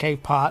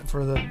 500K pot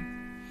for the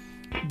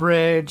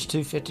bridge,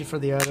 250 for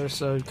the other,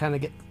 so you kind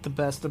of get the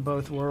best of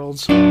both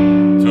worlds.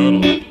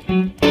 Totally.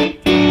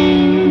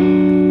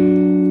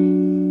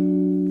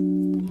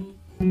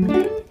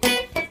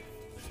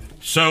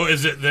 So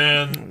is it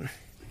then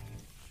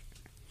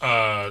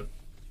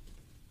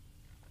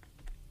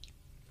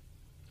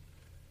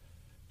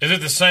is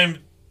it the same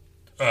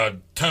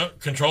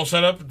control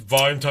setup?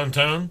 Volume, tone,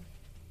 tone?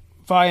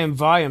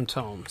 Volume,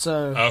 tone.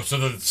 So Oh, so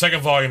the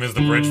second volume is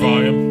the bridge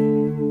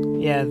volume.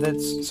 yeah,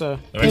 that's so.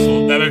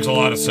 That makes a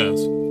lot of sense.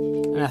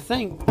 And I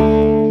think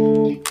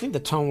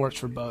the tone works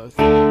for both.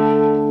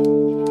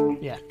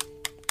 Yeah.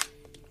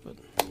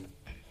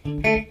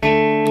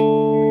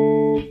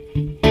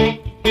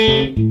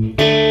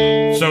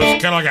 So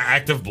it's kind of like an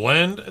active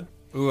blend.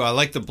 Ooh, I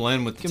like the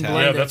blend with the Can tap.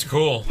 blend Yeah, it. that's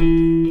cool.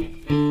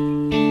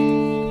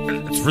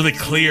 It's really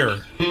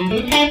clear.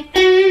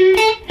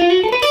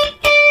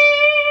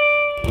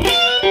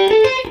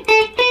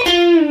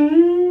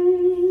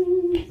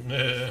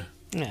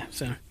 Yeah,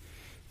 so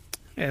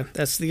yeah,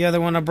 that's the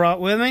other one I brought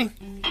with me.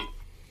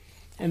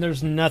 And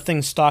there's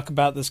nothing stock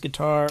about this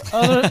guitar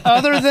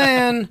other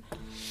than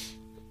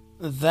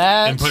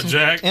that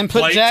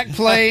Input jack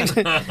plate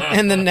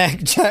and the neck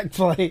jack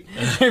plate.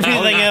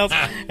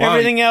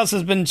 Everything else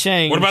has been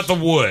changed. What about the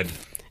wood?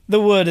 The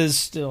wood is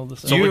still the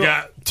same. So we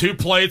got 2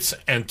 plates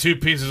and 2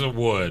 pieces of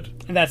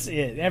wood. And that's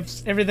it.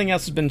 Everything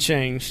else has been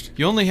changed.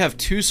 You only have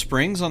 2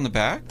 springs on the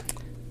back?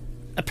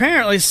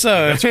 Apparently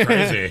so. That's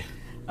crazy.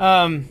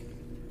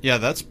 Yeah,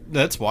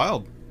 that's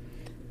wild.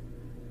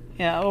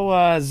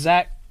 Yeah,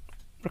 Zach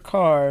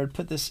Ricard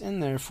put this in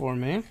there for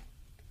me.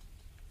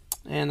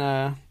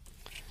 And,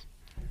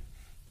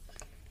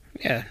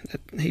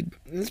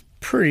 it's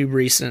pretty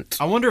recent.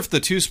 I wonder if the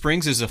 2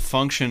 springs is a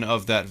function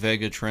of that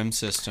Vega trim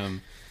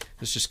system.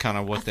 It's just kind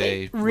of what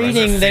they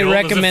reading. They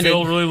recommended. Does it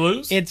feel really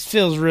loose? It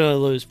feels really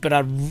loose, but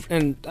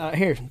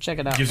here, check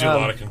it out. Gives you a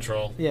lot of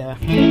control. Yeah.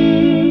 Oh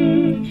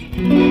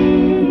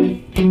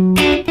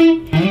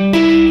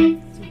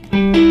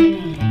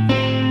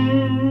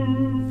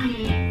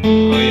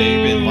yeah,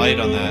 you've been light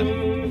on that.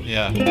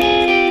 Yeah.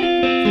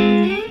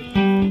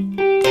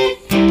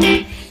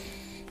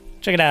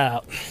 Check it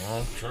out.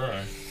 I'll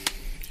try.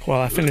 While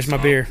I finish my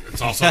beer.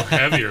 It's also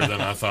heavier than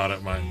I thought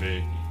it might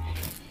be.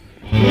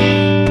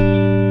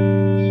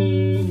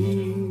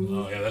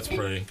 Oh yeah, that's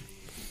pretty.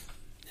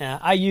 Yeah,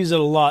 I use it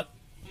a lot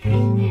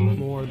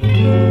more than.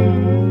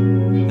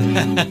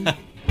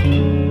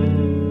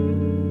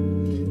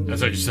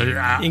 That's what you said. You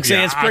can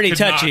say it's pretty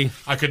touchy.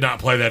 I could not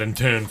play that in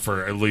tune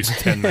for at least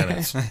 10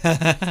 minutes.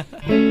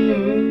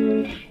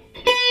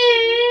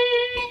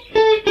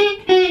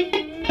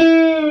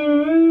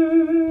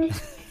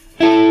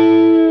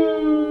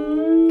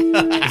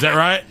 Is that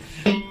right?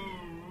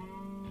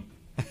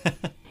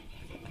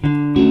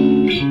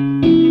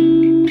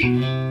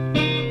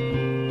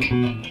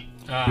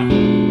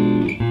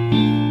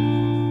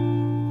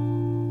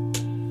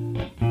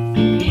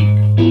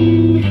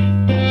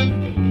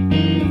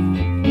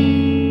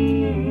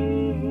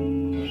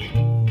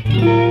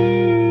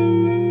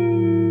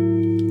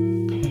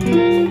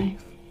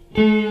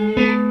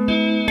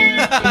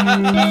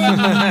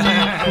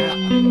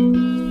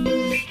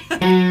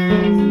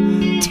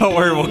 Don't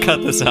worry, we'll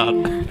cut this out.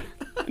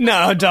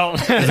 No,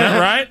 don't. Is that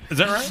right? Is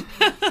that right?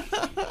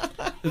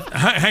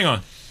 Hang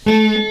on.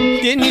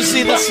 Didn't you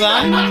see the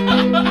sign?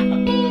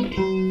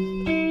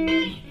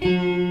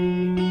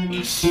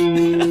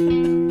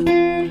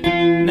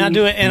 Now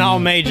do it in all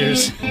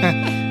majors.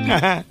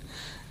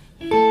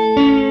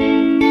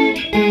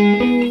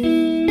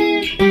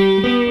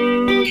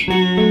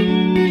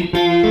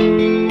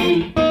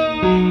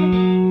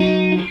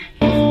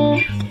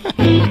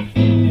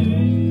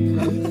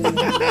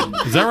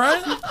 Is that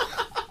right?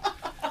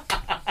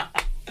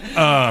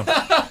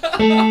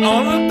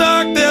 On a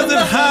dark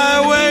desert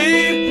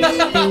highway,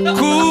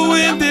 cool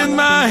wind in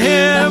my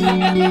hair,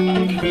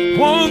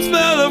 warm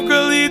smell of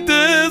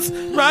colitas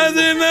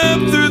rising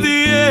up through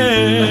the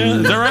air.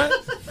 Is that right?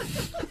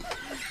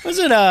 Was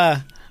it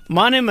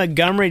Monty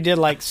Montgomery did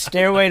like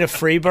Stairway to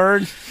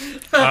Freebird?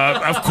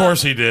 Of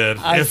course he did.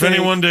 If think-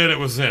 anyone did, it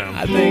was him.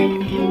 I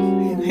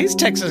think he's a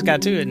Texas guy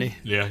too, isn't he?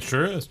 Yeah,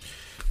 sure is.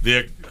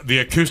 The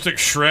acoustic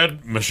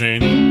shred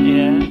machine.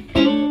 Yeah.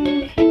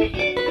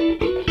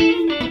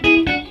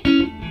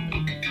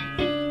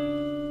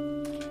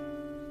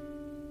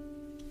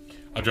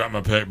 I dropped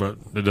my pick, but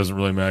it doesn't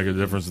really make a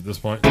difference at this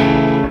point.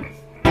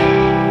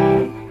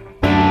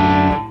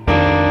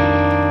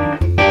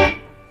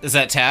 Is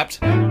that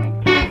tapped?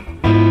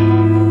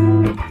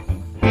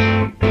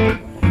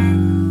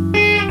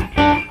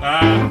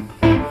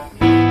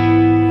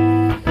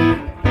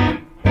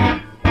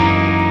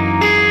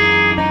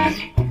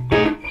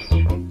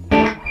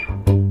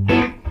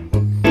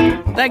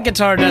 That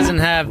guitar doesn't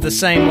have the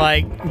same,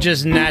 like,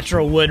 just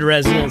natural wood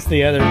resonance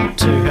the other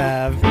two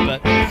have,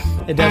 but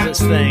it does its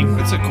thing.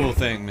 It's a cool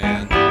thing,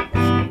 man.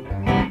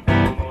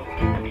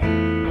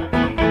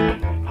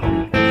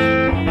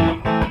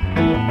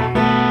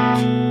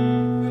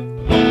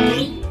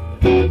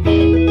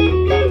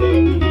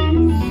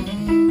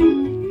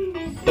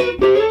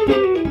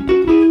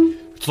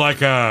 It's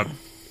like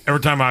every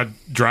time I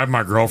drive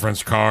my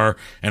girlfriend's car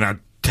and I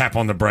tap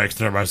on the brakes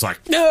and everybody's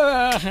like,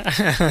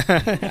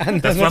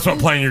 that's what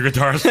playing your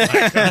guitar is like.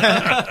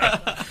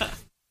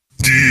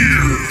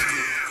 Gear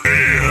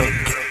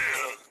and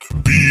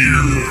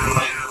beer.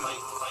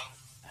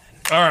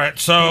 All right,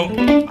 so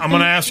I'm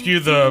going to ask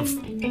you the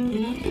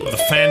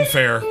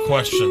fanfare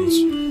questions.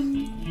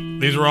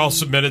 These were all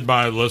submitted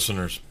by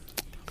listeners.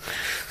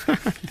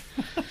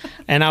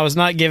 And I was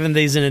not given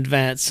these in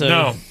advance, so...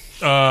 No.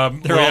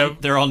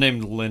 They're all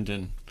named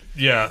Lyndon.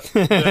 Yeah.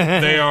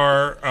 They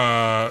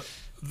are...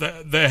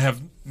 They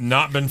have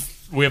not been...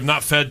 We have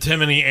not fed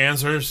Tim any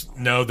answers.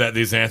 Know that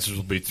these answers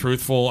will be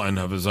truthful and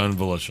of his own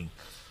volition.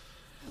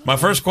 My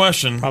first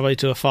question... Probably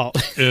to a fault.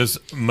 ...is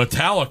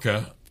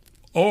Metallica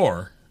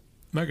or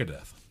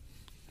Megadeth?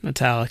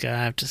 Metallica,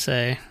 I have to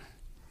say.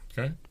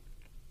 Okay.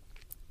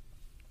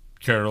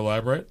 Care to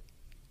elaborate?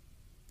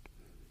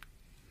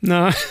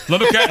 No.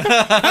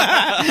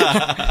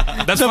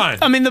 That's fine.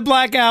 I mean, the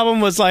Black Album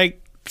was like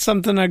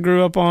something I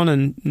grew up on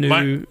and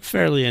knew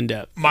fairly in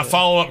depth. My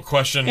follow-up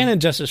question... And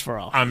Injustice for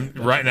All. I'm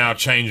right now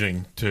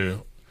changing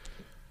to...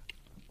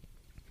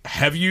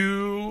 Have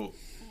you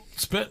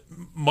spent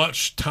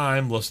much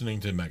time listening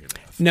to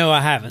Megadeth. No,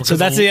 I haven't. So Because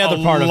that's the other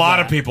part of A lot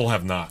that. of people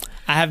have not.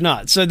 I have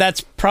not. So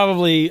that's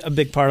probably a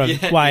big part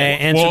of why I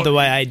answered the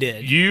way I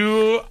did.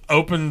 You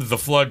opened the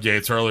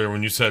floodgates earlier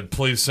when you said,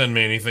 please send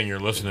me anything you're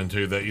listening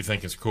to that you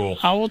think is cool.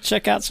 I will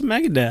check out some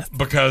Megadeth.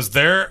 Because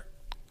they're,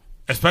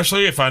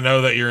 especially if I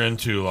know that you're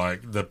into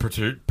like the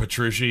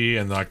Petrucci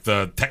and like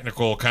the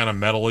technical kind of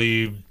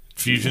metal-y,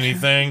 fusion-y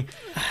thing.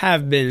 I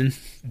have been.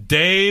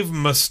 Dave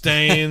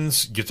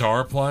Mustaine's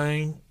guitar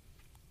playing,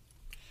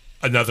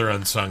 another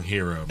unsung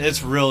hero. Man.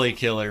 It's really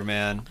killer,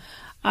 man.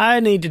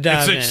 I need to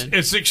dive in.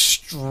 It's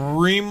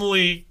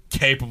extremely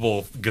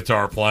capable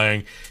guitar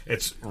playing.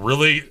 It's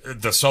really,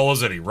 the solos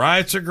that he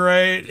writes are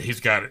great.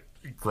 He's got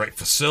great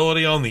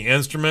facility on the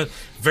instrument.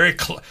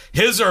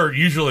 His are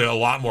usually a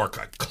lot more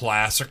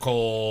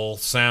classical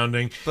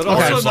sounding, but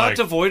also not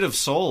devoid of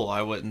soul.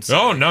 I wouldn't say.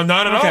 Oh no,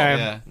 not at all.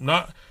 Yeah.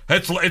 Not.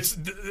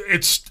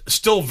 It's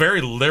still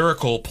very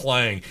lyrical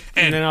playing,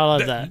 and I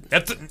love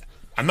that.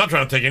 I'm not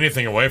trying to take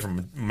anything away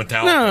from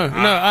Metallica.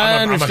 No, I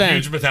understand. I'm a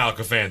huge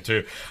Metallica fan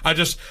too.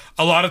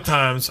 A lot of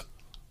times,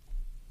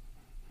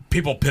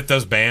 people pit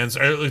those bands,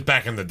 or at least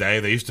back in the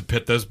day, they used to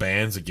pit those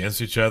bands against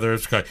each other.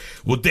 It's like,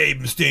 well, Dave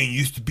Mustaine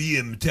used to be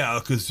in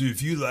Metallica, so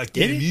if you like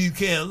him, you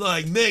can't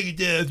like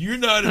Megadeth. You're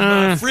not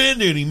my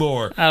friend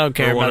anymore. I don't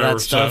care about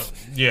that stuff.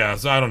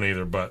 So I don't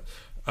either, but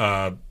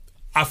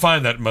I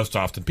find that most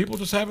often people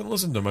just haven't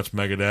listened to much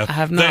Megadeth. I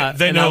have not.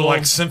 They know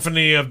like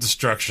Symphony of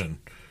Destruction.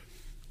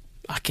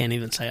 I can't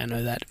even say I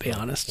know that, to be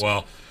honest.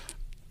 Well,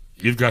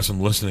 you've got some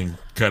listening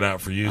cut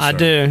out for you, I sir.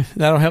 do.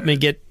 That'll help me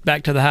get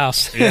back to the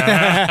house.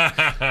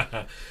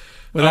 Yeah.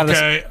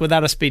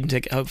 without a speeding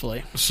ticket,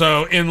 hopefully.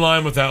 So, in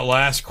line with that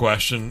last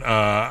question,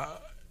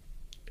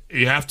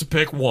 you have to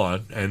pick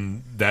one,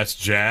 and that's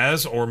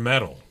jazz or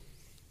metal.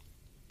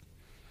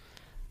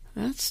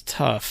 That's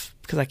tough,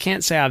 because I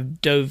can't say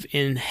I've dove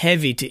in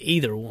heavy to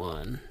either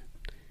one.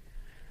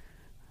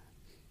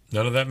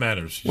 None of that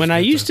matters. When I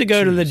used to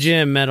go to the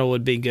gym, metal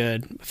would be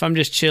good. If I'm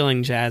just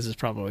chilling, jazz is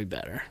probably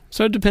better.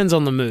 So it depends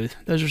on the mood.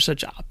 Those are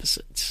such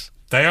opposites.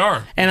 They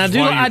are. And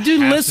I do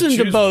listen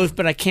to both,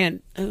 but I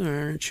can't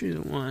choose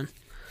one.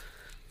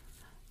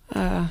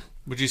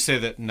 Would you say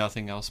that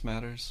nothing else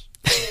matters?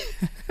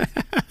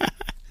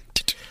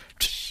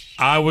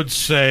 I would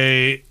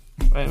say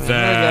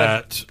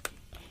that...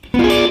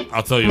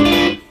 I'll tell you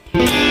what.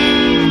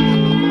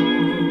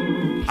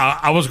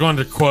 I was going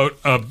to quote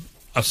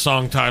a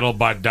song title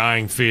by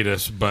Dying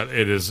Fetus, but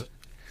it is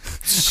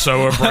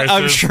so abrasive.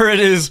 I'm sure it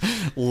is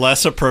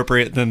less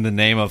appropriate than the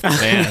name of the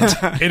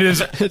band. It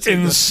is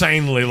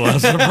insanely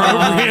less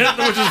appropriate,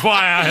 which is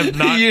why I have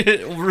not...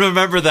 You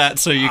remember that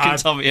so you can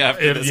tell me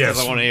after this, because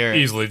I want to hear it.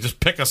 Easily. Just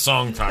pick a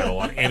song title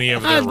on any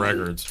of their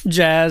records.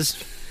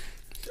 Jazz.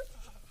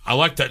 I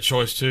like that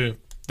choice, too.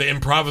 The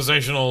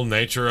improvisational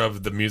nature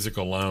of the music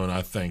alone,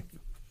 I think,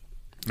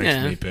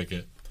 makes me pick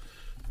it.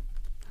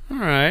 All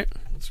right.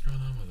 What's going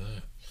on with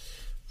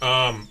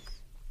that?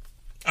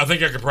 I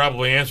think I could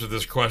probably answer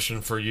this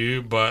question for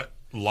you, but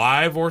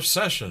live or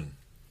session?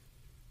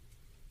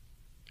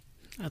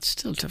 That's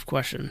still a tough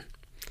question.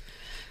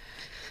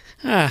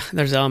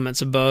 There's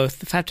elements of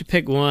both. If I have to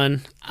pick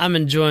one, I'm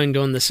enjoying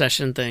doing the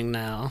session thing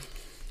now.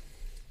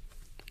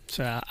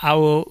 So I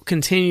will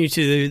continue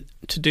to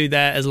do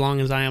that as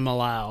long as I am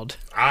allowed.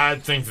 I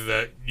think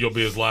that you'll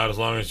be as loud as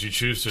long as you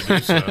choose to do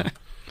so.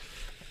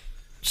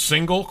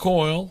 Single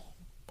coil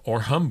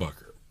or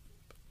humbucker?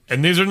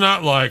 And these are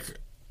not like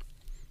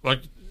they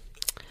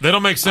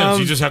don't make sense.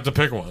 You just have to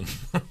pick one.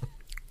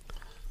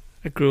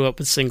 I grew up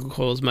with single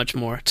coils much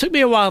more. It took me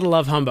a while to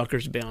love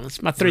humbuckers, to be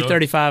honest. My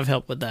 335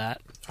 helped with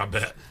that. I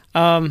bet.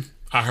 I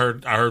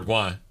heard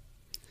why.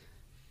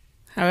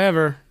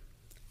 However,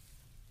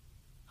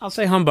 I'll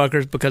say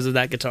humbuckers because of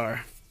that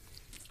guitar.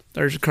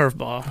 There's a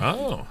curveball.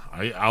 Oh,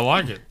 I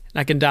like it.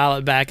 I can dial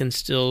it back and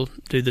still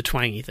do the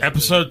twangy thing.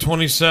 Episode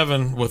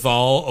 27 with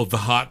all of the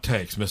hot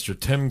takes, Mr.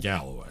 Tim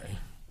Galloway.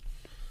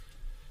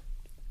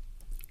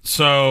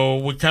 So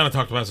we kind of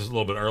talked about this a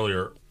little bit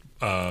earlier.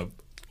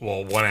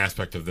 One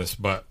aspect of this,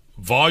 but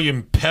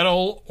volume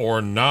pedal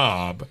or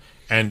knob,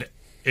 and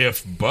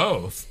if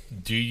both,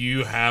 do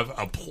you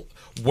have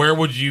where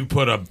would you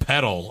put a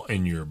pedal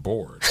in your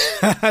board?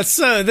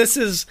 So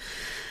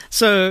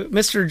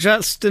Mr.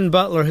 Justin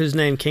Butler, whose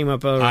name came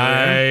up over there.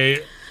 I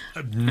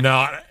have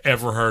not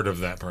ever heard of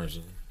that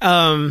person.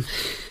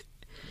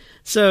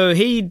 So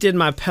he did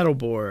my pedal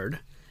board,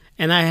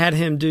 and I had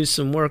him do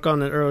some work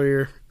on it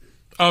earlier.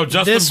 Oh,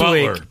 Justin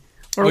Butler. Week,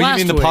 or last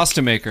you mean the week.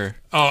 pasta maker?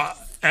 Oh,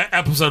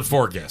 episode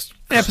 4 guest.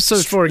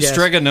 Episode 4 guest.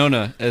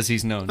 Stregonona, as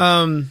he's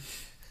known.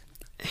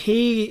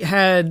 He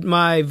had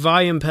my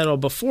volume pedal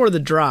before the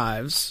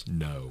drives.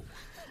 No.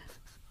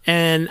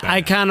 And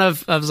I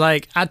was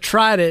like, I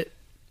tried it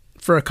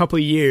for a couple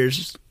of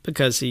years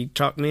because he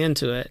talked me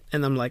into it.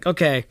 And I'm like,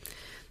 okay,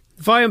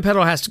 the volume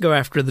pedal has to go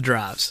after the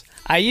drives.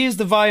 I use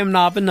the volume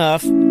knob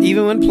enough,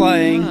 even when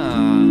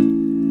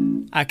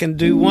playing, I can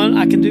do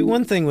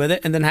one thing with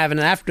it, and then having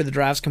it after the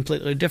drive's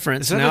completely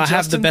different. So now I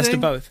have the best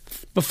of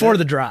both before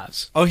the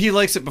drives. Oh, he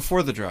likes it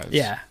before the drives.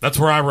 Yeah, that's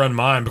where I run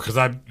mine because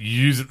I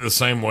use it the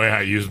same way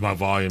I use my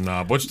volume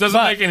knob, which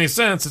doesn't make any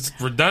sense. It's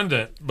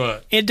redundant,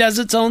 but it does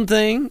its own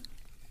thing.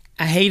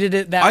 I hated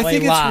it that way. I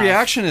think live. its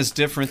reaction is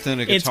different than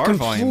a guitar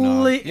volume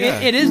knob. Yeah.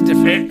 It is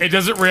different. It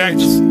doesn't react.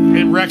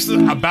 It reacts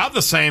about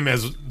the same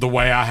as the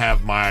way I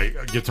have my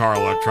guitar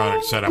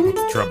electronics set up with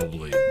the treble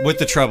bleed. With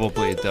the treble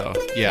bleed, though.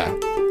 Yeah,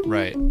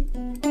 right.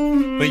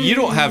 But you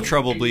don't have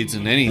treble bleeds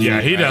in anything. Yeah,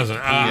 he right?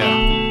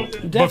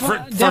 doesn't. But for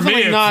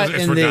Definitely me, not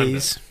it's in redundant.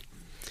 these.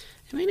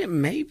 I mean, it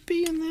may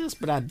be in this,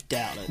 but I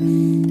doubt it.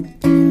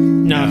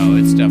 No,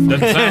 it's definitely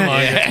Doesn't sound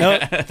like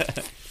it.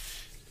 Nope.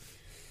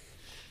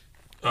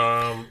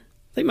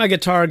 I think my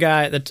guitar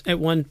guy at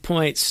one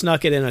point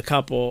snuck it in a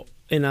couple,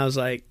 and I was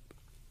like,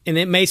 and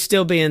it may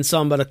still be in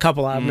some, but a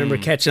couple I remember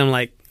catching him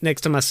like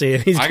next time I see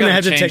it, he's going to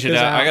have to check this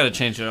out. I got to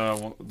change it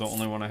out. The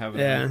only one I have.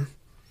 Yeah.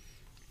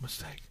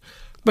 Mistake.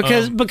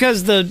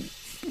 Because the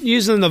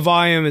using the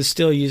volume is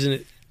still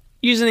using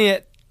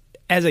it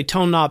as a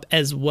tone knob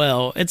as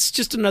well. It's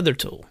just another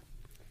tool.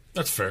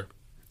 That's fair.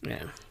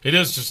 Yeah. It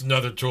is just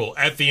another tool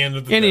at the end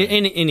of the day.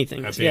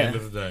 Anything. At the end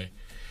of the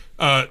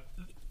day.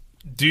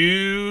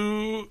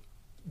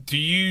 Do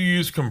you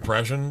use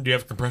compression? Do you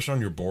have compression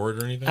on your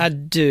board or anything? I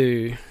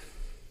do.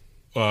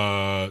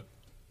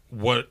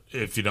 What,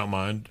 if you don't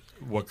mind,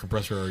 what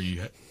compressor are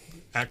you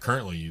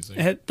currently using?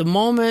 At the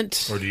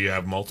moment, Or do you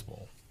have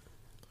multiple?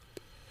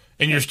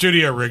 In your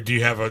studio rig, do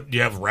you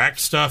have rack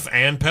stuff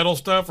and pedal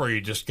stuff, or you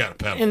just got a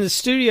pedal? in the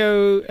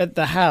studio at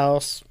the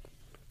house,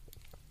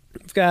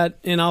 I've got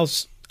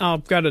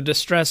a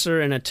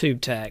distressor and a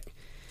tube tack.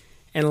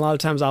 And a lot of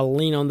times I'll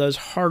lean on those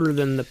harder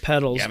than the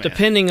pedals,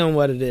 depending on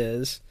what it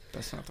is.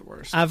 That's not the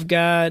worst. I've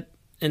got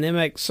an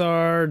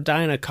MXR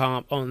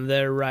Dynacomp on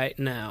there right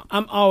now.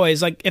 I'm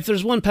always, like, if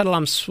there's one pedal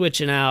I'm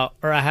switching out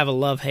or I have a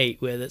love-hate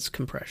with, it's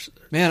compressor.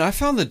 Man, I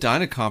found the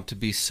Dynacomp to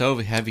be so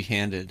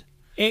heavy-handed.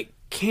 It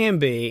can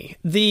be.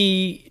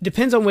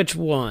 Depends on which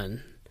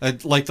one.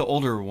 Like the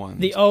older one.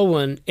 The old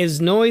one is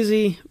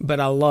noisy, but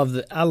I love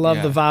the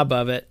vibe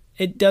of it.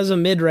 It does a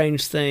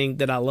mid-range thing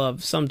that I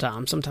love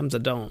sometimes. Sometimes I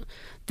don't.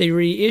 They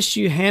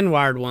reissue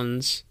hand-wired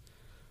ones,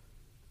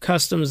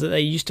 customs that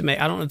they used to make.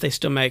 I don't know if they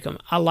still make them.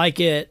 I like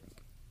it.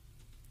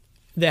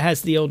 That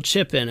has the old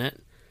chip in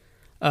it.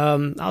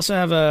 I also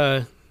have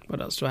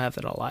what else do I have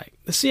that I like?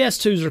 The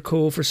CS2s are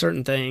cool for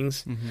certain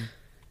things. Mm-hmm.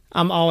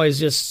 I'm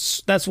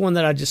always that's one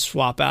that I just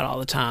swap out all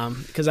the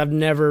time because I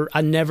never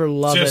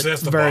love it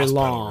very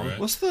long. Pedal, right?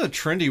 What's the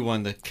trendy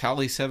one? The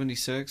Cali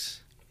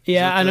 76?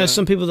 Yeah, I know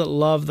some people that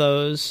love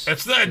those.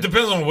 It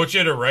depends on which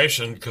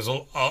iteration, because a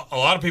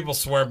lot of people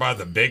swear by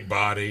the big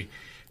body,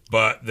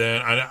 but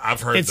then I've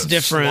heard it's the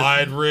different.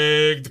 Slide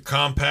rig, the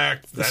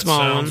compact, that small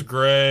sounds one.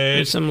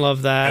 great. Some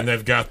love that. And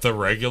they've got the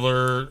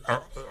regular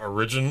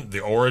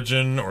the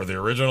origin or the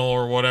original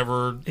or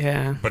whatever.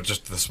 Yeah. But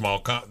just the small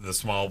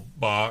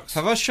box.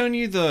 Have I shown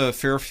you the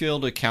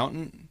Fairfield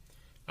Accountant?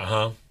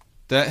 Uh-huh.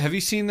 Have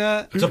you seen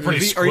that? It's a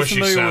pretty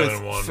squishy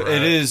sounding one, right?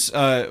 It is,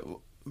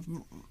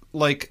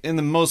 like, in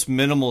the most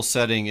minimal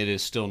setting, it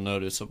is still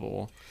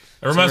noticeable.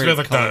 It reminds me of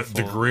like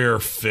the Greer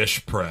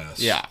fish press.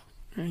 Yeah.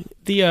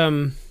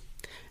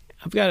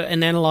 I've got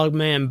an Analog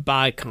Man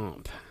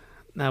Bicomp.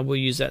 Now we'll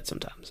use that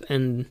sometimes.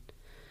 And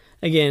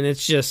again,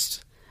 it's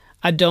just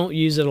I don't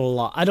use it a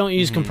lot. I don't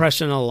use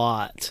compression a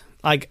lot.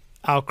 Like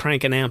I'll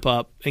crank an amp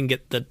up and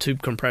get the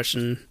tube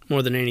compression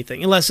more than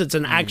anything, unless it's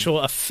an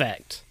actual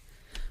effect.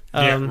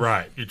 Yeah,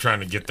 right. You're trying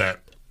to get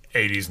that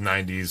 80s,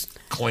 90s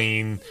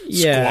clean,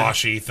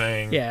 squashy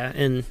thing. Yeah,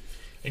 and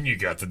you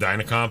got the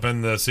Dynacomp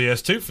and the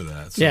CS2 for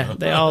that. So. Yeah,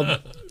 they all.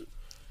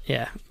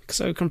 Yeah,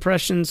 so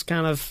compression's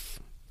kind of.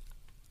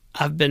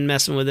 I've been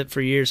messing with it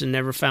for years and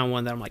never found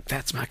one that I'm like,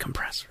 that's my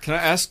compressor. Can I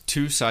ask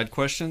 2 side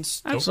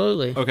questions?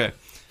 Absolutely. Okay.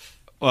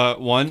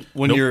 One,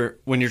 when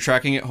you're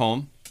tracking at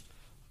home,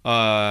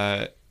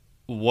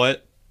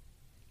 what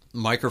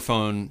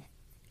microphone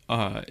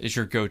is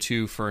your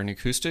go-to for an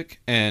acoustic?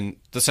 And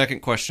the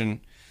second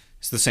question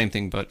is the same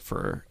thing, but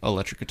for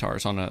electric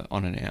guitars on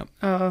an amp.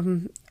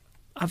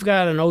 I've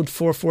got an old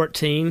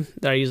 414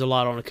 that I use a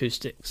lot on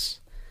acoustics,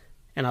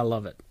 and I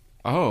love it.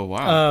 Oh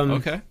wow!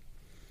 Okay.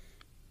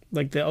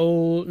 Like the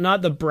old,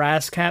 not the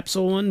brass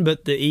capsule one,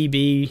 but the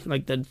EB,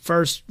 like the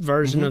first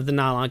version of the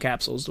nylon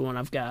capsule is the one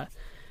I've got,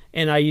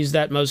 and I use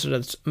that most of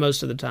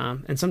the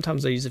time. And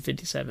sometimes I use a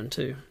 57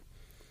 too.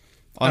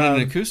 On an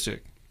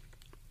acoustic.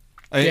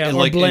 Yeah,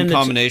 like in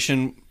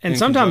combination, and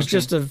sometimes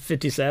just a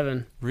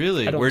 57.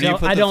 Really? Where do you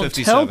put the 57? I don't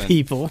tell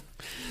people.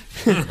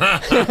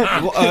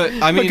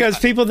 I mean, because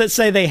people that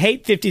say they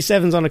hate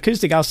 57s on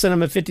acoustic, I'll send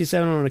them a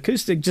 57 on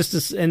acoustic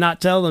and not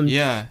tell them,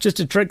 just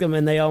to trick them.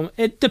 And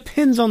it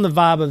depends on the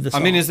vibe of the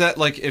song. I mean, is that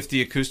like if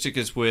the acoustic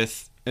is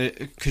with?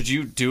 Could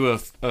you do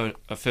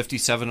a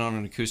 57 on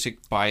an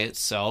acoustic by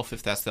itself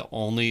if that's the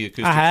only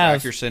acoustic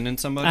track you're sending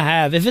somebody? I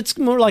have. If it's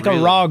more like a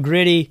raw,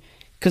 gritty,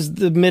 because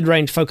the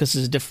mid-range focus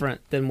is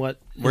different than what.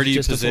 Where do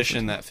you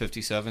position that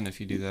 57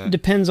 if you do that?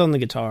 Depends on the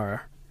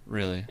guitar.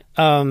 Really?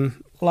 A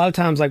lot of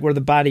times, like where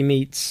the body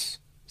meets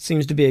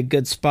seems to be a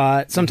good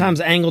spot. Sometimes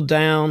angled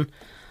down.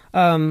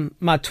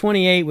 My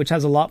 28, which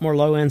has a lot more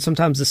low end,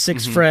 sometimes the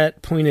 6th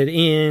fret pointed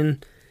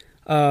in.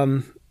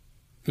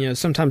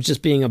 Sometimes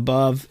just being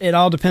above. It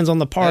all depends on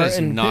the part. That is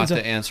not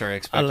the answer I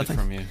expected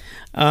from you.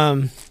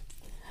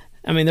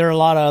 I mean, there are a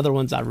lot of other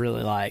ones I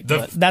really like,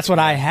 but that's what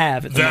I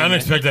have. At the moment.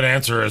 Unexpected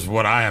answer is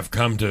what I have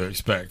come to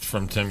expect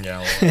from Tim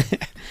Galloway.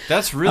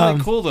 That's really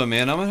cool, though,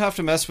 man. I'm going to have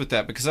to mess with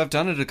that because I've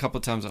done it a couple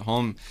of times at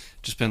home.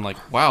 Just been like,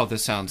 wow,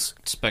 this sounds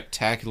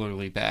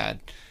spectacularly bad.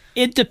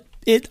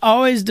 It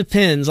always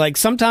depends. Like,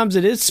 sometimes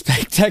it is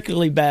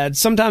spectacularly bad.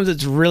 Sometimes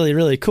it's really,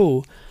 really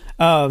cool.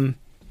 And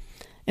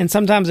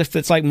sometimes if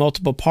it's like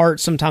multiple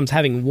parts, sometimes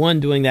having one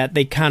doing that,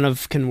 they kind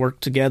of can work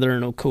together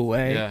in a cool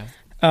way.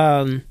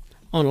 Yeah.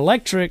 On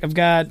electric, I've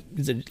got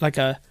like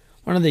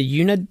one of the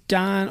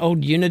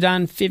old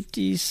Unidyne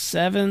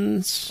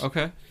 57s.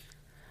 Okay.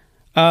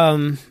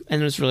 And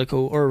it's really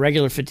cool. Or a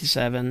regular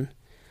 57.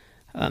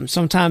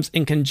 Sometimes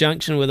in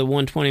conjunction with a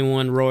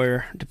 121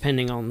 Royer,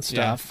 depending on the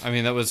stuff. Yeah. I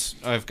mean,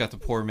 I've got the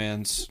poor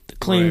man's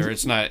Royer.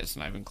 It's not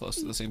even close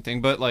to the same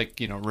thing, but like,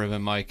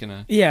 ribbon mic and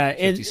a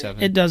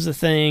 57. It does the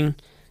thing.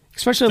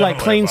 Especially like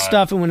clean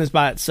stuff and when it's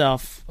by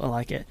itself, I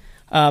like it.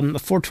 A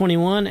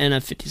 421 and a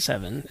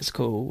 57 is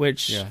cool,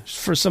 which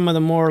for some of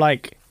the more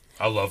like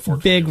I love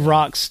 421. Big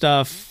rock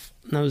stuff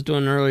I was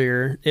doing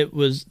earlier, it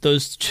was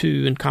those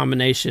two in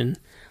combination.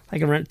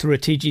 Like I went through a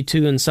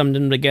TG2 and summed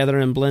them together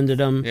and blended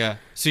them. Yeah.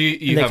 So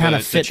you have kind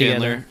of fit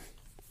Chandler.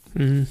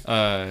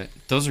 Mm-hmm.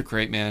 Those are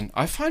great, man.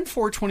 I find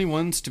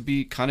 421s to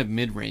be kind of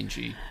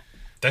mid-rangey.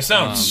 They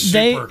sound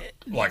super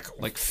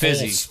like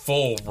fizzy,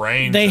 full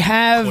range. They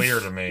have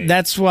clear to me.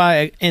 That's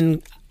why,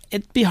 and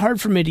it'd be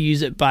hard for me to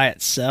use it by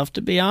itself,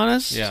 to be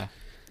honest. Yeah,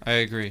 I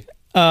agree.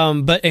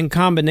 But in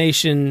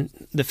combination,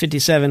 the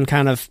 57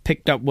 kind of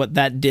picked up what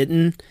that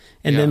didn't,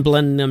 and then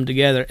blended them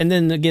together. And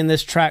then again,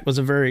 this track was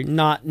a very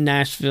not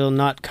Nashville,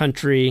 not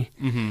country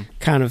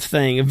kind of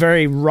thing, a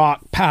very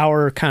rock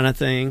power kind of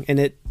thing, and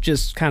it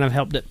just kind of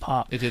helped it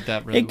pop. It did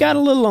that really. It got a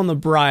little on the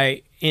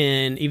bright,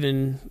 and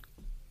even,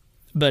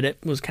 but it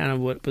was kind of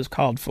what it was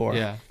called for.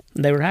 Yeah,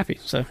 and they were happy.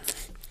 So,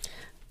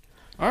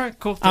 all right,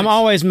 cool. Thanks. I'm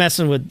always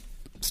messing with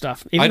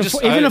stuff. Even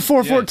a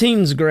 414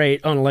 is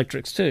great on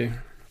electrics too.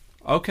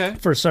 Okay.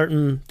 For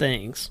certain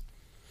things.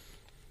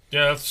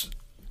 Yeah,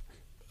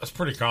 that's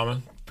pretty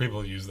common.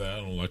 People use that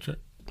on electric.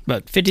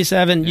 But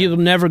 57, you'll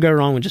never go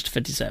wrong with just a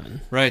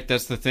 57. Right.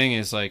 That's the thing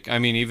is like, I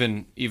mean,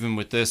 even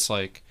with this,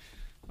 like,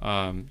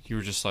 you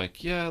were just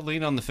like, yeah,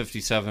 lean on the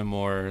 57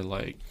 more.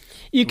 Like,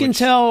 you can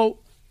tell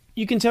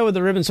with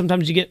the ribbon.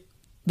 Sometimes you get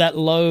that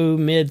low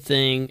mid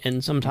thing,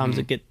 and sometimes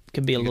it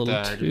could be a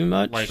little too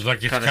much. Like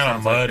it's kind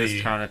of muddy, like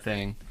this kind of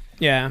thing.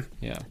 Yeah.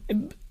 Yeah.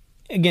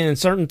 Again, in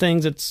certain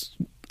things it's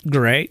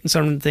great. In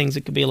certain things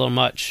it could be a little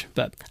much.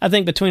 But I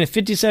think between a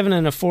 57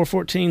 and a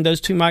 414,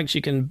 those two mics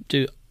you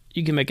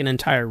can make an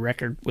entire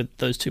record with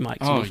those two mics.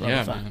 Oh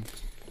yeah, man.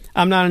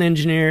 I'm not an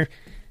engineer,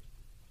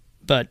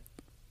 but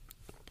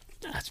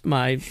that's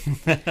my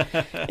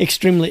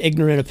extremely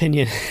ignorant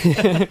opinion.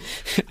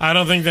 I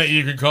don't think that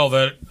you could call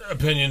that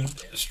opinion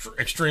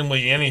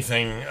extremely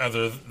anything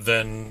other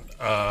than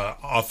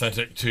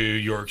authentic to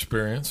your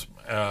experience.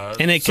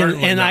 And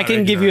I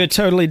can give you a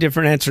totally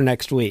different answer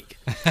next week.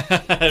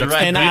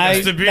 Right.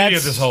 That's the beauty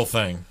of this whole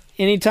thing.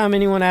 Anytime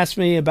anyone asks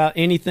me about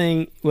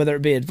anything, whether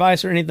it be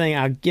advice or anything,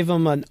 I give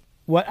them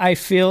what I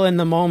feel in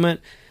the moment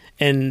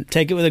and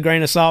take it with a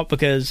grain of salt,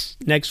 because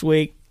next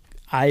week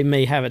I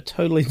may have a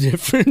totally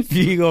different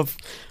view of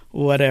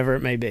whatever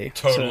it may be.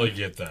 Totally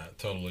get that.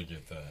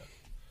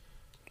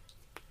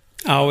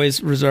 I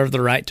always reserve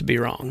the right to be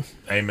wrong.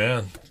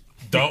 Amen.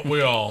 Don't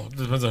we all?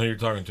 Depends on who you're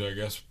talking to, I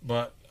guess.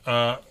 But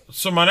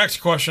so my next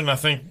question, I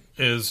think,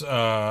 is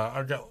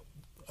I've got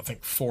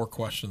 4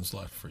 questions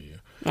left for you.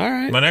 All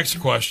right. My next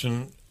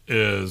question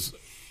is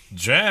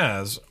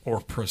jazz or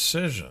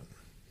precision?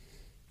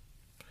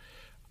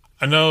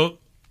 I know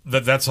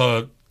that's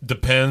a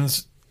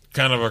depends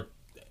kind of a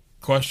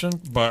question,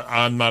 but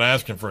I'm not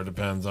asking for it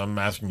depends. I'm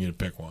asking you to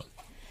pick one.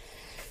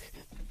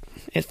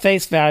 At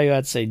face value,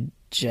 I'd say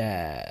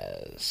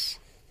jazz.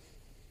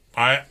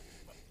 I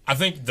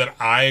think that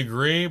I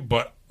agree,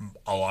 but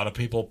a lot of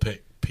people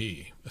pick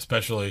P.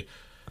 Especially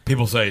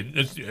people say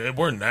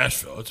we're in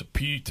Nashville. It's a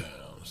P town.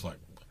 It's like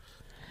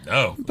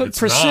no, but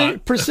it's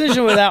not.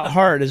 Precision without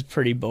heart is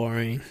pretty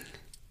boring.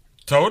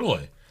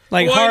 Totally.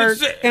 Like heart.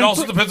 It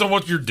also depends on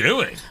what you're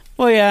doing.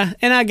 Well, yeah,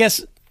 and I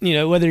guess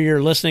whether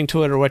you're listening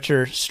to it or what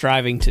you're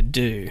striving to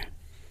do.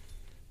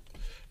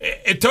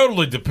 It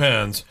totally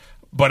depends.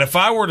 But if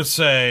I were to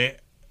say,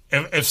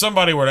 if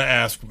somebody were to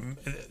ask,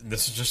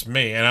 this is just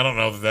me, and I don't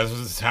know if this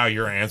is how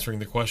you're answering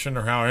the question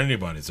or how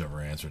anybody's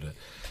ever answered it,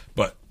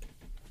 but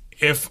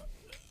if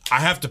I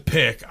have to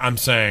pick, I'm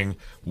saying,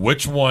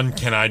 which one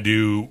can I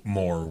do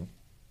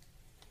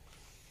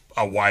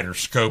a wider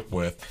scope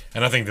with?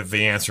 And I think that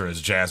the answer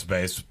is jazz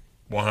bass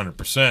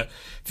 100%.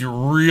 If you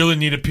really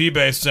need a P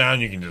bass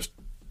sound, you can just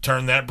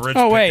turn that bridge.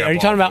 Oh wait, pickup are you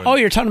talking off about? Oh,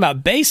 with. you're talking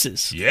about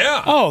basses.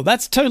 Yeah. Oh,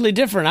 that's totally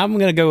different. I'm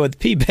going to go with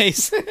P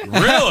bass.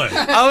 Really?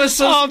 I was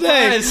so all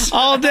day, surprised.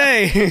 all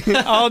day,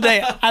 all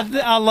day.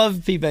 I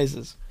love P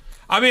basses.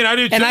 I mean, I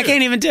do too. And I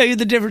can't even tell you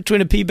the difference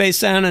between a P bass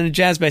sound and a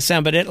jazz bass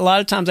sound. But a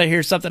lot of times I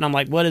hear something, I'm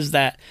like, "What is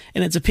that?"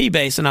 And it's a P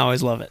bass, and I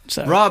always love it.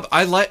 So, Rob,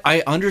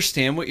 I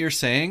understand what you're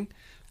saying,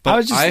 but I I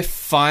was just-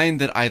 find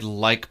that I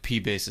like P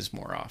basses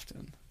more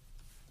often.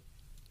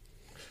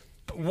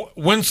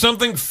 When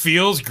something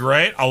feels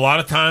great, a lot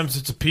of times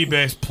it's a P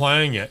bass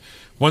playing it.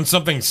 When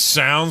something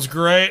sounds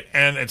great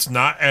and it's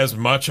not as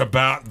much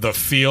about the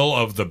feel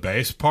of the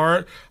bass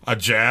part, a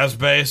jazz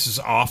bass is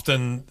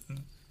often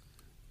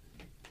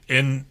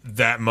in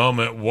that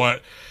moment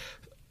what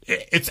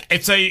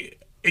it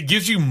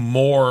gives you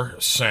more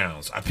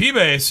sounds. A P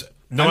bass,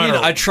 no I mean,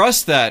 matter I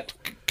trust that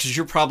because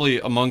you're probably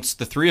amongst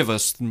the three of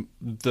us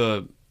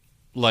the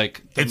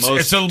most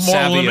it's a more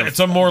savvy of it's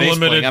a more bass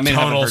limited playing. I mean, I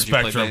haven't tonal heard you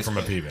play spectrum bass, from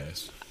a but- P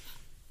bass.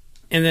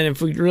 and then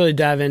if we really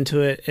dive into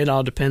it, it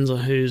all depends on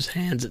whose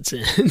hands it's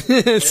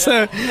in.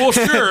 So, Well,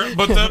 sure,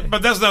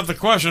 but that's not the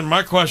question.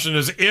 My question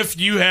is, if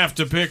you have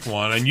to pick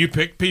one, and you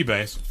pick P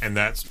bass, and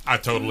I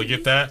totally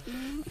get that.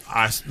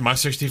 My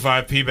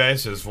 65 P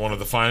bass is one of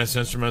the finest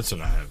instruments that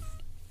I have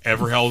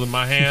ever held in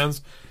my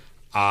hands.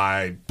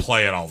 I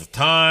play it all the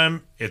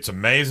time. It's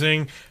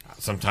amazing.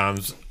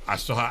 Sometimes I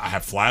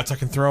have flats I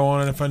can throw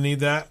on it if I need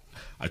that.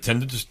 I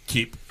tend to just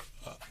keep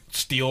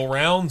steel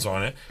rounds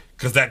on it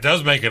because that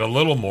does make it a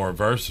little more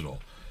versatile.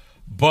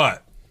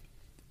 But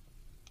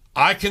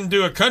I can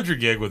do a country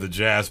gig with a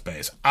jazz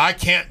bass. I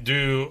can't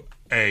do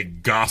a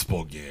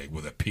gospel gig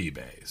with a P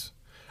bass.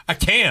 I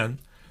can,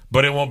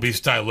 but it won't be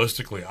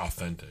stylistically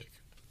authentic.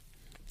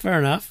 fair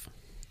enough.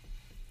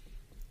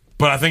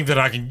 But I think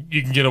that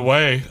you can get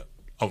away,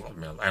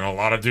 and a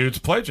lot of dudes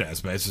play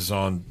jazz basses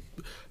on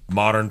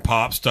modern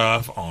pop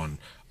stuff, on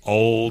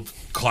old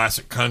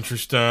classic country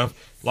stuff.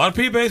 A lot of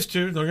P bass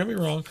too. Don't get me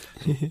wrong.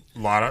 A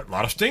lot of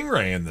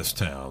Stingray in this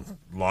town.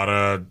 A lot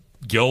of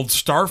Guild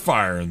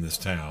Starfire in this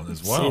town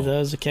as well. See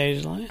those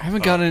occasionally. I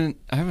haven't gotten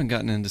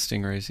into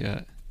Stingrays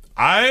yet.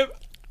 I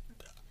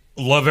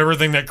love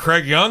everything that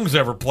Craig Young's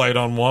ever played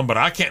on one, but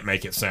I can't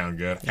make it sound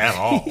good at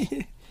all.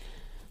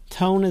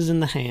 Tone is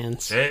in the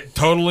hands. It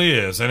totally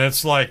is, and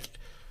it's like,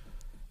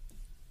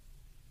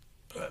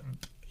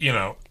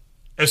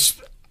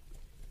 it's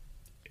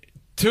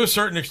to a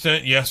certain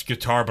extent, yes,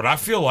 guitar, but I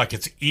feel like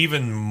it's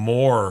even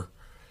more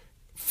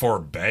for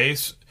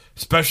bass,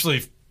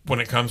 especially when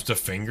it comes to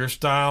finger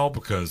style,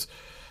 because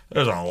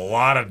there's a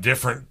lot of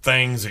different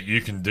things that you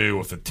can do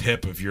with the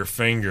tip of your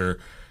finger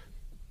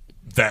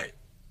that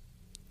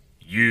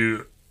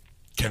you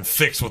can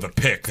fix with a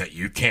pick that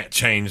you can't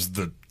change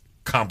the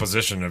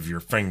composition of your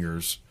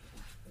fingers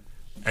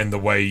and the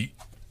way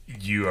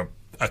you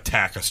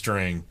attack a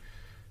string.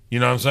 You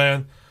know what I'm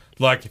saying?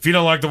 Like, if you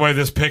don't like the way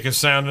this pick is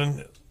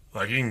sounding,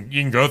 like you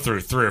can go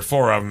through 3 or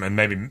 4 of them and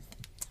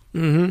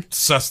maybe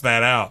suss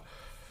that out.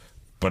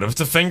 But if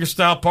it's a finger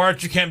style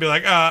part, you can't be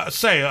like,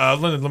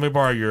 Lyndon, let me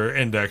borrow your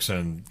index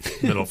and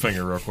middle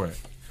finger real quick.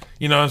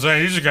 You know what I'm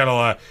saying? You just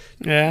gotta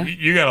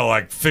you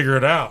gotta figure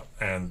it out.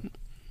 And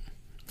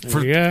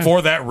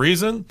for that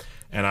reason,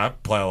 and I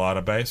play a lot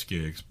of bass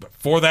gigs, but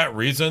for that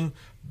reason,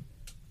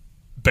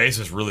 bass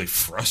is really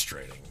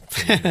frustrating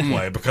for me to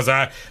play because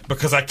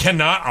I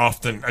cannot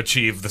often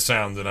achieve the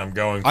sound that I'm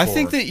going for. I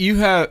think that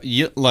you've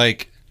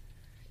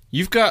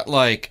got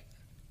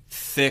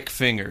thick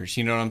fingers.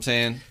 You know what I'm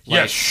saying?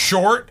 Yeah,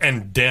 short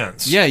and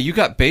dense. Yeah, you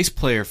got bass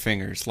player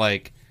fingers.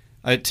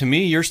 To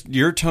me,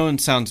 your tone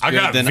sounds I good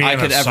got than I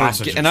Vienna could ever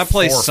sausage get. and And I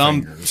play 4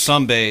 some fingers.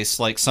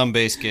 some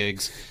bass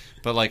gigs,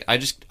 but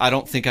I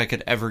don't think I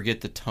could ever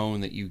get the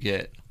tone that you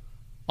get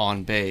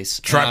on bass.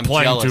 And Try I'm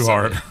playing jealous too of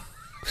hard. it.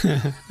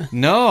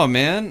 No,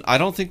 man, I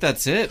don't think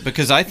that's it,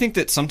 because I think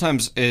that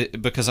sometimes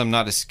because I'm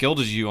not as skilled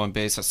as you on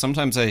bass,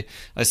 sometimes I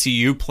see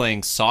you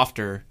playing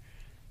softer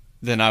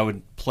than I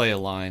would play a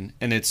line,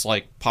 and it's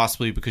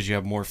possibly because you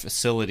have more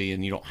facility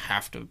and you don't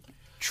have to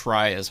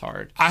try as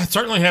hard. I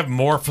certainly have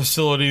more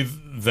facility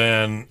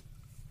than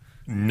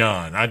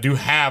none. I do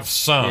have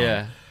some,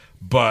 Yeah.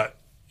 but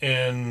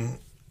in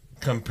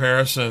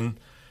comparison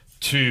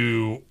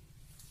to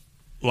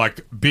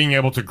being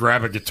able to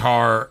grab a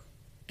guitar,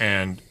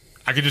 and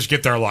I could just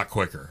get there a lot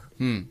quicker.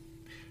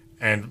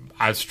 And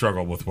I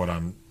struggle with what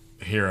I'm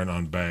hearing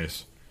on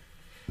bass.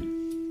 All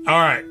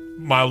right,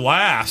 my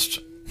last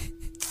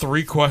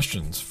 3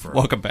 questions for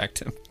Welcome back,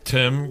 Tim.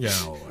 Tim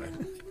Galloway.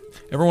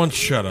 Everyone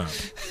shut up.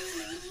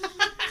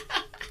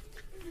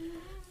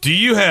 Do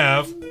you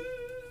have...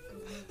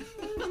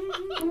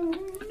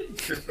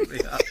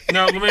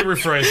 No, let me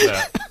rephrase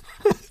that.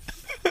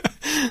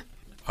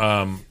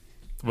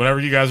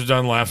 Whenever you guys are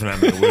done laughing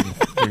at me, we can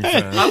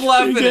finish. I'm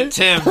laughing at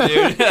Tim,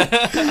 dude.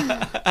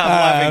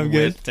 I'm laughing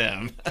with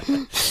Tim.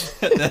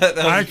 that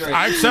was great.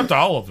 I accept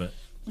all of it.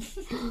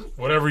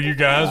 Whatever you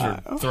guys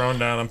are throwing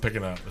down, I'm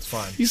picking up. It's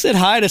fine. You said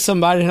hi to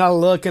somebody, and I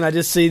look, and I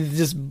just see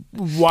just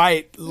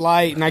white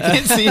light, and I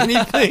can't see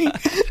anything.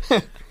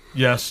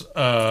 Yes,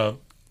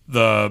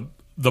 the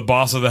the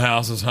boss of the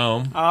house is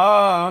home.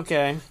 Oh,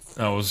 okay.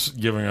 I was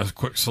giving us a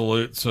quick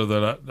salute so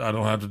that I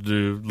don't have to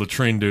do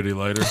latrine duty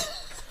later.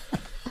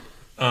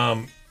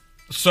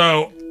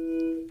 So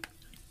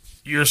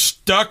you're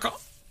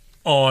stuck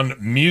on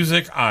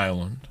Music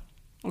Island.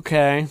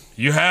 Okay.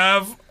 You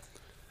have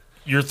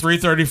your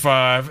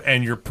 335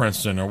 and your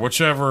Princeton, or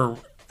whichever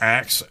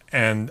axe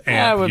and amp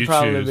That would you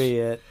probably choose. be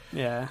it.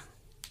 Yeah.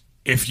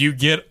 If you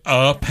get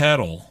a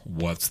pedal,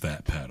 what's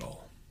that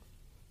pedal?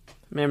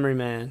 Memory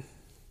Man.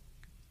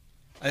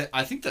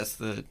 I think that's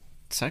the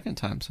second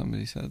time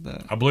somebody said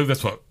that. I believe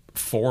that's what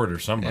Ford or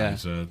somebody Yeah.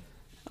 said.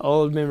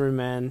 Old Memory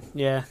Man.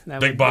 Yeah. That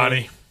Big would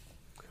body.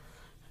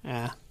 be-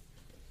 Yeah.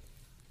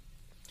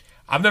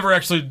 I've never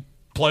actually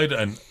played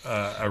an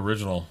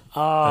original,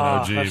 Oh, an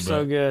OG, they're but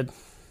so good.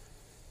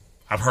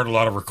 I've heard a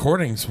lot of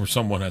recordings where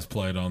someone has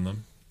played on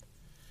them.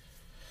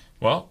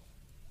 Well,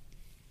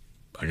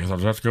 I guess I'll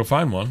just have to go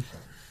find one.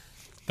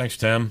 Thanks,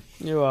 Tim.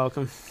 You're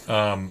welcome.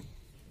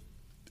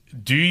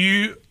 Do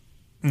you?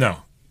 No,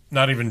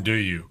 not even do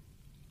you.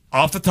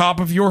 Off the top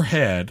of your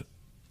head,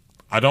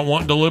 I don't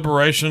want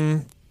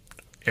deliberation.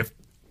 If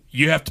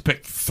you have to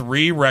pick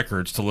 3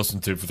 records to listen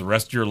to for the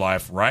rest of your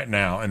life right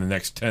now in the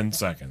next 10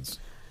 seconds.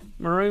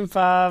 Maroon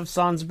 5,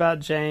 Songs About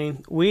Jane,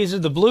 Weezer,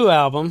 the Blue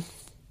Album,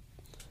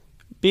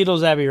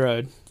 Beatles, Abbey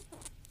Road.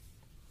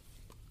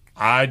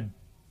 I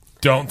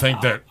don't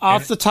think that...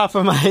 Off the top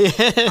of my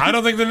head. I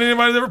don't think that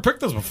anybody's ever picked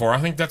those before. I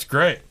think that's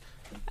great.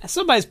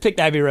 Somebody's picked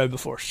Abbey Road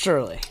before,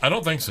 surely. I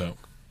don't think so.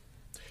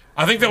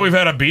 I think that we've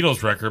had a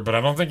Beatles record, but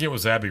I don't think it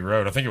was Abbey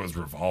Road. I think it was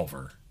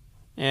Revolver.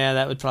 Yeah,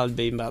 that would probably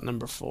be about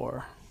number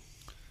 4.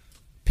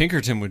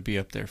 Pinkerton would be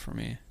up there for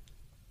me.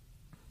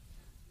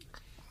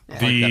 I like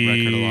The that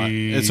record a lot.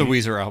 It's a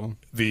Weezer album.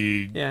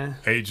 The Yeah.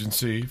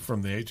 agency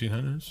from the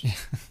 1800s.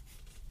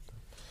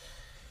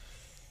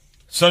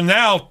 So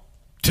now,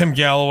 Tim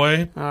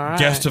Galloway, All right.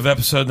 guest of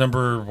episode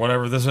number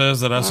whatever this is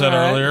that I said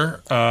right.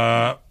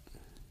 earlier,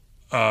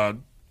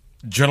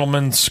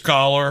 gentleman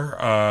scholar,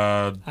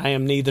 I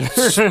am neither.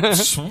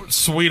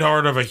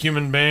 sweetheart of a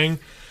human being.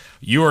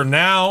 You are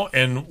now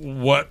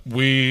in what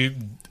we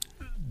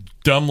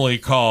dumbly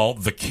call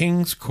the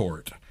King's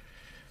Court.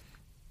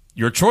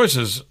 Your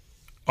choices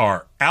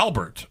are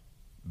Albert,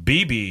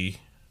 BB,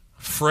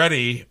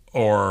 Freddie,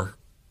 or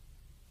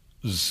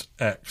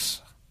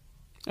X.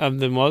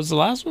 Then what was the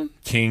last one?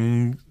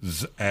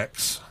 King's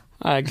X.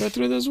 All right, go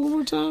through those one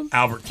more time.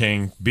 Albert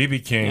King,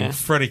 BB King, Yeah.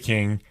 Freddie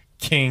King,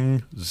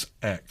 King's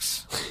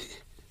X.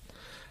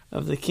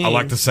 Of the King. I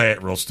like to say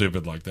it real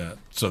stupid like that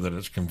so that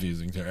it's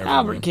confusing to everyone.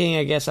 Albert King,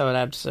 I guess I would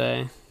have to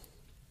say.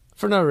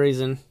 For no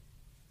reason.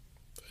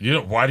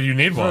 Why do you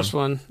need one? First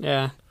one,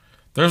 yeah.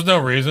 There's no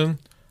reason.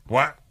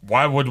 Why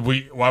would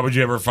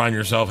you ever find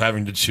yourself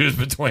having to choose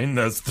between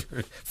those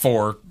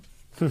 4?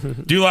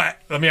 Do you like?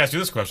 Let me ask you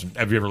this question: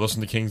 have you ever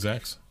listened to King's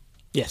X?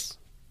 Yes.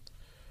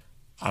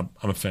 I'm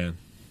a fan.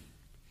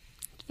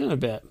 It's been a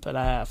bit, but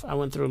I have. I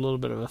went through a little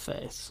bit of a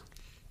phase.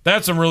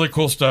 That's some really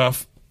cool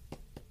stuff.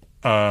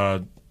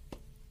 Doug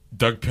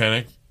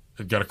Pinnick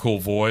had got a cool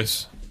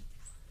voice,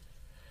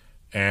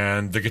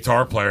 and the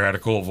guitar player had a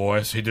cool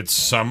voice. He did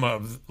some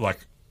of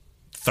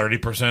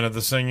 30% of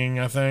the singing,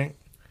 I think.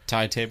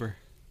 Ty Tabor.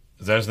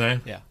 Is that his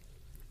name? Yeah.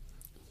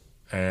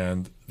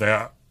 And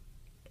they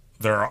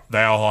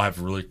all have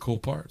really cool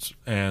parts,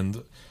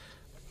 and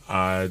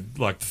I'd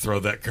like to throw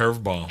that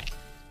curveball.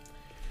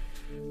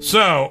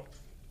 So,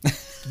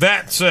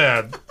 that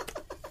said,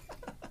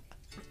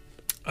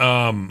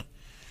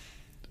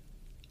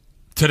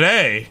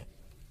 today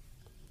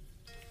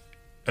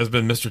has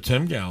been Mr.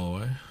 Tim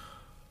Galloway.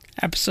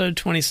 Episode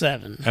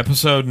 27.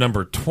 Episode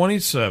number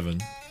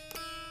 27.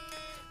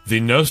 The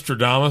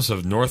Nostradamus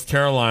of North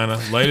Carolina.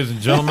 Ladies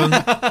and gentlemen,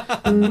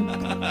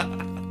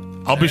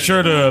 I'll be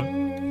sure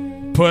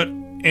to put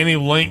any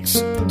links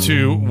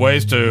to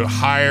ways to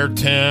hire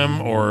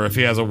Tim, or if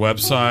he has a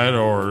website,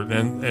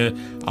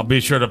 and I'll be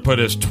sure to put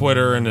his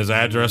Twitter and his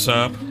address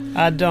up.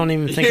 I don't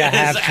even think I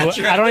have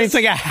Twitter. I don't even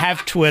think I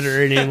have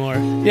Twitter anymore.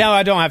 Yeah,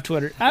 I don't have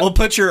Twitter. We'll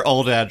put your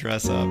old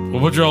address up. We'll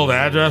put your old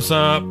address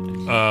up.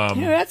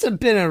 That's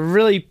been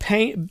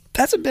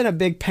a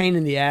big pain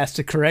in the ass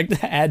to correct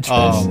the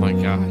address. Oh my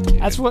god. Dude.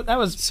 That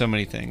was. So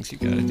many things you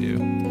gotta do.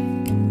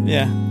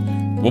 Yeah.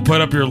 We'll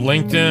put up your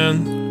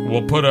LinkedIn.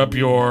 We'll put up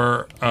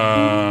your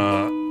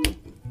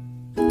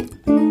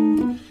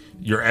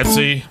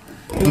Etsy.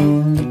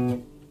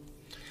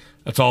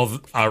 That's all the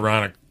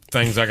ironic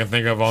things I can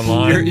think of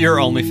online. Your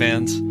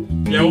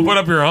OnlyFans. Yeah,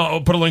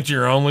 we'll put a link to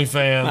your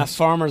OnlyFans. My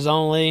Farmers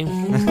Only.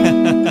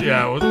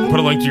 Yeah, we'll put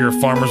a link to your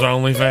Farmers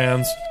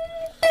OnlyFans.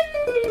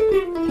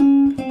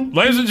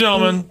 Ladies and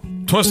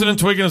gentlemen, twisted and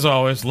tweaking as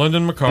always,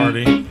 Lyndon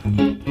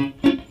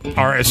McCarty,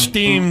 our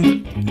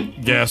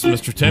esteemed guest,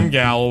 Mr. Tim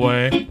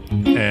Galloway,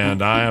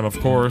 and I am, of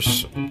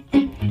course,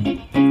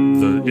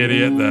 the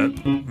idiot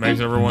that makes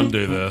everyone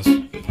do this.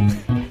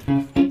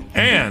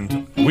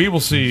 And we will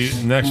see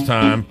you next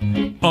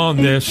time on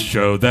this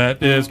show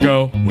that is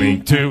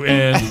going to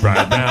end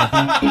right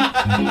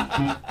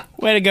now.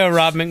 Way to go,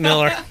 Rob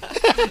McMiller.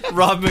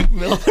 Rob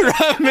McMillan.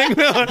 Rob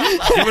McMillan.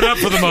 Give it up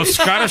for the most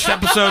Scottish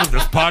episode of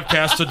this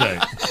podcast to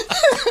date.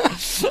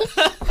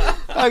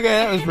 Okay,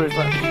 that was pretty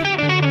fun.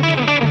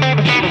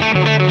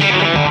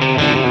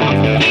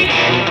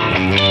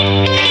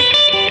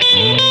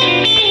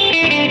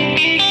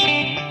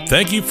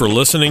 Thank you for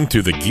listening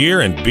to the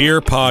Gear and Beer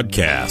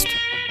Podcast.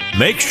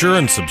 Make sure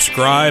and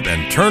subscribe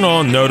and turn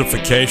on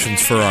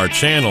notifications for our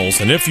channels,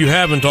 and if you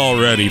haven't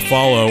already,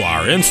 follow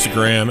our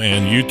Instagram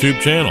and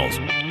YouTube channels.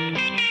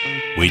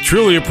 We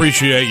truly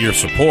appreciate your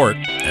support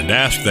and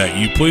ask that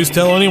you please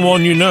tell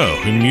anyone you know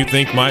whom you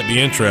think might be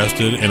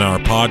interested in our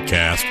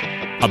podcast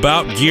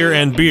about gear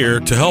and beer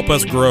to help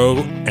us grow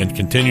and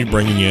continue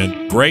bringing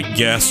in great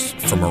guests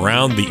from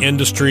around the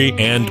industry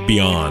and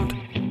beyond.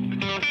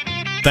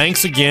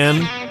 Thanks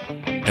again,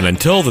 and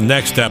until the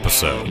next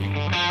episode.